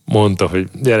mondta, hogy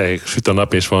gyerekek, süt a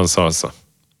nap, és van szalsza.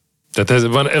 Tehát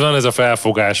van ez a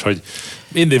felfogás, hogy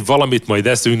mindig valamit majd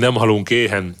eszünk, nem halunk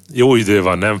éhen, jó idő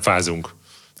van, nem fázunk.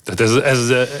 Tehát ez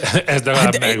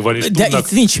legalább megvan, és de tudnak,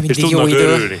 itt nincs mindig jó idő.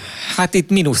 Örülni. Hát itt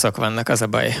mínuszok vannak, az a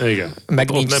baj. Igen.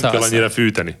 Meg ott nincs nem szalsza. kell annyira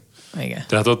fűteni. Igen.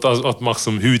 Tehát ott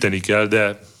maximum hűteni kell,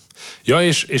 de... Ja,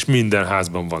 és minden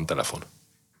házban van telefon.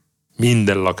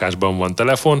 Minden lakásban van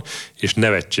telefon, és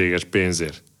nevetséges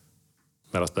pénzért.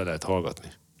 Mert azt le lehet hallgatni.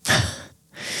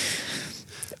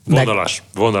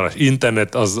 Vonalas.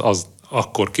 Internet az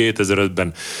akkor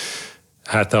 2005-ben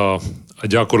hát a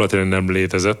gyakorlatilag nem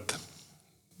létezett.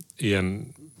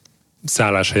 Ilyen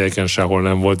szálláshelyeken sehol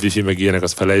nem volt wifi, meg ilyenek,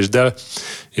 az felejtsd el,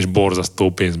 és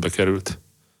borzasztó pénzbe került.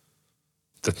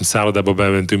 Tehát szállodába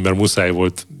bementünk, mert muszáj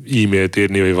volt e-mailt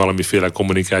írni, vagy valamiféle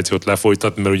kommunikációt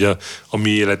lefolytatni, mert ugye a mi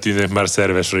életünknek már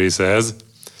szerves része ez,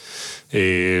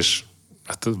 és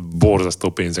hát borzasztó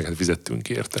pénzeket fizettünk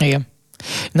érte. Igen.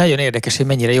 Nagyon érdekes, hogy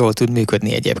mennyire jól tud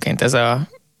működni egyébként ez a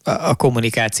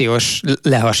kommunikációs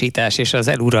lehasítás és az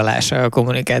eluralása a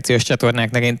kommunikációs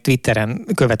csatornáknak. Én Twitteren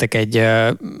követek egy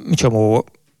csomó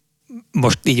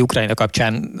most így Ukrajna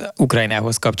kapcsán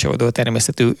Ukrajnához kapcsolódó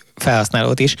természetű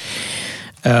felhasználót is,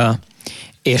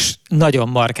 és nagyon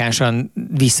markánsan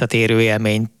visszatérő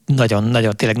élmény,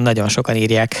 tényleg nagyon sokan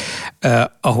írják,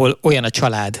 ahol olyan a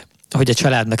család, hogy a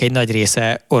családnak egy nagy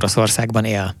része Oroszországban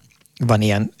él. Van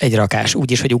ilyen egy rakás,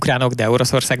 úgyis, hogy ukránok, de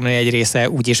Oroszországban egy része,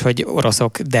 úgyis, hogy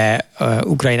oroszok, de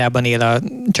Ukrajnában él a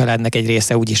családnak egy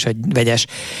része, úgyis, hogy vegyes.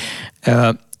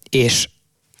 És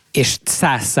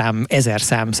 100 szám, 1000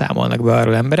 szám számolnak be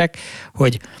arról emberek,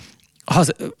 hogy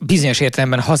bizonyos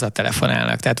értelemben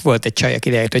hazatelefonálnak. Tehát volt egy csaj,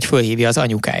 aki leírt, hogy fölhívja az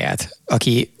anyukáját,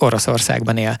 aki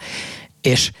Oroszországban él,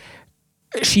 és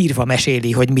sírva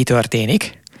meséli, hogy mi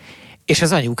történik, és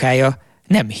az anyukája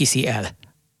nem hiszi el.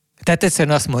 Tehát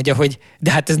egyszerűen azt mondja, hogy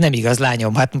de hát ez nem igaz,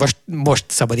 lányom, hát most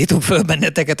szabadítunk föl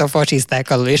benneteket a fasiszták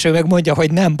alól, és ő meg mondja,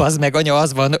 hogy nem, bazd meg, anya,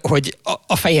 az van, hogy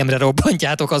a fejemre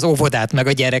robbantjátok az óvodát meg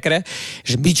a gyerekre,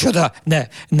 és micsoda?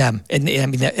 Nem,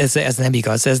 ez nem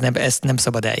igaz, ezt nem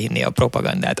szabad elhinni, a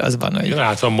propagandát, az van, hogy...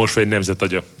 Hát van most egy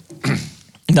nemzetagya.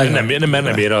 Mert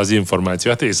nem ér az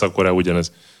információ, hát Észak-Korea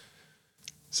ugyanez.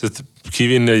 Szóval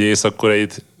kivinni egy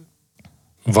észak-koreait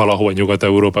valahol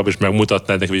Nyugat-Európába, és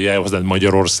megmutatnád neki, hogy elhoznád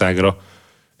Magyarországra,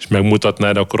 és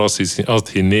megmutatnád, akkor azt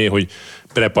hinné, hogy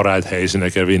preparált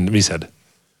helyszínekre viszed.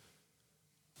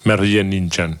 Mert hogy ilyen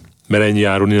nincsen. Mert ennyi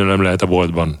árul innen nem lehet a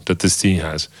boltban. Tehát ez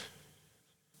színház.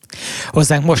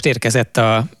 Hozzánk most érkezett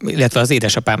illetve az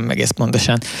édesapám egész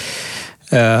pontosan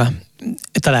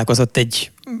találkozott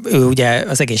ő ugye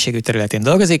az egészségügy területén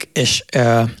dolgozik, és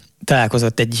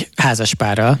találkozott egy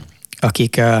házaspárral,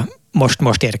 akik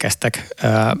most érkeztek,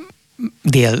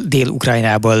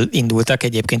 Dél-Ukrajnából indultak,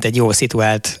 egyébként egy jól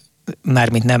szituált,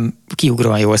 mármint nem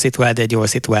kiugróan jól szituált, de egy jól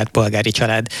szituált polgári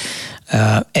család,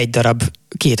 egy darab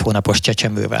 2 hónapos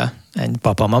csecsemővel, egy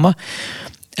papa-mama,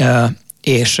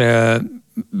 és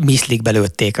miszlikbe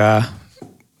lőtték a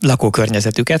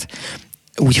lakókörnyezetüket,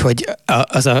 úgyhogy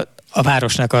a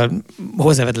városnak a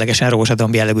hozzávetlegesen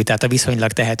rózsadomb jellegű, tehát a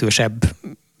viszonylag tehetősebb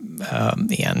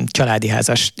ilyen családi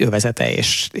házas övezete,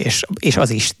 és az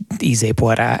is 10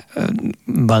 porrá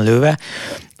van lőve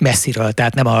messziről,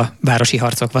 tehát nem a városi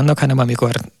harcok vannak, hanem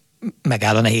amikor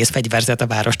megáll a nehéz fegyverzet a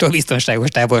várostól biztonságos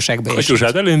távolságba.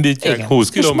 Katyusát elindítják, igen, 20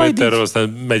 kilométerről, aztán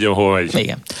megy, ahol megy.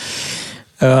 Igen.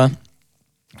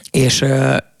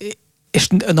 És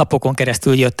napokon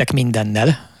keresztül jöttek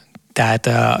mindennel, tehát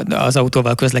az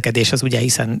autóval közlekedés az ugye,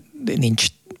 hiszen nincs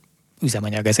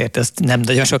üzemanyag, ezért ez nem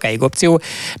nagyon sokáig opció.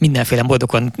 Mindenféle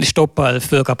módokon stoppal,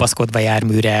 fölkapaszkodva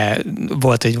járműre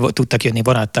volt, hogy tudtak jönni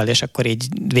vonattal, és akkor így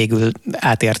végül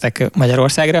átértek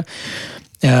Magyarországra.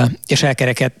 És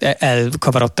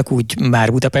elkavarodtak úgy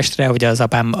már Budapestre, hogy az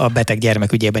apám a beteg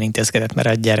gyermek ügyében intézkedett, mert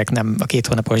a 2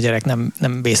 hónapos gyerek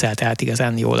nem vészelte át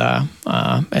igazán jól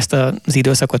ezt az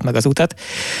időszakot, meg az utat.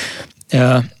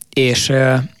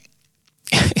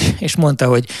 És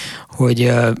mondta,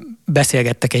 hogy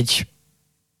beszélgettek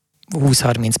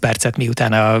 20-30 percet,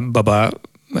 miután a baba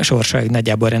sorsa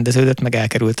nagyjából rendeződött, meg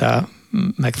elkerült a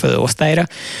megfelelő osztályra.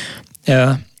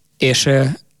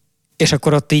 És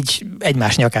akkor ott így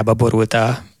egymás nyakába borult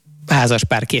a házas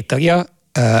pár két tagja,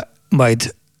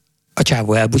 majd a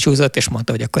csávó elbúcsúzott, és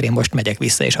mondta, hogy akkor én most megyek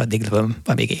vissza, és addig lövöm,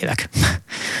 amíg élek.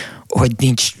 Hogy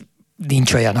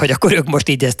nincs olyan, hogy akkor ők most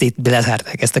így ezt itt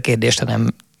lezárták ezt a kérdést,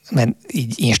 hanem mert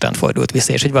így instant fordult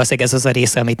vissza, és hogy valószínűleg ez az a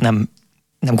része, amit nem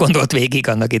gondolt végig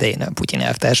annak idején a Putyin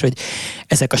elvtárs, hogy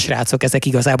ezek a srácok, ezek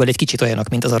igazából egy kicsit olyanok,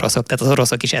 mint az oroszok. Tehát az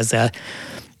oroszok is ezzel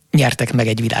nyertek meg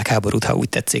egy világháborút, ha úgy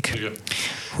tetszik.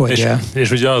 Hogy,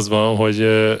 és ugye az van, hogy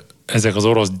ezek az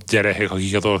orosz gyerekek,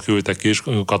 akiket ott küldtek ki, és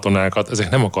katonákat, ezek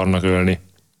nem akarnak ölni.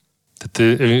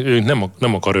 Tehát ők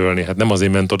nem akar ölni, hát nem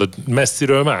azért ment oda.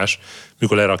 Messziről más,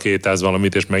 mikor lerakétáz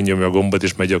valamit, és megnyomja a gombot,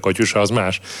 és megy a katyusa, az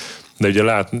más. De ugye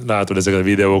látod ezeket a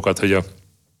videókat, hogy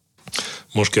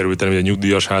most került el, hogy a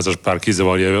nyugdíjas házaspár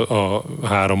kizavarja a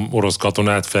 3 orosz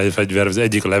katonát fegyvervel, az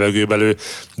egyik a levegőbe lő,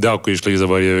 de akkor is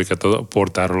lezavarja őket a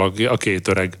portáról a 2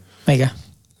 öreg. Igen.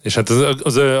 És hát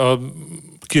a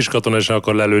kis katona sem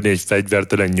akar lelőni egy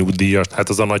fegyvertelen nyugdíjast, hát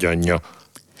az a nagyanyja.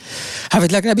 Hát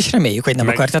vagy legalábbis reméljük, hogy nem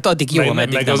akar, tehát addig jó,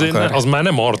 ameddig nem akar. Az már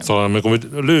nem arctalan, amikor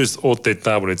lősz ott egy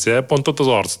távol egy célpontot, az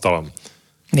arctalan.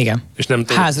 Igen. És nem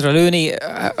házra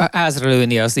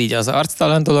lőni az így az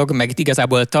arctalan dolog, meg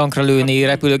igazából tankra lőni,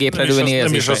 repülőgépre lőni.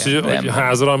 Nem is az, hogy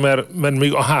házra, mert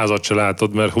még a házat se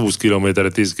látod, mert 20 kilométerre,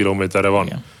 10 kilométerre van.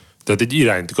 Igen. Tehát egy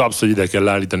irányt kapsz, hogy ide kell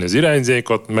állítani az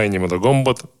irányzékot, megnyomod a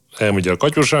gombot, elmegy a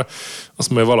katyusa, azt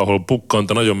majd valahol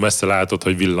pukkant, nagyon messze látod,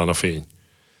 hogy villan a fény.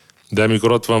 De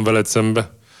amikor ott van veled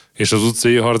szembe, és az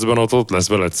utcai harcban ott lesz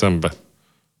veled szembe.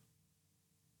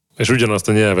 És ugyanazt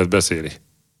a nyelvet beszéli.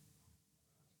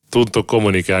 Tudtok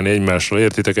kommunikálni egymással,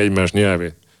 értitek egymás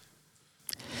nyelvét.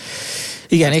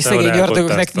 Igen, és szegény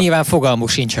gyarmatoknak nyilván fogalmuk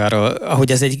sincs arról,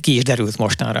 ahogy ez ki is derült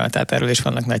mostanra, tehát erről is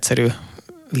vannak nagyszerű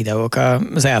videók.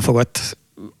 Az elfogott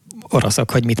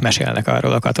oroszok, hogy mit mesélnek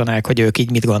arról a katonák, hogy ők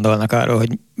így mit gondolnak arról, hogy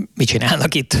mit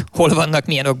csinálnak itt, hol vannak,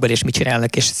 milyen okból és mit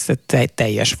csinálnak, és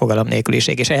teljes fogalom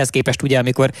nélküliség. És ehhez képest ugye,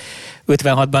 amikor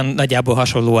 56-ban nagyjából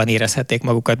hasonlóan érezhették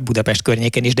magukat Budapest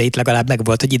környékén is, de itt legalább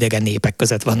megvolt, hogy idegen népek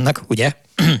között vannak, ugye?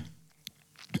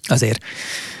 Azért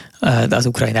az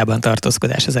Ukrajnában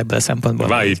tartózkodás az ebből a szempontból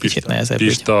Vályi kicsit nehezebb.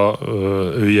 Pista,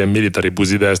 ő ilyen militári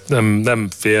buzi, de ezt nem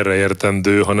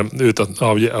félreértendő, hanem őt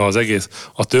az egész,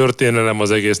 a történelem,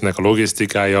 az egésznek a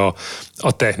logisztikája,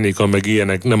 a technika, meg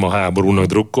ilyenek nem a háborúnak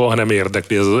drukkol, hanem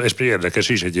érdekli, és érdekes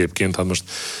is egyébként, hát most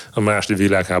a második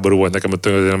világháború volt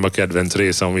nekem a kedvenc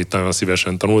része, amit nagyon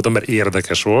szívesen tanultam, mert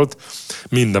érdekes volt,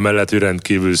 mindamellett, hogy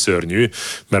rendkívül szörnyű,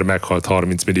 mert meghalt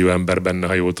 30 millió ember benne,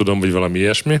 ha jól tudom, vagy valami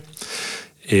ilyesmi.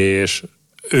 És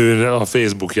ő a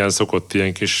Facebookján szokott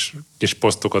ilyen kis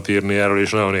posztokat írni erről,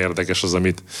 és nagyon érdekes az,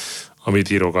 amit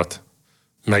írogat.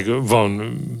 Meg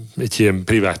van egy ilyen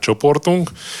privát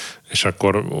csoportunk, és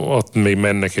akkor ott még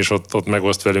mennek, és ott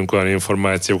megoszt velünk olyan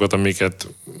információkat, amiket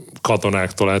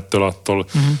katonáktól, attól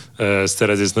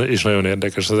szerez, és nagyon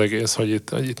érdekes az egész, hogy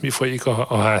itt mi folyik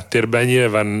a háttérben.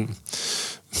 Nyilván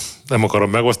nem akarom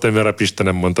megosztani, mert a Pista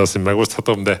nem mondta azt, hogy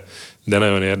megoszthatom, de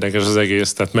nagyon érdekes az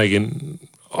egész. Tehát megint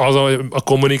a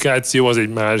kommunikáció az egy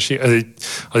másik,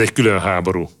 az egy külön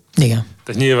háború. Igen.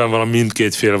 Tehát nyilvánvalóan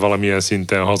mindkét fél valamilyen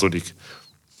szinten hazudik.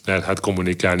 Mert hát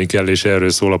kommunikálni kell, és erről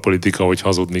szól a politika, hogy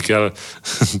hazudni kell.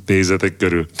 Nézzetek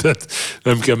körül. Tehát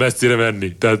nem kell messzire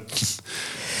menni. Tehát...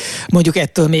 Mondjuk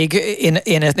ettől még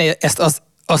én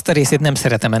azt a részét nem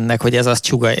szeretem ennek, hogy ez azt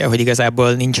csugalja, hogy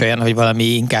igazából nincs olyan, hogy valami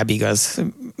inkább igaz,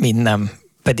 mint nem.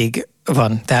 Pedig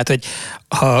van. Tehát, hogy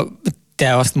ha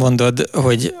te azt mondod,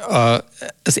 hogy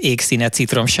az ég színe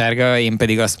citromsárga, én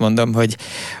pedig azt mondom, hogy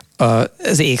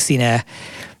az ég színe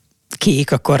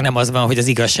kék, akkor nem az van, hogy az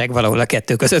igazság valahol a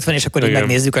kettő között van, és akkor így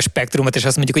megnézzük a spektrumot, és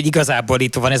azt mondjuk, hogy igazából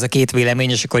itt van ez a két vélemény,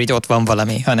 és akkor így ott van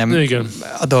valami, hanem igen.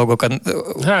 A dolgokat...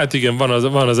 Hát igen,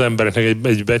 van az embereknek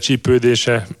egy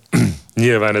becsípődése.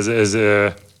 Nyilván ez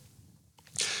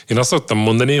én azt szoktam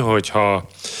mondani, hogy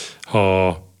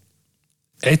ha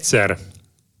egyszer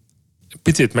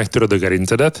picit megtöröd a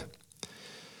gerincedet,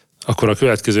 akkor a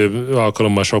következő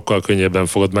alkalommal sokkal könnyebben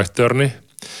fogod megtörni,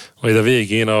 majd a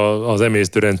végén az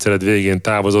emésztőrendszered végén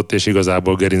távozott, és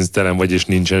igazából gerinctelen vagy, és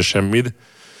nincsen semmid.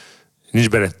 Nincs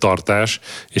benne tartás,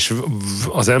 és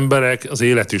az emberek az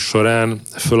életük során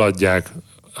föladják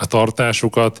a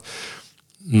tartásukat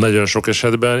nagyon sok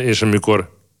esetben, és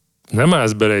amikor nem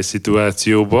állsz bele egy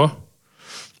szituációba,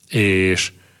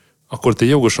 és akkor te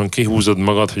jogosan kihúzod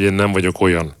magad, hogy én nem vagyok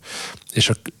olyan.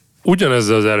 És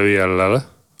ugyanezzel az előjellel,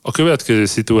 a következő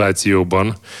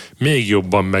szituációban még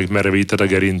jobban megmerevíted a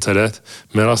gerincedet,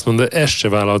 mert azt mondod, ezt se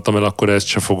vállaltam el, akkor ezt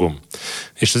se fogom.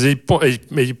 És ez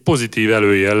egy pozitív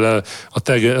előjellel a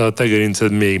te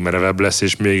gerinced még merevebb lesz,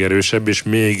 és még erősebb, és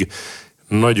még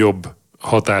nagyobb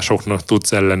hatásoknak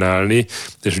tudsz ellenállni,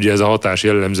 és ugye ez a hatás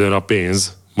jellemzően a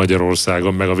pénz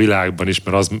Magyarországon, meg a világban is,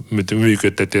 mert az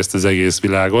működteti ezt az egész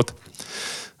világot,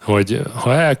 hogy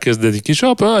ha elkezded egy kis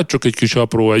apró, csak egy kis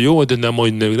apró, jó, de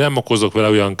nem okozok vele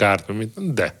olyan kárt,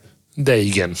 de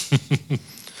igen.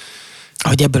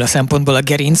 Hogy ebből a szempontból a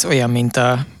gerinc olyan, mint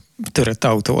a törött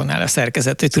autónál a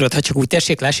szerkezet, hogy tudod, ha csak úgy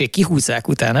tessék, kihúzzák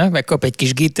utána, meg kap egy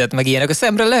kis gittet, meg ilyenek, a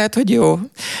szemre lehet, hogy jó,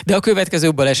 de a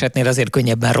következő balesetnél azért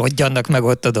könnyebben rodjannak meg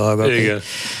ott a dolgok. Igen.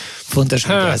 Fontos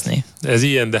vigyázni. Ez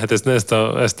ilyen, de hát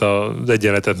ezt az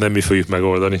egyenletet nem mi fogjuk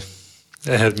megoldani.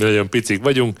 Ehhez mi nagyon picik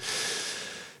vagyunk.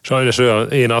 Sajnos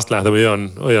én azt látom, hogy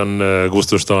olyan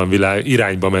gusztustalan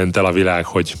irányba ment el a világ,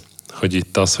 hogy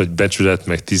itt az, hogy becsület,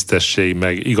 meg tisztesség,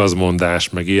 meg igazmondás,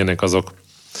 meg ilyenek,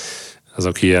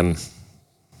 azok ilyen,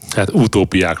 hát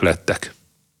utópiák lettek.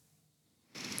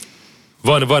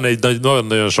 Van egy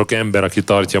nagyon sok ember, aki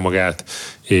tartja magát,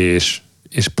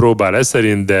 és próbál ez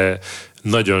szerint, de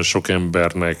nagyon sok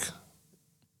embernek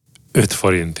 5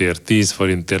 forintért, 10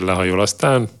 forintért lehajol,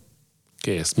 aztán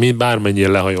kész. Bármennyire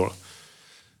lehajol.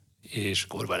 És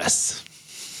kurva lesz.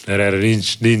 Erre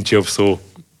nincs jobb szó.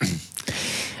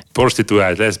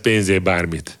 Prostituált lesz, pénzé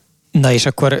bármit. Na és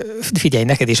akkor figyelj,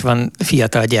 neked is van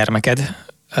fiatal gyermeked.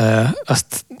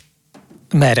 Azt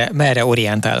merre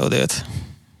orientálod őt?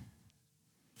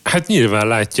 Hát nyilván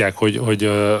látják,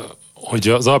 hogy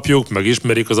az apjuk, meg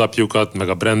ismerik az apjukat, meg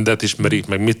a brandet ismerik,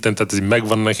 meg mitten, tehát ez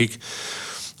megvan nekik,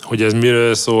 hogy ez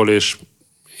miről szól,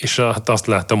 és hát azt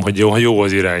láttam, hogy jó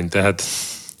az irány, tehát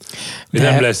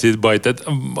nem lesz itt baj. Tehát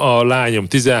a lányom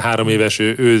 13 éves,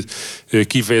 ő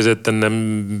kifejezetten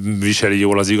nem viseli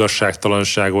jól az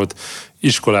igazságtalanságot.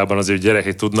 Iskolában azért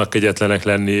gyerekek tudnak kegyetlenek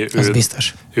lenni. Az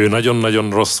biztos. Ő nagyon-nagyon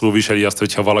rosszul viseli azt,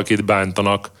 hogyha valakit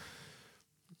bántanak,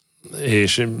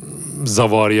 és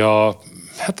zavarja.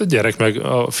 Hát a gyerek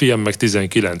a fiam meg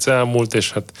 19 elmúlt,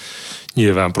 és hát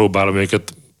nyilván próbálom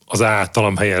őket az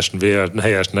általam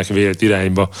helyesnek vélt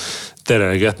irányba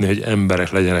terelgetni, hogy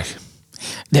emberek legyenek.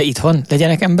 De itthon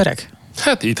legyenek emberek?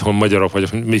 Hát itthon magyarok vagyok,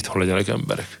 itthon legyenek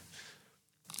emberek.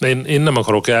 Én nem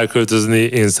akarok elköltözni,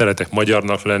 én szeretek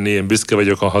magyarnak lenni, én büszke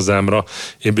vagyok a hazámra,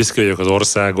 én büszke vagyok az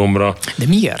országomra. De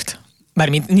miért?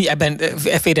 Mármint ebben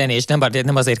félrenézés,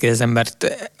 nem azért kérdezem,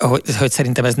 mert hogy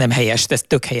szerintem ez nem helyes, ez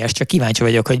tök helyes, csak kíváncsi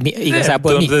vagyok, hogy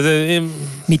igazából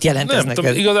mit jelent ez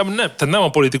neked? Igazából tehát nem a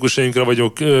politikusainkra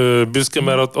vagyok büszke,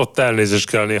 mert ott elnézést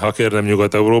kell néha kérnem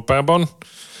Nyugat-Európában,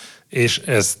 és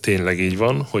ez tényleg így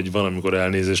van, hogy van, amikor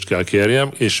elnézést kell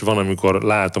kérjem, és van, amikor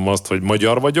látom azt, hogy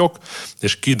magyar vagyok,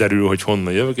 és kiderül, hogy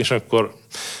honnan jövök, és akkor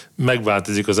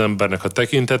megváltozik az embernek a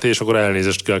tekintete, és akkor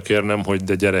elnézést kell kérnem, hogy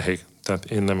de gyerekek, tehát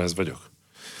én nem ez vagyok.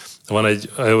 Van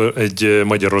egy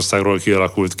Magyarországról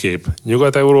kialakult kép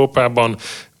Nyugat-Európában,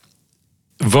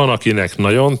 van, akinek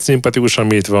nagyon szimpatikus,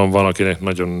 amit van, akinek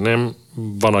nagyon nem,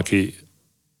 van, aki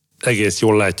egész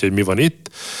jól látja, hogy mi van itt,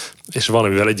 és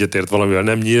valamivel egyetért, valamivel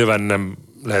nem. Nyilván nem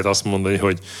lehet azt mondani,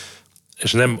 hogy,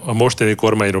 és nem a mostani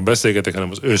kormányról beszélgetek,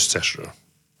 hanem az összesről.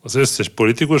 Az összes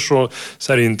politikusról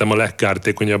szerintem a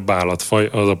legkártékonyabb állatfaj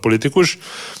az a politikus,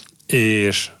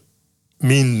 és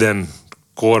minden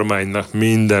kormánynak,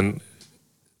 minden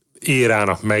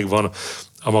érának megvan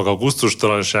a maga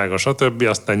gusztustalansága, stb.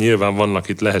 Aztán nyilván vannak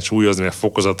itt, lehet súlyozni a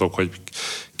fokozatok, hogy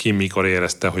ki mikor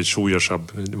érezte, hogy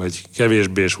súlyosabb, vagy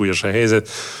kevésbé súlyos a helyzet,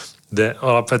 de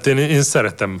alapvetően én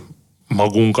szeretem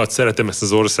magunkat, szeretem ezt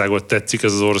az országot, tetszik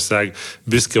ez az ország,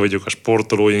 büszke vagyok a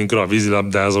sportolóinkra, a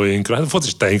vízilabdázóinkra, hát a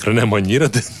focistáinkra nem annyira,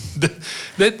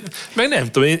 de meg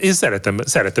nem tudom, én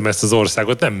szeretem ezt az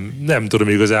országot, nem tudom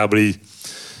igazából így.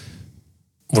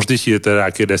 Most így hirtelen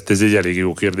rákérdezte, ez egy elég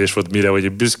jó kérdés volt, mire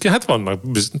vagy büszke. Hát vannak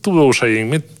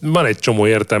tudósaink, van egy csomó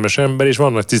értelmes ember, és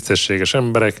vannak tisztességes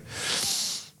emberek.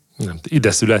 Nem,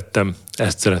 ide születtem,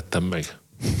 ezt szerettem meg.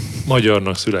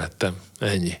 Magyarnak születtem,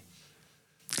 ennyi.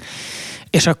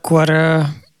 És akkor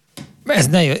ez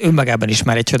önmagában is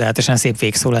már egy csodálatosan szép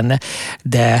végszó lenne,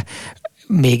 de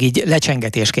még így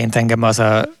lecsengetésként engem az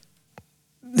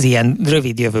ilyen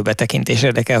rövid jövőbe tekintés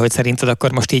érdekel, hogy szerinted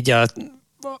akkor most így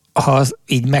ha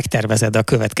így megtervezed a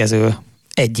következő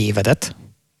egy évedet,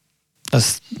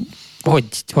 az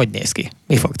hogy néz ki?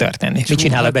 Mi fog történni? Mit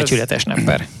csinál a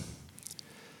becsületesnepper?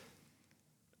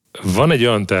 Van egy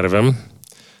olyan tervem,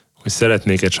 hogy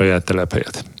szeretnék egy saját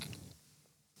telephelyet.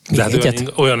 De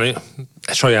hát olyan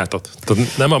sajátot.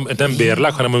 Nem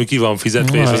bérlek, hanem ami ki van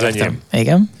fizetve, és az enyém.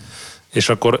 Igen. És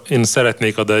akkor én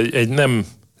szeretnék oda egy nem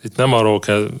Itt nem arról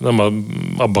kell,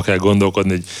 abba kell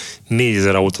gondolkodni, hogy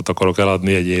 4000 autót akarok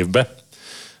eladni egy évbe,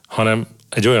 hanem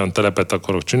egy olyan telepet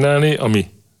akarok csinálni,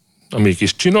 ami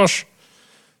kis csinos,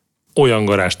 olyan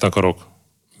garást akarok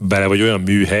bele, vagy olyan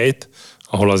műhelyt,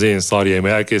 ahol az én szarjaim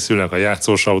elkészülnek, a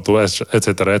játszós autó,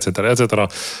 etc.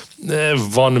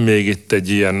 Van még itt egy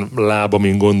ilyen láb,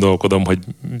 amin gondolkodom, hogy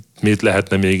mit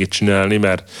lehetne még itt csinálni,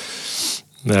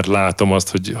 mert látom azt,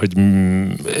 hogy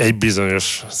egy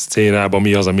bizonyos szénában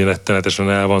mi az, ami rettenetesen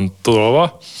el van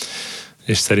tolva,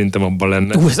 és szerintem abban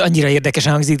lenne. Ez annyira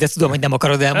érdekesen hangzik, de tudom, hogy nem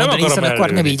akarod elmondani, hiszen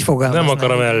akkor nem így fogalmazni. Nem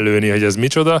akarom ellőni, hogy ez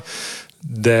micsoda,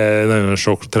 de nagyon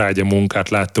sok trágya munkát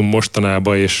láttunk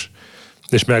mostanában, és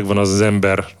megvan az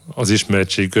ember az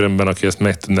ismeretség körömben, aki ezt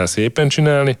meg tudná szépen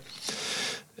csinálni,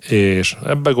 és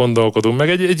ebbe gondolkodunk. Meg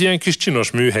egy ilyen kis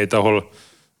csinos műhelyt, ahol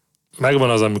megvan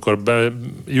az, amikor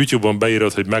YouTube-on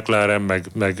beírod, hogy McLaren,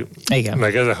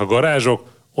 meg ezek a garázsok,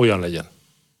 olyan legyen.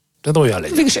 Tehát olyan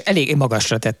legyen. Végülis elég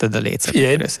magasra tetted a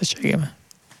létszert összességében.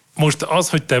 Most az,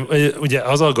 hogy te, ugye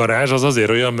az a garázs az azért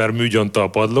olyan, mert műgyanta a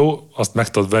padló, azt meg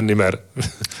tudod venni, mert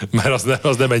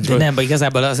az nem egy... De nem,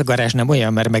 igazából az a garázs nem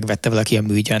olyan, mert megvette valaki a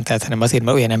műgyantát, hanem azért,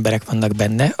 mert olyan emberek vannak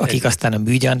benne, akik aztán a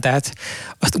műgyantát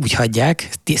azt úgy hagyják,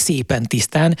 szépen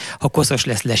tisztán, ha koszos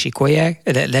lesz,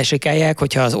 lesikálják,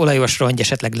 hogyha az olajos rongy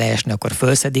esetleg leesne, akkor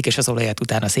fölszedik, és az olajat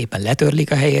utána szépen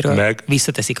letörlik a helyéről,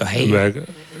 visszateszik a helyére. Meg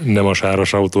nem a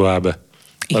sáros autó áll be,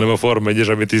 hanem a Form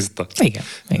 1-es, ami tiszta. Igen.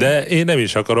 De én nem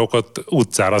is akarok ott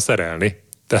utcára szerelni.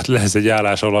 Tehát lesz egy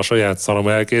állás, ahol a saját szarom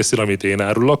elkészül, amit én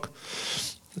árulok,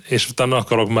 és utána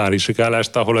akarok már is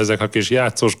állást, ahol ezek a kis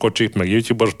játszós kocsik, meg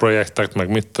YouTube-os projektek, meg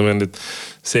mit tudom én,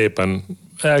 szépen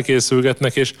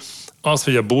elkészülgetnek, és az,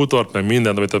 hogy a bútort, meg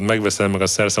mindent, amit ott megveszel, meg a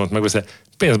szerszámot megveszel,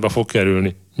 pénzbe fog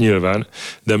kerülni, nyilván,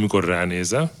 de amikor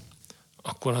ránézel,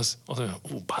 akkor az olyan,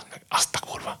 bád meg, azt a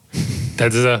kurva.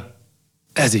 Tehát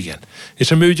ez igen.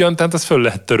 És a műgyantát azt föl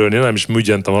lehet törölni, nem is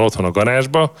műgyanta van otthon a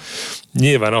garázsba.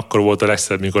 Nyilván akkor volt a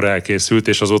legszebb, mikor elkészült,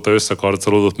 és azóta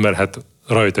összekarcolódott, mert hát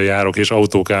rajta járok, és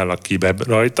autók állnak ki be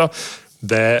rajta,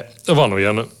 de van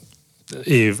olyan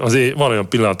van olyan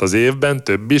pillanat az évben,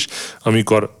 több is,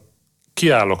 amikor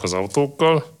kiállok az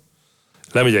autókkal,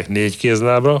 lemegyek 4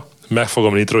 kézlábra,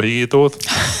 megfogom a nitrohigítót,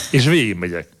 és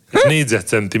végigmegyek. És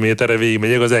négyzetcentiméterre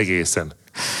végigmegyek az egészen.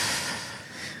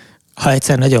 Ha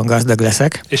egyszer nagyon gazdag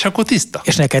leszek, és akkor tiszta.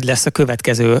 És neked lesz a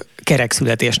következő kerek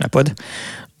születésnapod,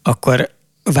 akkor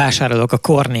vásárolok a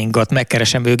Corningot,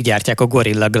 megkeresem, ők gyártják a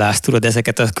Gorilla Glass, tudod,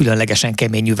 ezeket a különlegesen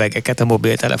kemény üvegeket, a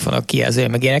mobiltelefonok kijelzője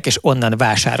meg ilyenek, és onnan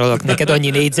vásárolok neked annyi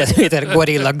négyzetméter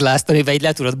Gorilla Glass-t, amivel így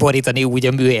le tudod borítani úgy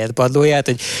a műhelyet padlóját,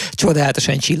 hogy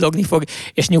csodálatosan csillogni fog,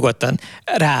 és nyugodtan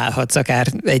ráállhatsz akár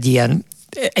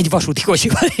egy vasúti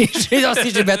kocsival is, hogy azt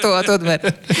is betolhatod,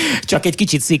 mert csak egy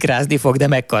kicsit szikrázni fog, de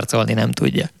megkarcolni nem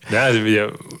tudja. De ez ugye,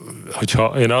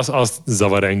 hogyha én azt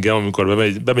zavar engem,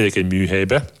 amikor bemegyek egy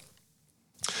műhelybe,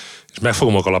 és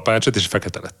megfogom a kalapácsot, és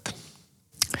fekete lett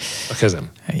a kezem.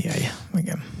 Jaj,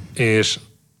 igen. És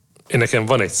nekem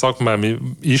van egy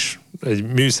szakmám is, egy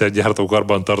műszergyártó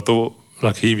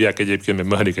karbantartónak hívják egyébként, mert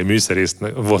mechanikai műszerész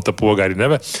volt a polgári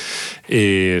neve,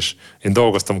 és én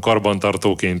dolgoztam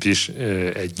karbantartóként is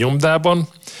egy nyomdában,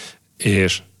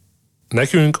 és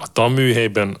nekünk a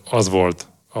tanműhelyben az volt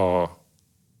a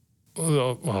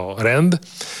rend,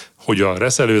 hogy a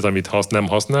reszelőt, amit nem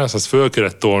használsz, azt föl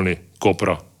kellett tolni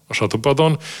kopra a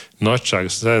satupadon,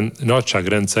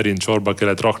 nagyságrend szerint sorba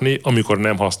kellett rakni, amikor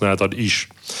nem használtad is.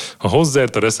 Ha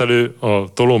hozzáért a reszelő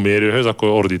a tolómérőhöz, akkor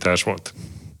ordítás volt.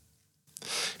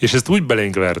 És ezt úgy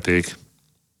belénk verték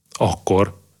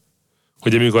akkor,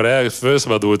 hogy amikor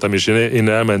felszabadultam, és én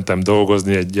elmentem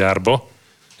dolgozni egy gyárba,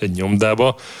 egy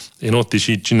nyomdába, én ott is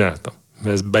így csináltam,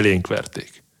 mert ezt belénk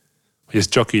verték. Hogy ez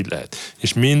csak így lehet.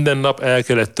 És minden nap el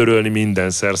kellett törölni minden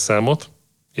szerszámot,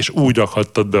 és úgy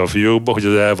rakhattad be a fiókba, hogy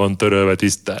az el van törölve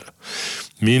tisztára.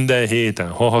 Minden héten,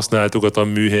 ha használtuk a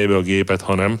tanműhelybe a gépet,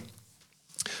 ha nem,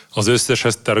 az összes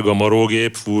eszterga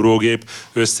marógép, fúrógép,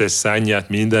 összes szánnyát,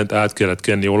 mindent át kellett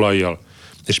kenni olajjal,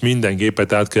 és minden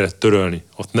gépet át kellett törölni.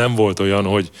 Ott nem volt olyan,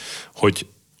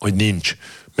 hogy nincs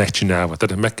megcsinálva.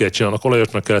 Tehát meg kellett csinálni,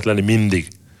 olajosnak kellett lenni mindig.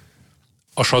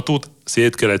 A satut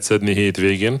szét kellett szedni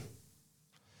hétvégén,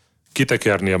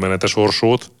 kitekerni a menetes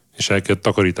orsót, és el kellett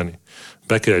takarítani.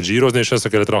 Be kellett zsírozni, és össze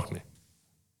kellett rakni.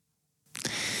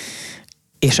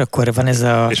 És akkor van ez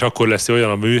a... És akkor lesz olyan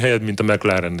a műhelyed, mint a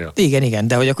McLarennél. Igen,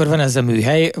 de hogy akkor van ez a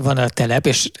műhely, van a telep,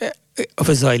 és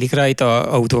zajlik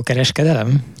rajta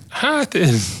autókereskedelem? Hát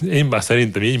én már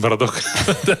szerintem így maradok.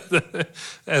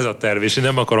 Ez a terv, és én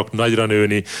nem akarok nagyra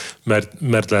nőni,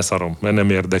 mert leszarom, mert nem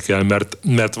érdekel,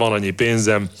 mert van annyi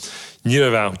pénzem.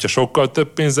 Nyilván, hogyha sokkal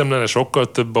több pénzem lenne,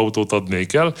 sokkal több autót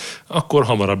adnék el, akkor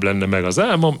hamarabb lenne meg az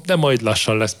álmom, de majd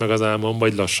lassan lesz meg az álmom,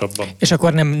 vagy lassabban. És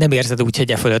akkor nem érzed úgy,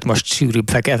 hogy fölött most sűrűbb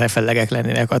fekete fellegek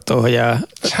lennének attól, hogy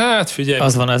hát figyelj,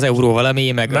 az van az euró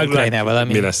valami, meg a Ukrajna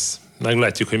valami. Mi lesz?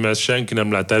 Meglátjuk, hogy mert senki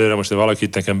nem lát előre, most valaki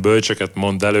nekem bölcsöket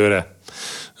mond előre.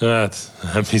 Hát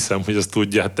nem hiszem, hogy azt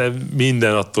tudja. Hát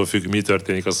minden attól függ, mi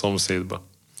történik a szomszédban.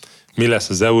 Mi lesz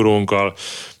az eurónkkal,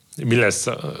 mi lesz,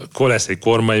 akkor lesz egy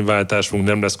kormányváltásunk,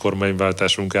 nem lesz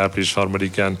kormányváltásunk április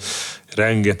 3-án.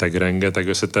 Rengeteg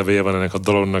összetevéje van ennek a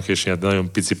dolognak, és ilyen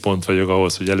nagyon pici pont vagyok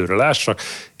ahhoz, hogy előre lássak.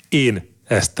 Én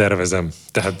ezt tervezem.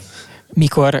 Tehát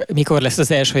Mikor lesz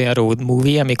az első olyan road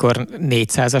movie, amikor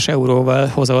 400-as euróval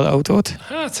hozol autót?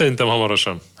 hát szerintem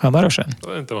hamarosan. Hamarosan?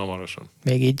 Szerintem hamarosan.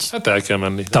 Még így? Hát el kell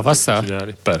menni. Tavasszal?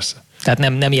 Persze. Tehát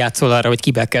nem játszol arra, hogy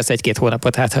kibekkelsz 1-2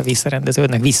 hónapot, hát ha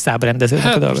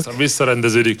visszábrendeződnek a dolgok?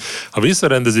 Ha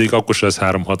visszarendeződik, akkor se lesz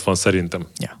 360 szerintem.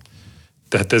 Ja.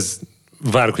 Tehát ez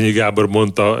Várkonyi Gábor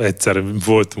mondta, egyszer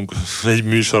voltunk egy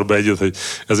műsorban együtt, hogy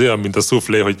ez olyan, mint a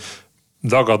szuflé, hogy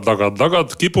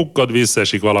dagad, kipukkad,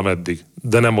 visszaesik valameddig,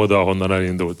 de nem oda, ahonnan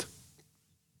elindult.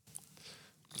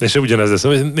 És ugyanez lesz,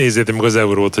 hogy nézzétek meg az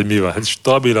eurót, hogy mi van. Hát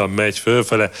stabilan megy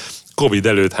fölfele, Covid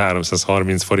előtt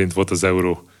 330 forint volt az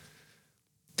euró.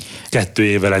 2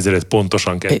 évvel ezelőtt,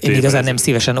 pontosan 2 évvel Én igazán ezelőtt. nem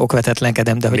szívesen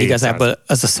okvetetlenkedem, de hogy 400. igazából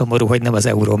az a szomorú, hogy nem az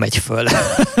euró megy föl.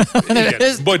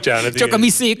 Igen, bocsánat. Csak igen. a mi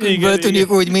székünkből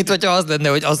tűnik úgy, mint hogyha az lenne,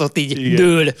 hogy az ott így Igen.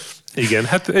 dől. Igen,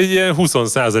 hát egy ilyen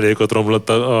 20%-ot romlott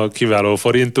a kiváló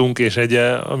forintunk, és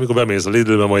amikor bemész a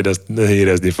Lidlbe, majd ezt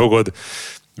érezni fogod.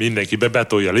 Mindenki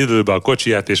betolja a Lidlbe a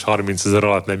kocsiját, és 30 000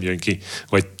 alatt nem jön ki.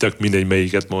 Vagy tök mindegy,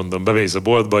 melyiket mondom. Bemész a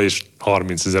boltba, és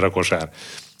 30 000 a kosár.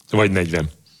 Vagy 40.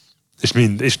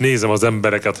 És nézem az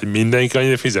embereket, hogy mindenki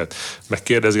annyit fizet.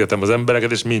 Megkérdezgetem az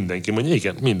embereket, és mindenki mondja,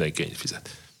 igen, mindenki annyit fizet.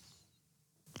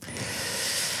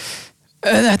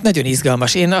 Hát nagyon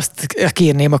izgalmas. Én azt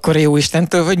kérném akkor a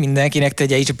Jóistentől, hogy mindenkinek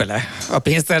tegye is bele a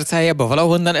pénztárcájába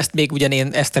valahonnan. Ezt még ugyan én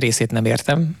ezt a részét nem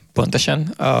értem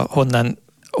pontosan.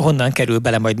 Honnan kerül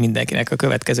bele majd mindenkinek a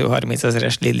következő 30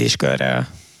 000-es lidliskörre?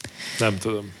 Nem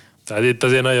tudom. Tehát itt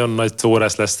azért nagyon nagy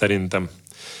szórás lesz szerintem.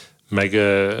 Meg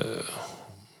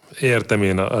értem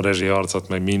én a rezsiharcot,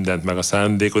 meg mindent, meg a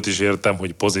szándékot is értem,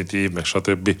 hogy pozitív, meg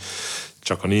stb.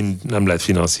 Csak nem lehet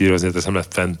finanszírozni, tehát nem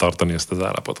lehet fenntartani ezt az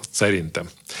állapotot. Szerintem.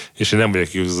 És én nem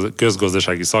vagyok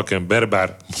közgazdasági szakember,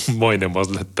 bár majdnem az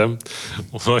lettem,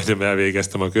 majdnem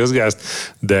elvégeztem a közgázt,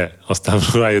 de aztán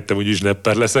rájöttem, hogy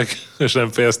üsnepper leszek, és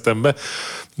nem fejeztem be.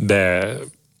 De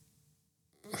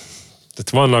tehát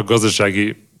vannak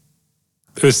gazdasági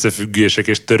összefüggések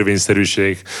és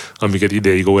törvényszerűség, amiket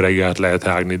ideig óráig át lehet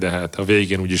hágni, de hát a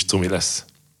végén úgyis cumi lesz.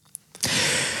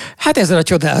 Hát ezzel a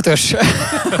csodálatos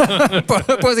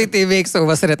pozitív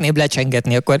végszóval szeretném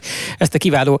lecsengetni akkor ezt a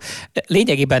kiváló,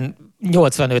 lényegében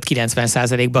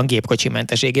 85-90%-ban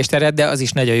gépkocsimentes égésteret, de az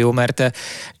is nagyon jó, mert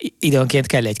időnként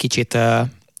kell egy kicsit a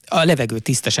levegő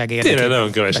tisztaság érdekében. Tényleg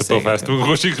nagyon keveset pofáztunk a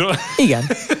kocsikról.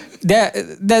 Igen.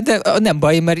 De nem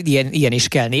baj, mert ilyen is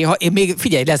kell néha. Én még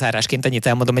figyelj, lezárásként annyit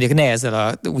elmondom, hogy ne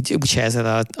úgyse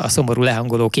ezzel a szomorú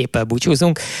lehangoló képpel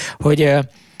búcsúzunk, hogy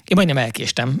én majdnem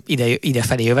elkéstem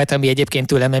idefelé jövet, ami egyébként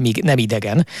tőlem nem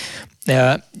idegen.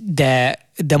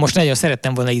 De most nagyon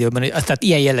szerettem volna időben, tehát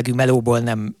ilyen jellegű melóból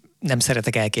nem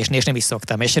szeretek elkésni, és nem is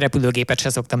szoktam, és repülőgépet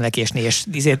sem szoktam lekésni, és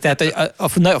tehát a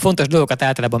fontos dolgokat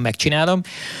általában megcsinálom.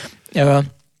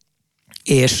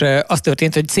 És az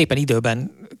történt, hogy szépen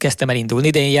időben kezdtem el indulni,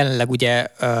 de én jelenleg ugye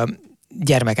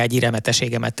gyermekágyi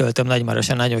remeteségemet töltöm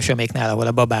Nagymarosan, nagyon söméknál, ahol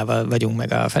a babával vagyunk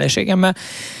meg a feleségemmel,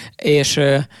 és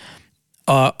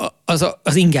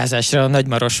az ingázásra a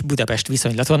Nagymaros-Budapest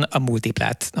viszonylaton a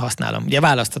multiplát használom. Ugye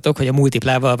választatok, hogy a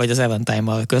multiplával vagy az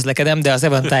Evantime-mal közlekedem, de az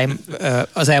Evantime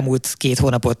az elmúlt 2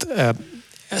 hónapot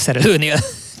szerelőnél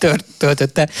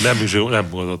töltötte. Nem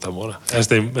gondoltam volna.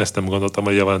 Ezt nem gondoltam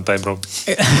a Evantime-ról.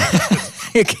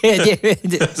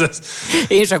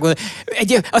 Én sem gondolom.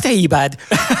 A te hibád.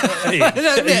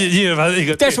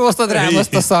 Nyilván, te hoztad rám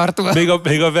azt a szart.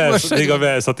 Még a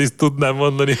Velszat is tudnám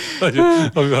mondani,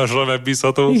 ami hasonló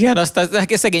megbízható. Igen, aztán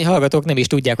szegény hallgatók nem is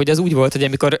tudják, hogy az úgy volt, hogy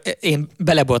amikor én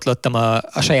belebotlottam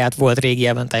a saját volt régi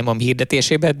Evantime-om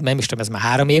hirdetésébe, nem is tudom, ez már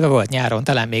 3 éve volt nyáron,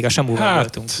 talán még a Samúval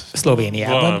voltunk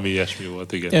Szlovéniában. Valami ilyesmi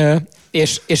volt, igen.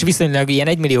 És viszonylag ilyen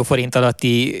 1 millió forint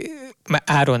alatti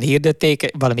áron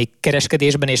hirdették valami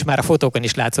kereskedésben, és már a fotókon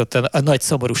is látszott a nagy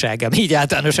szomorúság, ami így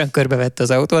általánosan körbevette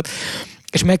az autót.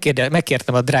 és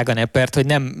megkértem a drága Neppert, hogy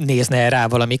nem nézne rá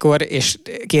valamikor, és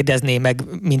kérdezné meg,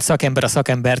 mint szakember a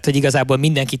szakembert, hogy igazából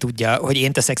mindenki tudja, hogy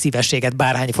én teszek szívességet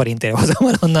bárhány forintért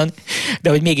hozom onnan, de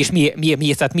hogy mégis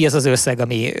mi az az összeg,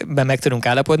 amiben meg tudunk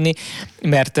állapodni,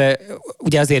 mert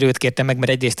ugye azért őt kértem meg,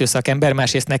 mert egyrészt ő szakember,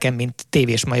 másrészt nekem, mint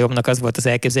tévés majomnak az volt az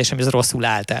elképzelésem, hogy ez rosszul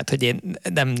áll, tehát hogy én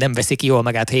nem veszik jól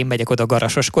magát, ha én megyek oda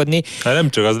garasoskodni. Hát nem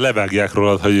csak az levágják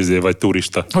rólad, hogy vagy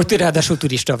turista. Hogy ráadásul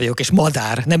turista vagyok, és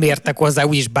madár, nem értek hozzá,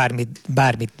 úgyis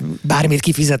bármit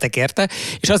kifizetek érte,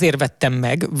 és azért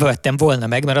vettem volna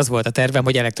meg, mert az volt a tervem,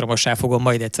 hogy elektromossá fogom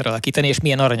majd egyszer alakítani, és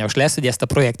milyen aranyos lesz, hogy ezt a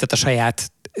projektet a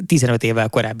saját 15 évvel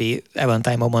korábbi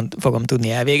Eventime-on fogom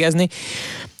tudni elvégezni.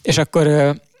 És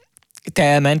akkor te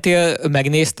elmentél,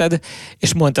 megnézted,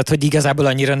 és mondtad, hogy igazából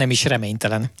annyira nem is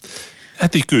reménytelen.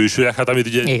 Hát így külsőleg, hát amit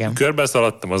ugye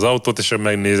körbeszaladtam az autót, és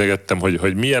megnézegettem,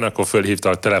 hogy milyen, akkor fölhívta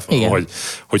a telefonon,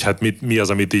 hogy hát mi az,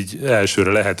 amit így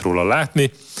elsőre lehet róla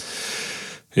látni.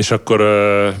 És akkor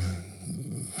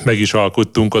meg is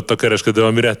alkottunk ott a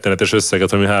kereskedelmi rettenetes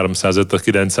összeget, ami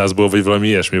 305-900-ból, vagy valami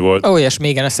ilyesmi volt. Olyasmi,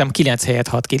 igen, azt hiszem 9 helyett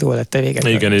 6 kiló lett a véget.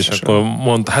 Igen, és akkor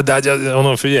mondta, hát de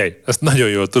onnan figyelj, ezt nagyon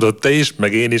jól tudod te is,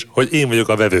 meg én is, hogy én vagyok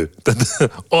a vevő.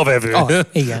 Tehát a vevő.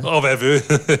 Igen. A vevő.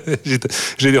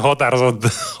 És így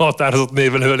határozott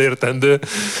néven értendő.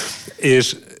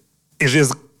 És ez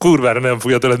kurvára nem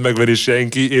fogja tőled megvenni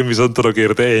senki, én viszont tudok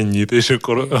érte ennyit. És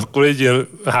akkor egy ilyen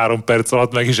 3 perc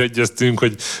alatt meg is egyeztünk,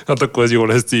 hogy hát akkor ez jó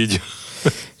lesz így.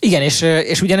 Igen,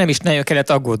 és ugye nem is nagyon kellett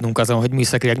aggódnunk azon, hogy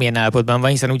műszakilag milyen állapotban van,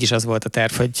 hiszen úgyis az volt a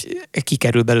terv, hogy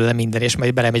kikerül belőle minden, és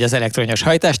majd belemegy az elektronyos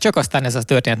hajtás, csak aztán ez a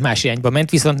történet más irányba ment,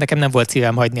 viszont nekem nem volt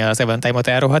szívem hagyni az Eventime-ot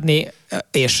elrohadni,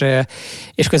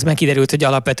 és közben kiderült, hogy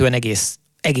alapvetően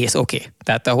egész oké.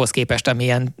 Tehát ahhoz képest,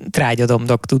 amilyen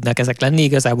trágyadomdok tudnak ezek lenni,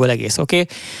 igazából egész oké.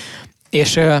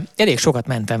 És elég sokat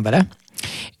mentem vele,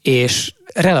 és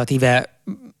relatíve,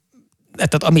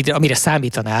 tehát amire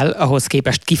számítanál, ahhoz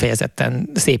képest kifejezetten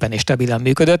szépen és stabilan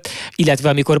működött, illetve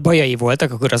amikor bajai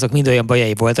voltak, akkor azok mind olyan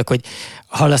bajai voltak, hogy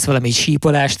hallasz valami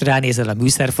sípolást, ránézel a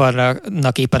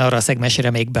műszerfalnak éppen arra a szegmensre,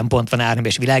 amelyikben pont van áram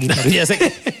és világít, mert ugye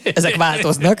ezek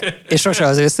változnak, és sose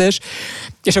az összes,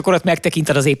 és akkor ott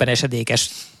megtekinted az éppen esedékes,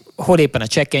 hol éppen a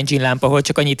check engine lámpa, hol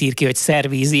csak annyit ír ki, hogy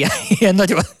szervíz, ilyen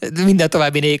nagyon minden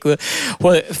további nélkül,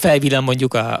 hol felvillan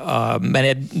mondjuk a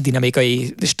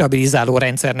dinamikai stabilizáló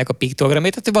rendszernek a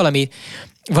piktogramét, tehát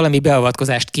valami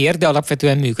beavatkozást kér, de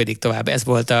alapvetően működik tovább. Ez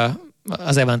volt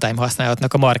az Eventime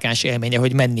használatnak a markáns élménye,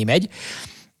 hogy menni megy.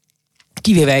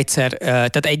 Kivéve egyszer,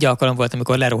 tehát egy alkalom volt,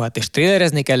 amikor lerohadt és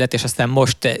trélerezni kellett, és aztán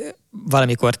most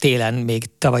valamikor télen, még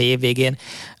tavaly évvégén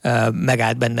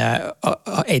megállt benne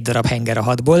egy darab henger a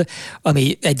 6-ból,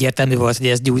 ami egyértelmű volt, hogy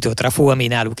ez gyújtott trafó, ami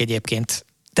náluk egyébként,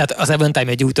 tehát az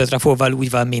Eventime egy gyújtott trafóval úgy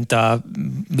van, mint a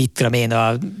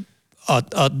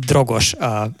drogos,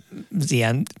 az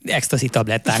ilyen ecstasy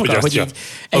tablettákkal, hogy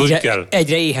így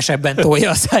egyre éhesebben tolja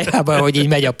a szájába, hogy így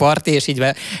megy a parti, és így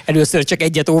először csak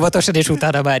egyet óvatosan, és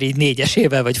utána már így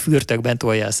 4-esével vagy fürtökben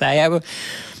tolja a szájába.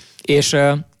 És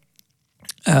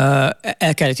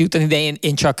el kellett jutni, de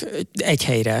én csak egy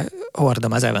helyre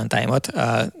hordom az Eventime-ot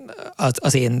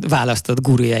az én választott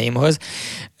gurujaimhoz.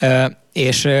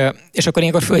 És akkor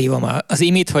ilyenkor fölhívom az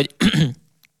imit, hogy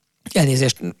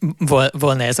elnézést,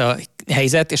 volna ez a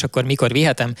helyzet, és akkor mikor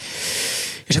vihetem?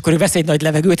 És akkor ő vesz egy nagy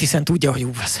levegőt, hiszen tudja, hogy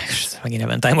megint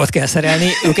Eventime-ot kell szerelni.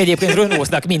 Ők egyébként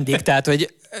Renault-nak mindig, tehát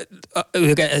hogy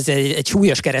ők egy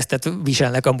súlyos keresztet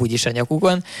viselnek amúgy is a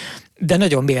nyakukon, de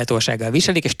nagyon méltósággal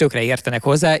viselik, és tökre értenek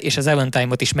hozzá, és az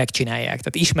Eventime-ot is megcsinálják.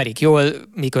 Tehát ismerik jól,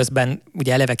 miközben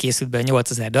ugye eleve készült be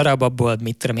 8000 darab, abból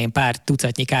pár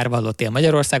tucatnyi kár vallott él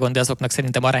Magyarországon, de azoknak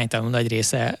szerintem aránytalanul nagy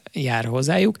része jár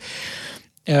hozzájuk.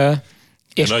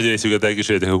 És nagy részüket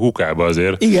elkísérték a kukába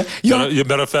azért. Igen. Ja.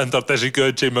 Mert a fenntartási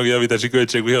költség, meg a javítási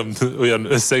költség olyan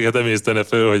összeget emésztene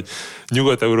föl, hogy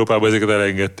Nyugat-Európában ezeket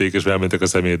elengedték, és elmentek a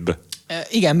szemétbe.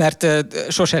 Igen, mert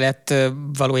sose lett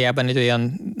valójában egy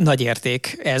olyan nagy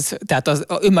érték ez. Tehát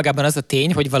önmagában az a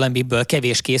tény, hogy valamiből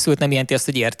kevés készült, nem jelenti azt,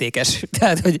 hogy értékes.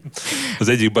 Tehát, hogy... Az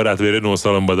egyik barátom Renault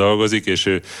szalomban dolgozik, és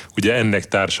ő, ugye ennek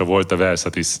társa volt a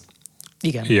Versatis.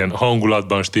 Igen. Ilyen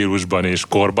hangulatban, stílusban és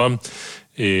korban.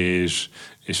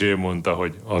 És ő mondta,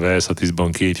 hogy a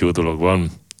Versatisban 2 jó dolog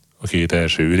van, a 2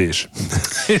 első ülés.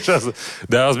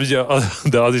 De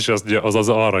az is az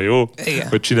arra jó, igen,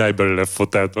 hogy csinálj belőle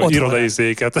fotelt, vagy irodai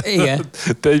széket. Igen.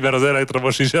 Te egyben az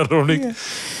elektromos is elromlik. Igen.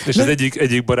 És az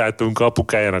egyik barátunk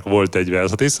apukájának volt egy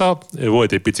Versatis-a,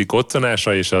 volt egy pici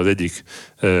koccanása, és az egyik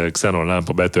xenon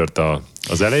lámpa betört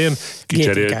az elején,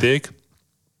 kicserélték.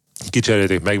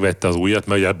 kicserélték, megvette az újat,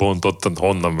 mert ugye bontottan,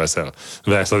 honnan veszel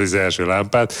az első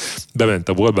lámpát, bement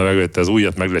a boltba, megvette az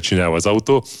újat, meg lett csinálva az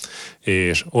autó,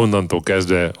 és onnantól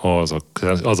kezdve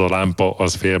az a lámpa,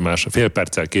 az fél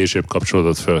perccel később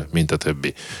kapcsolódott föl, mint a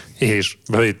többi. És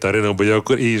bevitt a Renault-ba, hogy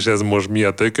akkor és ez most mi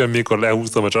a tökön, mikor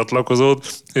lehúztam a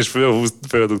csatlakozót, és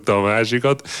feldugtam a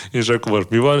másikat, és akkor most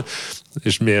mi van?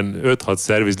 És milyen 5-6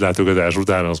 szervizlátogatás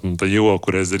után azt mondta, jó,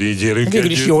 akkor ezzel így élünk.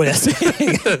 Végül is jó lesz.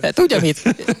 Tudja mit?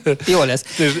 Jó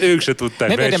lesz. És ők se tudták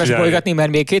nem érdemes bolygatni,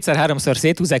 mert még 2-3-szor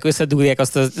széthúzzák, összedugják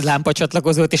azt a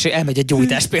lámpacsatlakozót, és elmegy a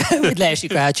gyújtás például, hogy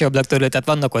leesik a hátsó ablaktorló, tehát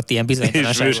vannak ott ilyen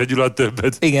bizonytalanságok. És egy gyulladt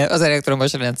többet. Igen, az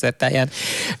elektromos rendszertáján.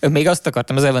 Még azt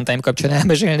akartam az Eventime kapcsán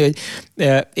elmesélni, hogy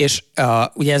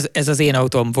ugye ez az én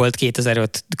autóm volt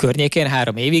 2005 környékén,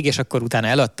 3 évig, és akkor utána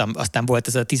eladtam, aztán volt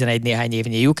ez a 11 néhány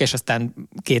évnyi lyuk, és aztán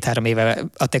 2-3 éve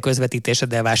a te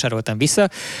közvetítéseddel vásároltam vissza.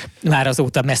 Már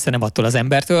azóta messze nem attól az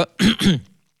embertől.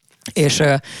 És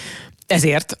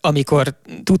ezért, amikor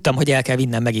tudtam, hogy el kell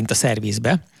vinnem megint a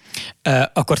szervizbe,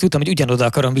 akkor tudtam, hogy ugyanoda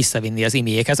akarom visszavinni az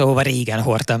imiékhez, ahova régen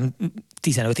hordtam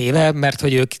 15 éve, mert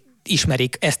hogy ők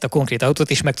ismerik ezt a konkrét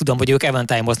autót, és meg tudom, hogy ők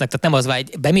Eventime-oznak. Tehát nem az van,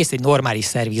 hogy bemész egy normális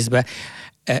szervizbe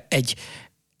egy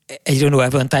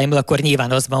Renault Eventime-mal, akkor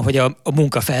nyilván az van, hogy a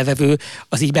munkafelvevő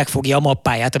az így megfogja a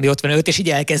mappáját, ami ott van előtt, és így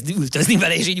elkezd ültözni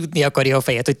vele, és így ütni akarja a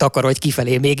fejet, hogy takarodj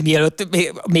kifelé, még mielőtt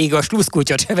még a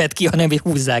sluszkulcsot se vedd ki, hanem így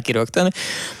húzzák ki rögtön.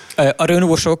 A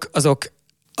Renault-osok azok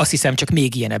azt hiszem csak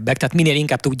még ilyenebbek, tehát minél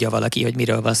inkább tudja valaki, hogy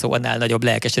miről van szó, annál nagyobb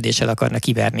lelkesedéssel akarnak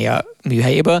kiverni a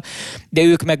műhelyéből, de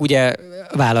ők meg ugye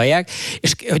vállalják,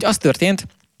 és hogy az történt,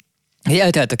 hogy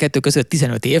eltelt a kettő között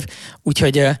 15 év,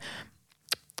 úgyhogy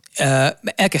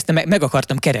elkezdtem, meg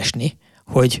akartam keresni,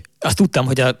 hogy azt tudtam,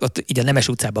 hogy ott így a Nemes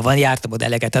utcában van, jártam oda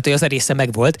eleget, tehát hogy az a része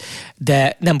megvolt,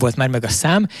 de nem volt már meg a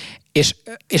szám, és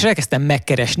elkezdtem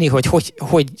megkeresni,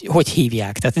 hogy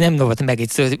hívják. Tehát nem volt meg,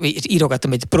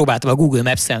 írogattam, próbáltam a Google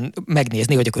Maps-en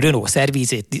megnézni, hogy akkor Renault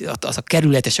szervizét, az a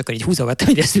kerület, és akkor így húzogattam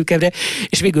egyre szűkebbre,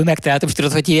 és végül megtaláltam, és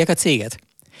tudod, hogy hívják a céget?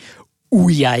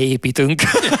 Újjáépítünk.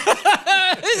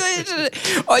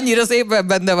 Annyira szépen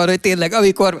benne van, hogy tényleg,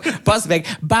 amikor passz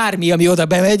meg bármi, ami oda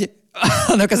bemegy,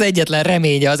 annak az egyetlen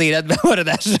reménye az életben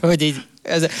maradásra, hogy így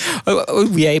ez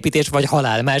újjáépítés vagy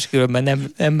halál, máskülönben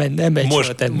nem megy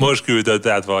soha tenni. Most küldött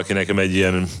át valaki nekem egy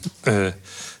ilyen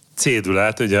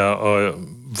cédulát, ugye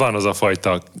van az a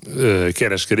fajta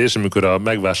kereskedés, amikor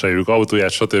megvásároljuk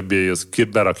autóját, stb. Az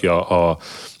berakja a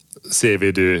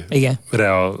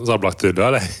szélvédőre az ablaktörlő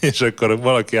alá, és akkor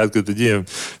valaki átküld egy ilyen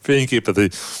fényképet,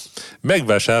 hogy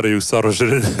megvásároljuk szaros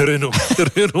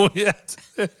Renault-ját,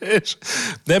 és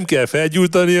nem kell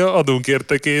felgyújtania, adunk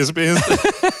érte készpénzt.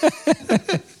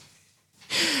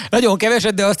 Nagyon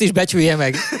keveset, de azt is becsülje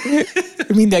meg.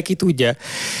 Mindenki tudja.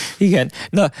 Igen.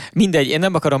 Na, mindegy, én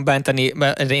nem akarom bántani,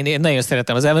 mert én nagyon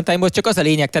szeretem az Eventime-ot, csak az a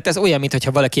lényeg, tehát ez olyan,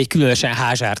 mintha valaki egy különösen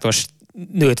házsártos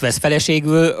nőt vesz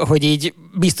feleségül, hogy így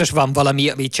biztos van valami,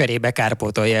 ami cserébe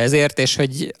kárpótolja ezért, és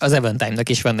hogy az Eventime-nak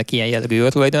is vannak ilyen jellegű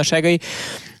tulajdonságai.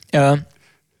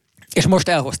 És most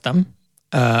elhoztam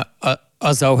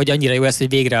azzal, hogy annyira jó lesz, hogy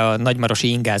végre a nagymarosi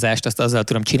ingázást azt azzal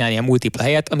tudom csinálni a multipla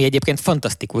helyett, ami egyébként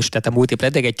fantasztikus, tehát a multipla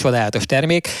egy csodálatos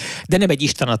termék, de nem egy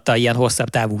Isten adta ilyen hosszabb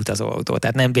távú utazóautó.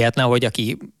 Tehát nem véletlen,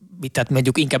 hogy tehát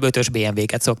mondjuk inkább 5-ös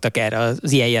BMW-ket szoktak erre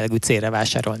az ilyen jellegű célra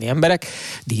vásárolni emberek,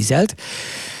 dízelt,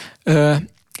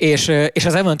 és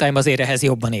az Eventime azért ehhez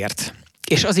jobban ért.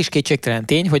 És az is kétségtelen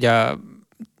tény, hogy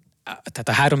tehát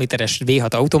a 3 literes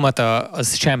V6 automata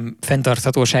az sem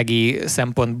fenntarthatósági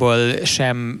szempontból,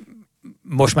 sem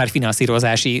most már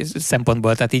finanszírozási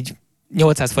szempontból, tehát így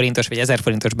 800 forintos vagy 1000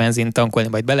 forintos benzin tankolni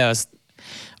majd bele,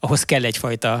 ahhoz kell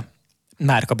egyfajta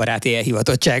márkabaráti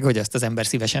elhivatottság, hogy azt az ember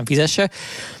szívesen fizesse.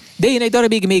 De én egy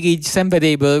darabig még így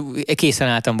szenvedélyből készen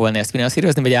álltam volna ezt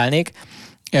finanszírozni, vagy állnék,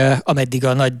 ameddig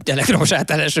a nagy elektromos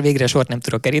átállásra végre sort nem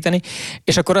tudok keríteni.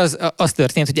 És akkor az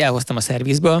történt, hogy elhoztam a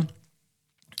szervizből,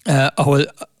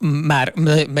 ahol már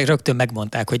meg rögtön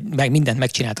megmondták, hogy mindent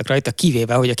megcsináltak rajta,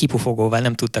 kivéve, hogy a kipufogóval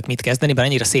nem tudtak mit kezdeni, bár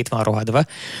annyira szét van rohadva,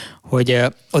 hogy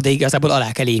oda igazából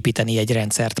alá kell építeni egy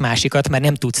rendszert, másikat, mert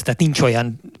nem tudsz, tehát nincs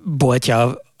olyan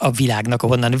boltja a világnak,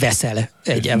 ahonnan veszel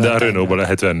egy De a Renault-ba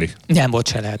lehet venni. Nem, ott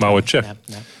se lehet. Már ott se?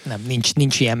 Nem,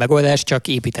 nincs ilyen megoldás, csak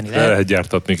építeni lehet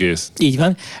gyártatni, kész. Így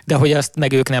van, de hogy azt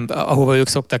meg ők nem, ahova ők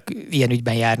szoktak ilyen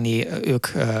ügyben járni, ők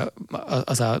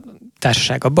az a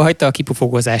társaság abba hagyta a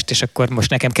kipufogózást, és akkor most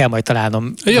nekem kell majd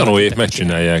találnom. A Janóék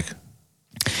megcsinálják.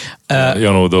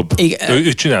 Janó dob.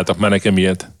 Ők csináltak már nekem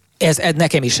ilyet.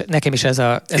 Nekem is ez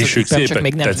a és ők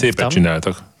szépen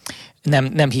csináltak.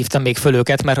 Nem hívtam még föl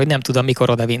őket, mert hogy nem tudom mikor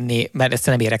odavinni, mert ezt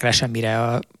nem érek rá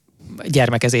semmire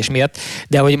gyermekezés miatt,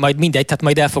 de hogy majd mindegy, tehát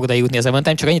majd el fog oda jutni az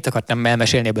Avantime, csak annyit akartam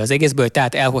elmesélni ebből az egészből, hogy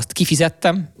tehát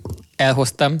kifizettem,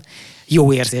 elhoztam,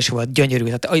 jó érzés volt, gyönyörű,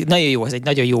 tehát nagyon jó, ez egy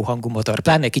nagyon jó hangú motor,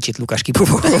 pláne egy kicsit lukas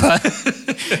kipufogóval.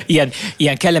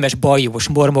 ilyen kellemes, bajós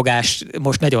mormogás,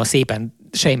 most nagyon szépen,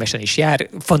 sejmesen is jár,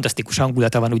 fantasztikus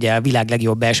hangulata van, ugye a világ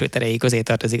legjobb belső terei közé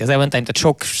tartozik az Avantime, tehát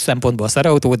sok szempontból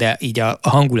szarautó, de így a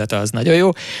hangulata az nagyon jó.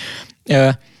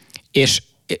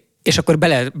 És akkor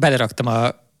beleraktam a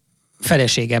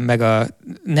feleségem meg a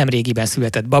nemrégiben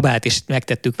született babát, és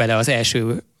megtettük vele az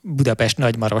első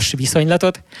Budapest-Nagymaros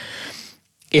viszonylatot,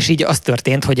 és így az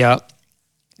történt, hogy a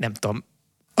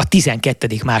 12.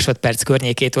 másodperc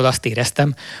környékétől azt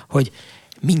éreztem, hogy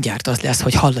mindjárt az lesz,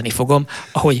 hogy hallani fogom,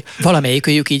 ahogy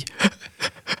valamelyikőjük így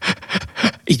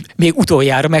még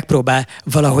utoljára megpróbál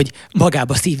valahogy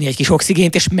magába szívni egy kis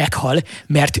oxigént, és meghal,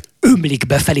 mert ömlik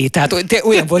befelé. Tehát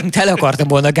olyan volt, mint el akartam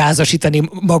volna gázosítani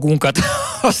magunkat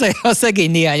a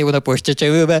szegény néhány hónapos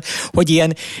csecsemőbe, hogy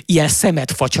ilyen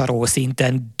szemetfacsaró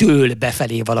szinten dől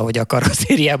befelé valahogy a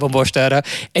karosszériában mostanra.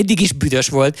 Eddig is büdös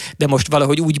volt, de most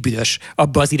valahogy úgy büdös,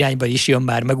 abba az irányba is jön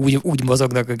már, meg úgy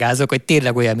mozognak a gázok, hogy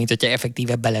tényleg olyan, mint hogyha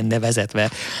effektíve be lenne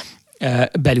vezetve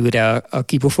belülre a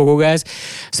kipufogógáz.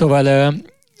 Szóval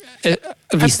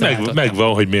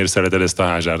megvan, hogy miért szereted ezt a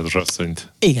házsárdos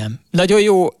asszonyt. Igen.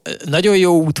 Nagyon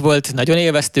jó út volt, nagyon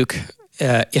élveztük,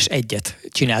 és egyet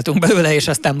csináltunk belőle, és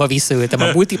aztán ma visszaültem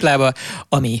a multiplába,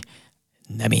 ami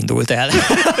nem indult el.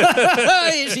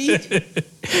 És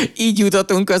így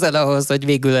jutottunk közel ahhoz, hogy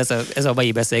végül ez a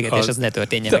mai beszélgetés az ne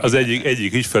történjen meg. Az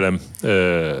egyik ügyfelem,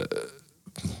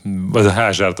 az a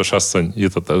házsártos asszony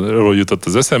jutott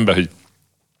az eszembe, hogy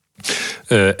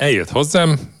eljött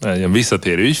hozzám, egy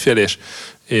visszatérő ügyfél,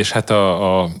 és hát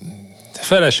a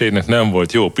feleségnek nem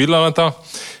volt jó pillanata,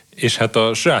 és hát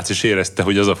a srác is érezte,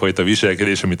 hogy az a fajta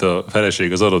viselkedés, amit a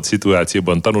feleség az adott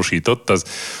szituációban tanúsított,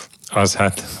 az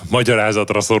hát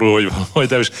magyarázatra szorul,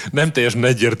 hogy nem teljesen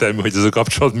egyértelmű, hogy ez a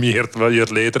kapcsolat miért jött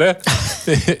létre,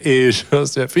 és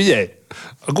azt mondja, figyelj,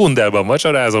 a Gundelban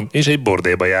vacsorázom, és egy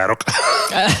bordéba járok.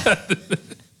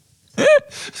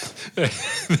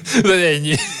 De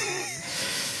ennyi.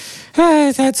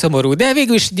 Hát szomorú, de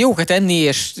végül is jókat enni,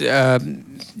 és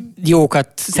jókat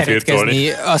szeretkezni,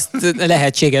 azt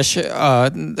lehetséges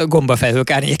a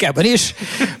gombafelhők árnyékában is.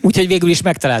 Úgyhogy végül is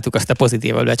megtaláltuk azt a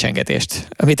pozitívabb lecsengetést,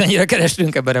 amit annyira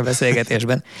kerestünk ebben a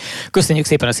beszélgetésben. Köszönjük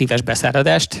szépen a szíves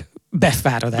beszáradást.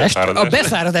 Befáradást. A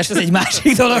befáradás az egy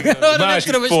másik dolog. Nem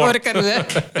tudom, hogy sor kerül.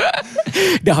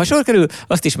 De ha sor kerül,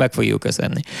 azt is meg fogjuk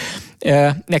köszönni.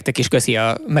 Nektek is köszi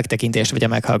a megtekintést vagy a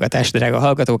meghallgatást, drága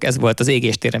hallgatók. Ez volt az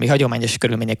égéstér, ami hagyományos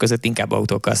körülmények között inkább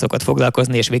autókkal szokott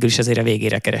foglalkozni, és végül is azért a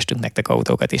végére kerestünk nektek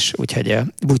autókat is. Úgyhogy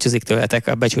búcsúzik tőletek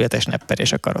a Becsületesnepper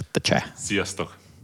és a Karotta Cseh. Sziasztok!